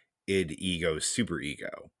 id, ego,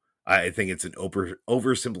 superego. I think it's an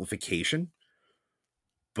oversimplification,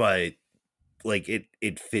 but like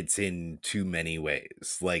it fits in too many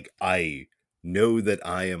ways. Like I know that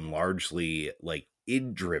I am largely like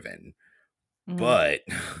id driven, mhm, but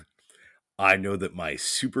I know that my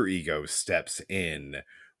superego steps in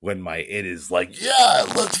when my id is like, yeah,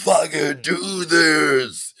 let's fucking do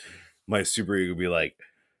this. My superego will be like,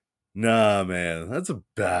 nah, man, that's a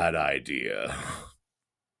bad idea.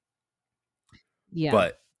 yeah.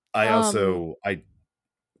 But I Um, also I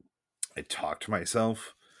talk to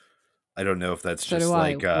myself. I don't know if that's so do just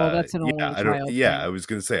I. like Well, that's an yeah, only I don't child yeah, I thing. was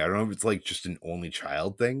gonna say I don't know if it's like just an only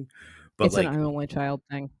child thing, but It's an like only child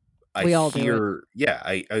thing. I We all do it. hear yeah,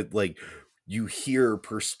 I like you hear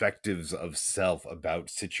perspectives of self about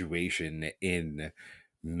situation in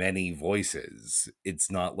many voices. It's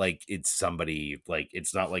not like it's somebody like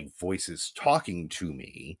it's not like voices talking to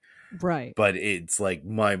me, Right. but it's like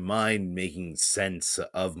my mind making sense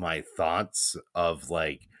of my thoughts of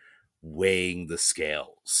like weighing the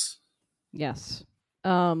scales. Yes.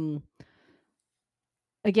 Um,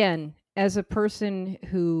 again, as a person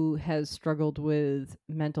who has struggled with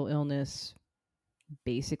mental illness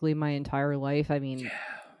basically my entire life, I mean,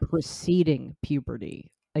 preceding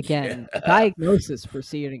puberty. Again, Yeah. diagnosis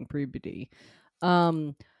preceding puberty.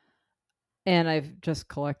 Um, and I've just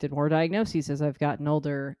collected more diagnoses as I've gotten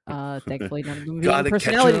older. Thankfully, none of them being Gotta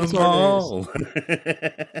catch personality 'em disorders. all.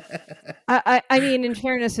 I mean, in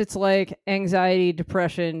fairness, it's like anxiety,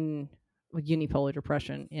 depression, like unipolar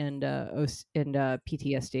depression, and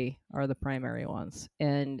PTSD are the primary ones.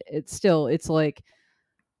 And it's like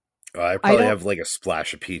I I probably don't. have like a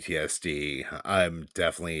splash of PTSD. I'm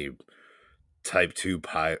definitely type 2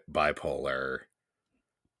 bipolar,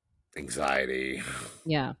 anxiety,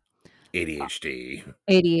 Yeah, ADHD.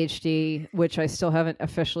 ADHD, which I still haven't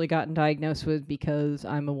officially gotten diagnosed with because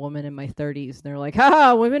I'm a woman in my 30s. And they're like,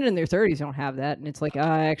 haha, women in their 30s don't have that. And it's like,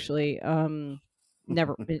 actually,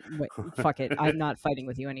 never, wait, fuck it. I'm not fighting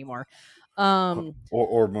with you anymore. Um,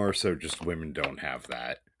 Or more so, just women don't have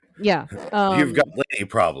that. yeah. You've got lady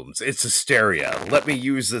problems. It's hysteria. Let me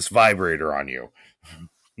use this vibrator on you.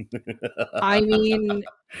 I mean,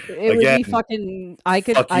 it would be Again, fucking,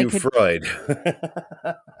 fuck I you, could, Freud.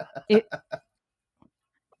 it,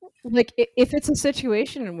 like, if it's a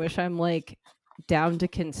situation in which I'm like down to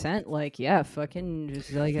consent, like, yeah, fucking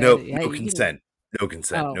just like, No, yeah, no you can, consent. No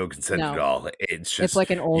consent. oh, No consent at no, all. It's it's just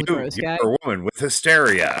like an old gross you're guy. a woman with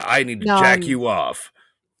hysteria. I need to No, jack you off.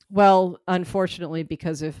 well, unfortunately,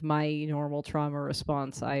 because of my normal trauma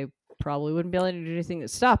response, I probably wouldn't be able to do anything to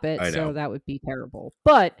stop it, I so know. that would be terrible.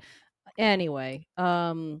 But anyway,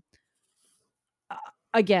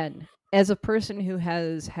 again, as a person who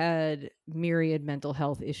has had myriad mental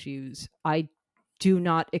health issues, I do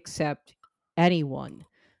not accept anyone.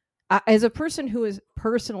 As a person who has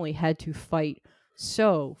personally had to fight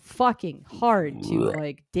so fucking hard to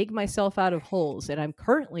like dig myself out of holes, and I'm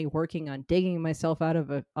currently working on digging myself out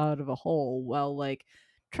of a hole while like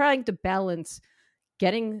trying to balance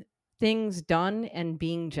getting things done and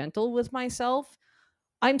being gentle with myself.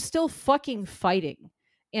 I'm still fucking fighting.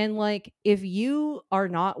 And like if you are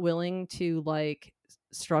not willing to like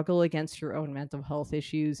struggle against your own mental health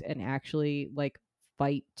issues and actually like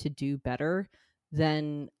fight to do better,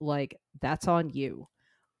 then like that's on you.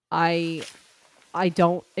 I I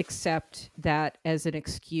don't accept that as an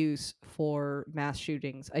excuse for mass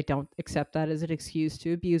shootings. I don't accept that as an excuse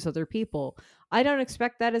to abuse other people. I don't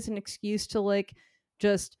expect that as an excuse to like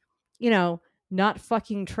just, you know, not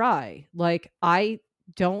fucking try. Like I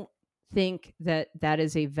don't think that that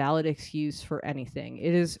is a valid excuse for anything.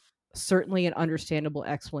 It is certainly an understandable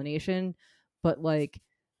explanation, but like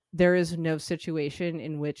there is no situation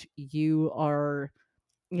in which you are,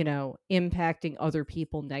 impacting other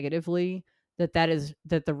people negatively, that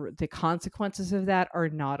the consequences of that are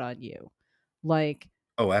not on you. Like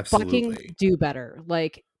Oh, fucking absolutely. do better.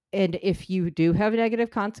 Like, and if you do have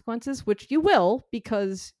negative consequences, which you will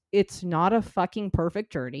because it's not a fucking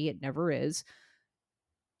perfect journey, it never is,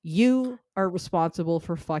 you are responsible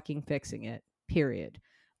for fucking fixing it. Period.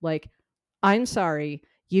 Like, I'm sorry.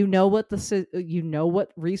 You know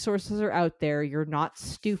what resources are out there. You're not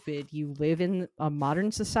stupid. You live in a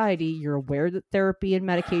modern society. You're aware that therapy and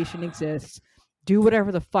medication exists. Do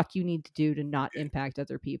whatever the fuck you need to do to not impact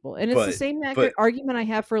other people. And it's the But same but argument I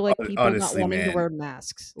have for like people not honestly, wanting to man, wear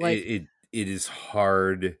masks. Like, it is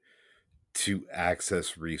hard to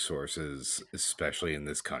access resources, especially in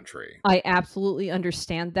this country. I absolutely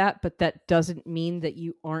understand that, but that doesn't mean that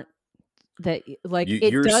you aren't that like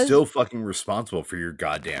it You're does. still fucking responsible for your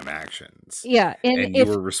goddamn actions, Yeah, and and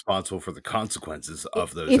you are responsible for the consequences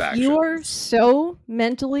of those if you are actions. so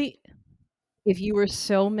mentally if you are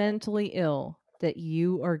so mentally ill that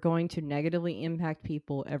you are going to negatively impact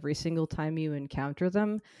people every single time you encounter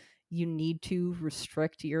them, you need to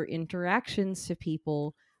restrict your interactions to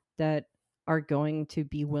people that are going to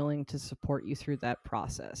be willing to support you through that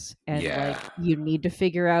process. And like Yeah. you need to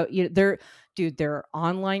figure out there are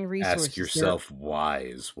online Ask resources. yourself why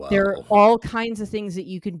as There are well. all kinds of things that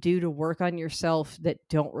you can do to work on yourself that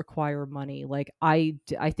don't require money. Like I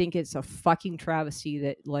think it's a fucking travesty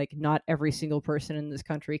that like not every single person in this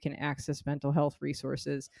country can access mental health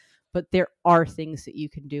resources, but there are things that you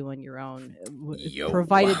can do on your own, Yo.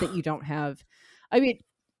 provided that you don't have. I mean,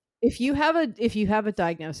 if you have a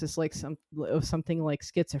diagnosis like of something like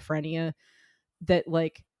schizophrenia that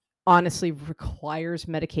like honestly requires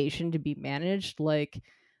medication to be managed, like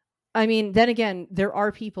I mean, then again, there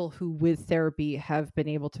are people who, with therapy, have been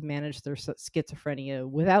able to manage their schizophrenia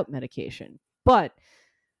without medication. But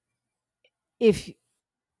if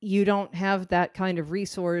you don't have that kind of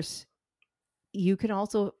resource, you can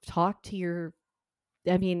also talk to your.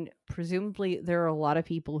 I mean, presumably, there are a lot of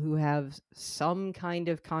people who have some kind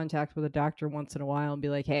of contact with a doctor once in a while and be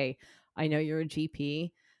like, hey, I know you're a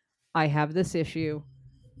GP. I have this issue.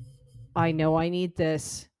 I know I need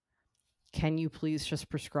this. Can you please just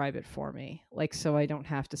prescribe it for me? Like, so I don't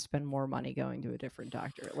have to spend more money going to a different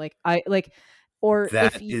doctor. Like, I like, or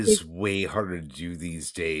That is way harder to do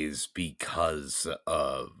these days because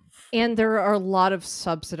of. and there are a lot of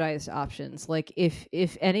subsidized options. Like,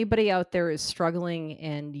 if anybody out there is struggling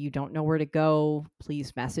and you don't know where to go,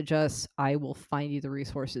 please message us. I will find you the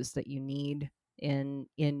resources that you need in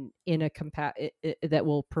a that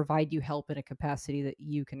will provide you help in a capacity that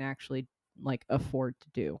you can actually like afford to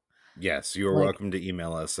do. Yes, you are Like, welcome to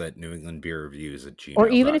email us at newenglandbeerreviews at or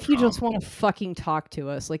even if you just gmail.com. want to fucking talk to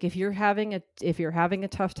us. Like if you're having a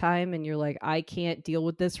tough time and you're like, I can't deal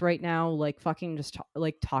with this right now, like fucking just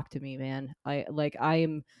talk to me, man. Like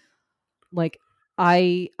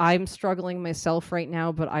I'm struggling myself right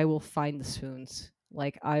now, but I will find the spoons.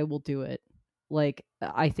 Like I will do it. Like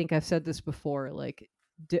I think I've said this before. Like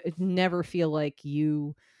never feel like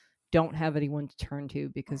you don't have anyone to turn to,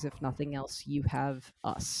 because if nothing else, you have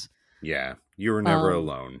us. Yeah, you are never Um,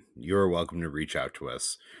 alone. You are welcome to reach out to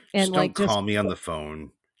us. and Just like don't just call me on the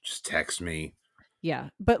phone. Just text me. Yeah,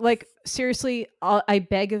 but like seriously, I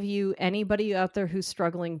beg of you, anybody out there who's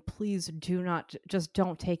struggling, please do not just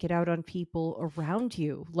don't take it out on people around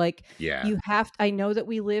you. Like Yeah, you have. I know that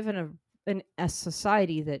we live in a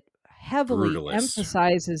society that heavily brutalist.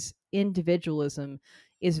 emphasizes individualism,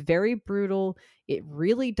 is very brutal. It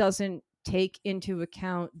really doesn't take into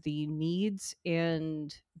account the needs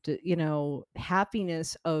and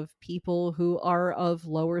happiness of people who are of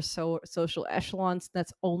lower social echelons.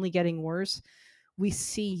 That's only getting worse. We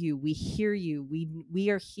see you, we hear you, we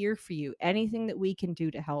are here for you. Anything that we can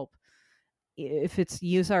do to help, if it's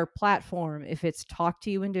use our platform, if it's talk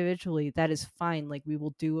to you individually, that is fine. Like we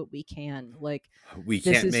will do what we can. Like We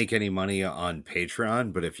this can't is make any money on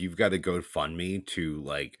Patreon, but if you've got a GoFundMe to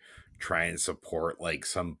like try and support like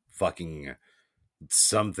some fucking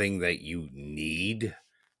something that you need,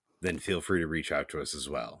 then feel free to reach out to us as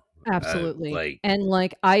well. absolutely. Like, And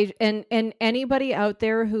like and anybody out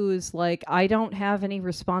there who's like, I don't have any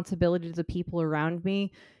responsibility to the people around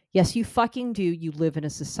me, Yes, you fucking do. You live in a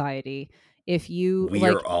society. If you We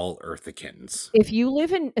are all Earthicans. if you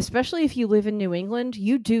live in, especially if you live in New England,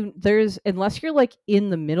 you do, there's, unless you're like in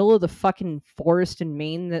the middle of the fucking forest in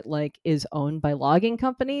Maine that like is owned by logging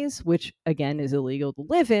companies, which again is illegal to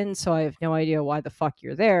live in, so I have no idea why the fuck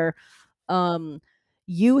you're there. um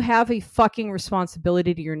you have a fucking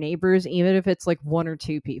responsibility to your neighbors, even if it's like one or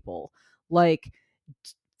two people. Like,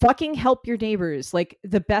 fucking help your neighbors. Like,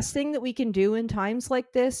 the best thing that we can do in times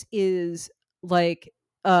like this is like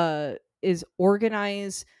uh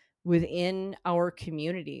organize within our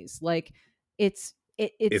communities. Like, it's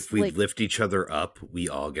If we like, lift each other up, we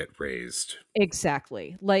all get raised.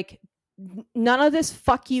 exactly. Like, none of this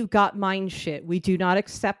fuck you got mine shit. We do not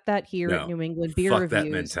accept that here at No, New England Beer fuck that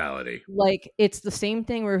Reviews. mentality. Like, it's the same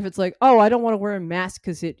thing where if it's like, oh, I don't want to wear a mask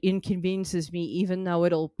because it inconveniences me, even though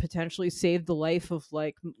it'll potentially save the life of,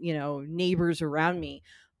 like, neighbors around me.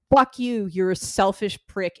 Fuck you. You're a selfish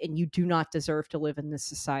prick and you do not deserve to live in this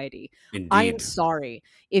society. I am Indeed. sorry.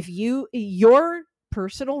 If your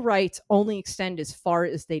personal rights only extend as far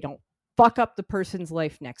as they don't fuck up the person's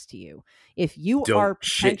life next to you. If you Don't are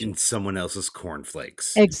shit potential in someone else's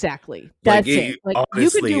cornflakes. Exactly. Like, That's it. Like, you can do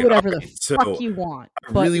honestly, all whatever the right, so fuck you want,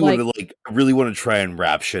 I but really want like, to I really want to try and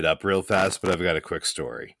wrap shit up real fast, but I've got a quick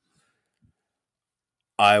story.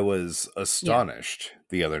 I was yeah. astonished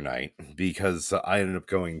the other night because I ended up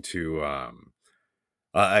going to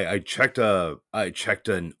I checked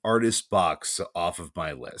an artist box off of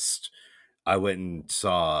my list. I went and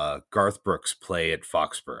saw Garth Brooks play at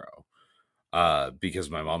Foxborough because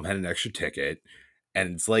my mom had an extra ticket.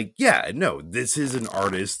 And it's like, yeah, no, this is an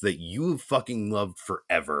artist that you have fucking loved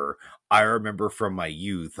forever. I remember from my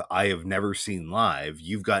youth. I have never seen live.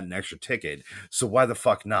 You've got an extra ticket. So why the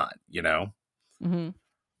fuck not, you know? Mhm.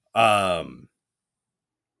 Um,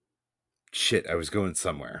 shit, I was going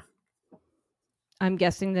somewhere. I'm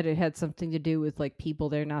guessing that it had something to do with like people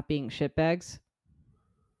there not being shitbags.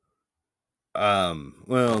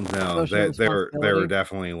 Well, no, Social there were responsibility.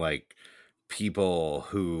 definitely like people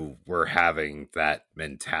who were having that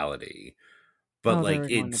mentality, but Oh, they like were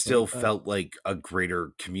going it to be, still but felt like a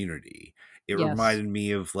greater community. It yes. reminded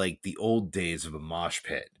me of like the old days of a mosh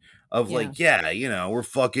pit. Of Yeah. like, yeah, we're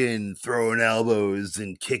fucking throwing elbows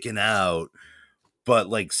and kicking out, but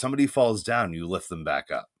like somebody falls down, you lift them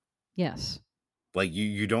back up. Yes. Like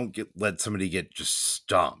you don't let somebody get just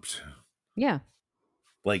stomped. Yeah.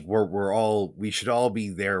 Like we should all be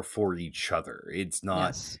there for each other.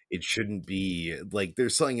 Yes. It shouldn't be like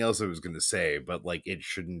there's something else I was going to say, but like it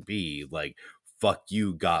shouldn't be like fuck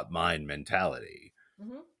you got mine mentality,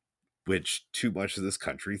 Mhm. which too much of this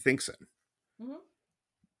country thinks Mhm.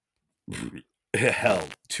 in. Hell,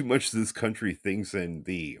 too much of this country thinks in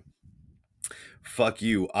the fuck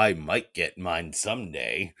you, I might get mine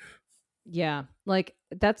someday. Yeah. Like,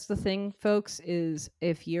 that's the thing, folks, is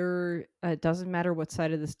if you're it doesn't matter what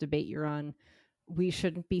side of this debate you're on, we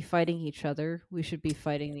shouldn't be fighting each other. We should be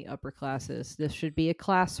fighting the upper classes. This should be a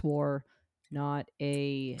class war, not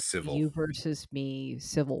a Civil. you versus me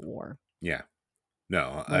civil war. Yeah.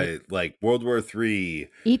 No, Like, I like World War III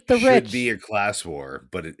eat the should be rich. a class war,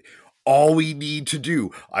 but all we need to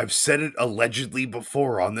do, I've said it allegedly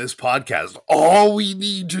before on this podcast, all we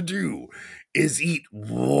need to do is eat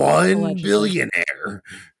one Allegedly. billionaire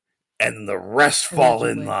and the rest fall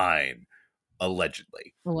in Allegedly. line.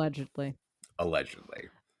 Allegedly. Allegedly. Allegedly.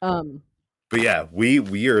 Um, But yeah,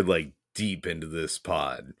 we are like deep into this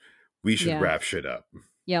pod. We should yeah. wrap shit up.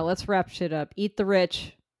 Yeah, let's wrap shit up. Eat the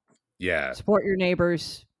rich, Yeah. support your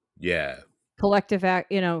neighbors, Yeah. collective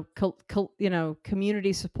act,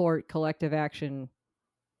 community support, collective action,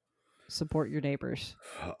 support your neighbors.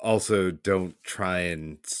 Also, don't try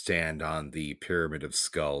and stand on the pyramid of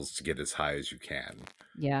skulls to get as high as you can.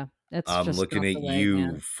 Yeah, that's I'm just looking not at the way, you,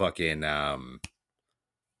 man. fucking uh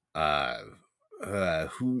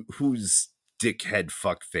who's dickhead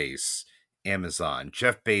fuckface Amazon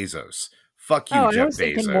Jeff Bezos. Fuck Oh, you, I Jeff was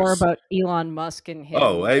thinking more Bezos. about Elon Musk and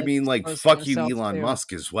Oh, him I mean, like exposing fuck you, himself Elon too.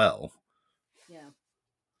 Musk as well. Yeah.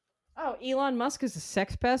 Oh, Elon Musk is a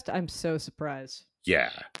sex pest? I'm so surprised. Yeah.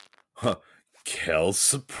 Huh. Kel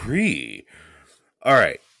Supri. All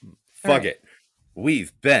right. All Fuck right. it.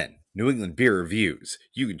 We've been New England Beer Reviews.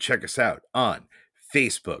 You can check us out on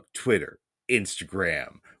Facebook, Twitter,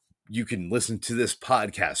 Instagram. You can listen to this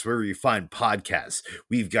podcast wherever you find podcasts.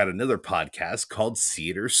 We've got another podcast called See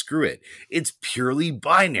It or Screw It. It's purely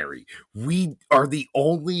binary. We are the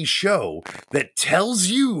only show that tells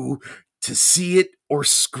you to see it or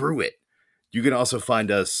screw it. You can also find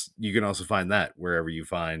that wherever you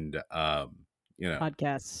find you know,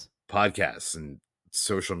 Podcasts. podcasts and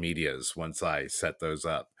social medias once I set those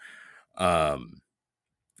up. Um,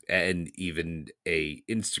 and even a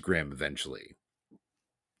Instagram eventually.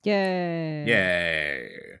 Yay! Yay!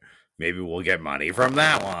 Maybe we'll get money from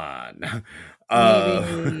that one.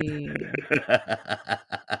 Maybe.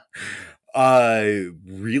 I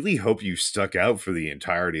really hope you stuck out for the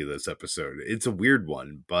entirety of this episode. It's a weird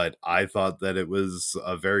one, but I thought that it was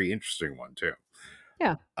a very interesting one too.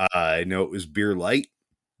 Yeah. I know it was beer light,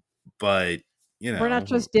 but you know, We're not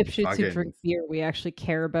just dipshits who fucking drink beer. We actually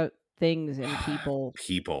care about things and people.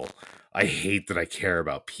 people. I hate that I care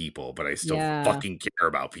about people, but I still Yeah. fucking care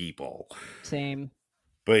about people. Same.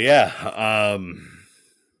 But yeah,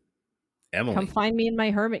 Emily, Come find me in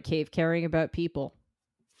my hermit cave caring about people.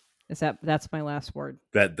 That's my last word.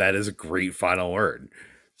 that is a great final word.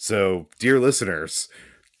 So, dear listeners,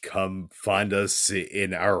 come find us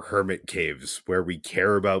in our hermit caves where we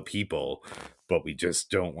care about people, but we just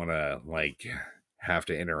don't want to like have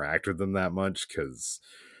to interact with them that much because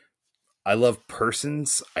I love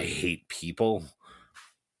persons. I hate people.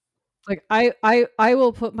 Like I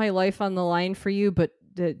will put my life on the line for you, but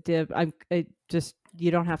just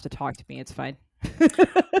you don't have to talk to me. It's fine.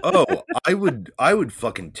 Oh, I would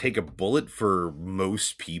fucking take a bullet for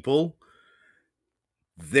most people.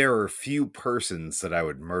 There are few persons that I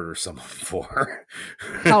would murder someone for.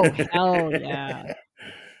 Oh hell yeah!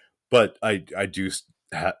 But I do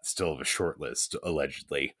still have a short list,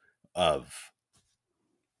 allegedly, of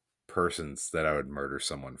persons that I would murder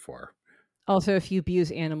someone for. Also, if you abuse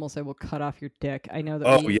animals, I will cut off your dick. I know that.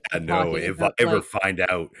 Oh we yeah, were no. talking If about, I ever like, find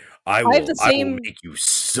out, I I have will the I will same. make you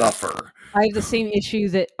suffer. I have the same issue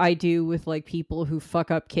that I do with like people who fuck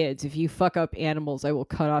up kids. If you fuck up animals, I will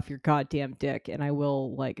cut off your goddamn dick, and I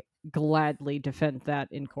will like gladly defend that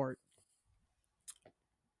in court.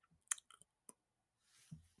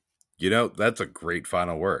 You know, that's a great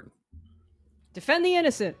final word. Defend the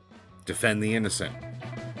innocent. Defend the innocent.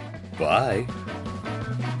 Bye.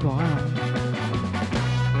 Bye.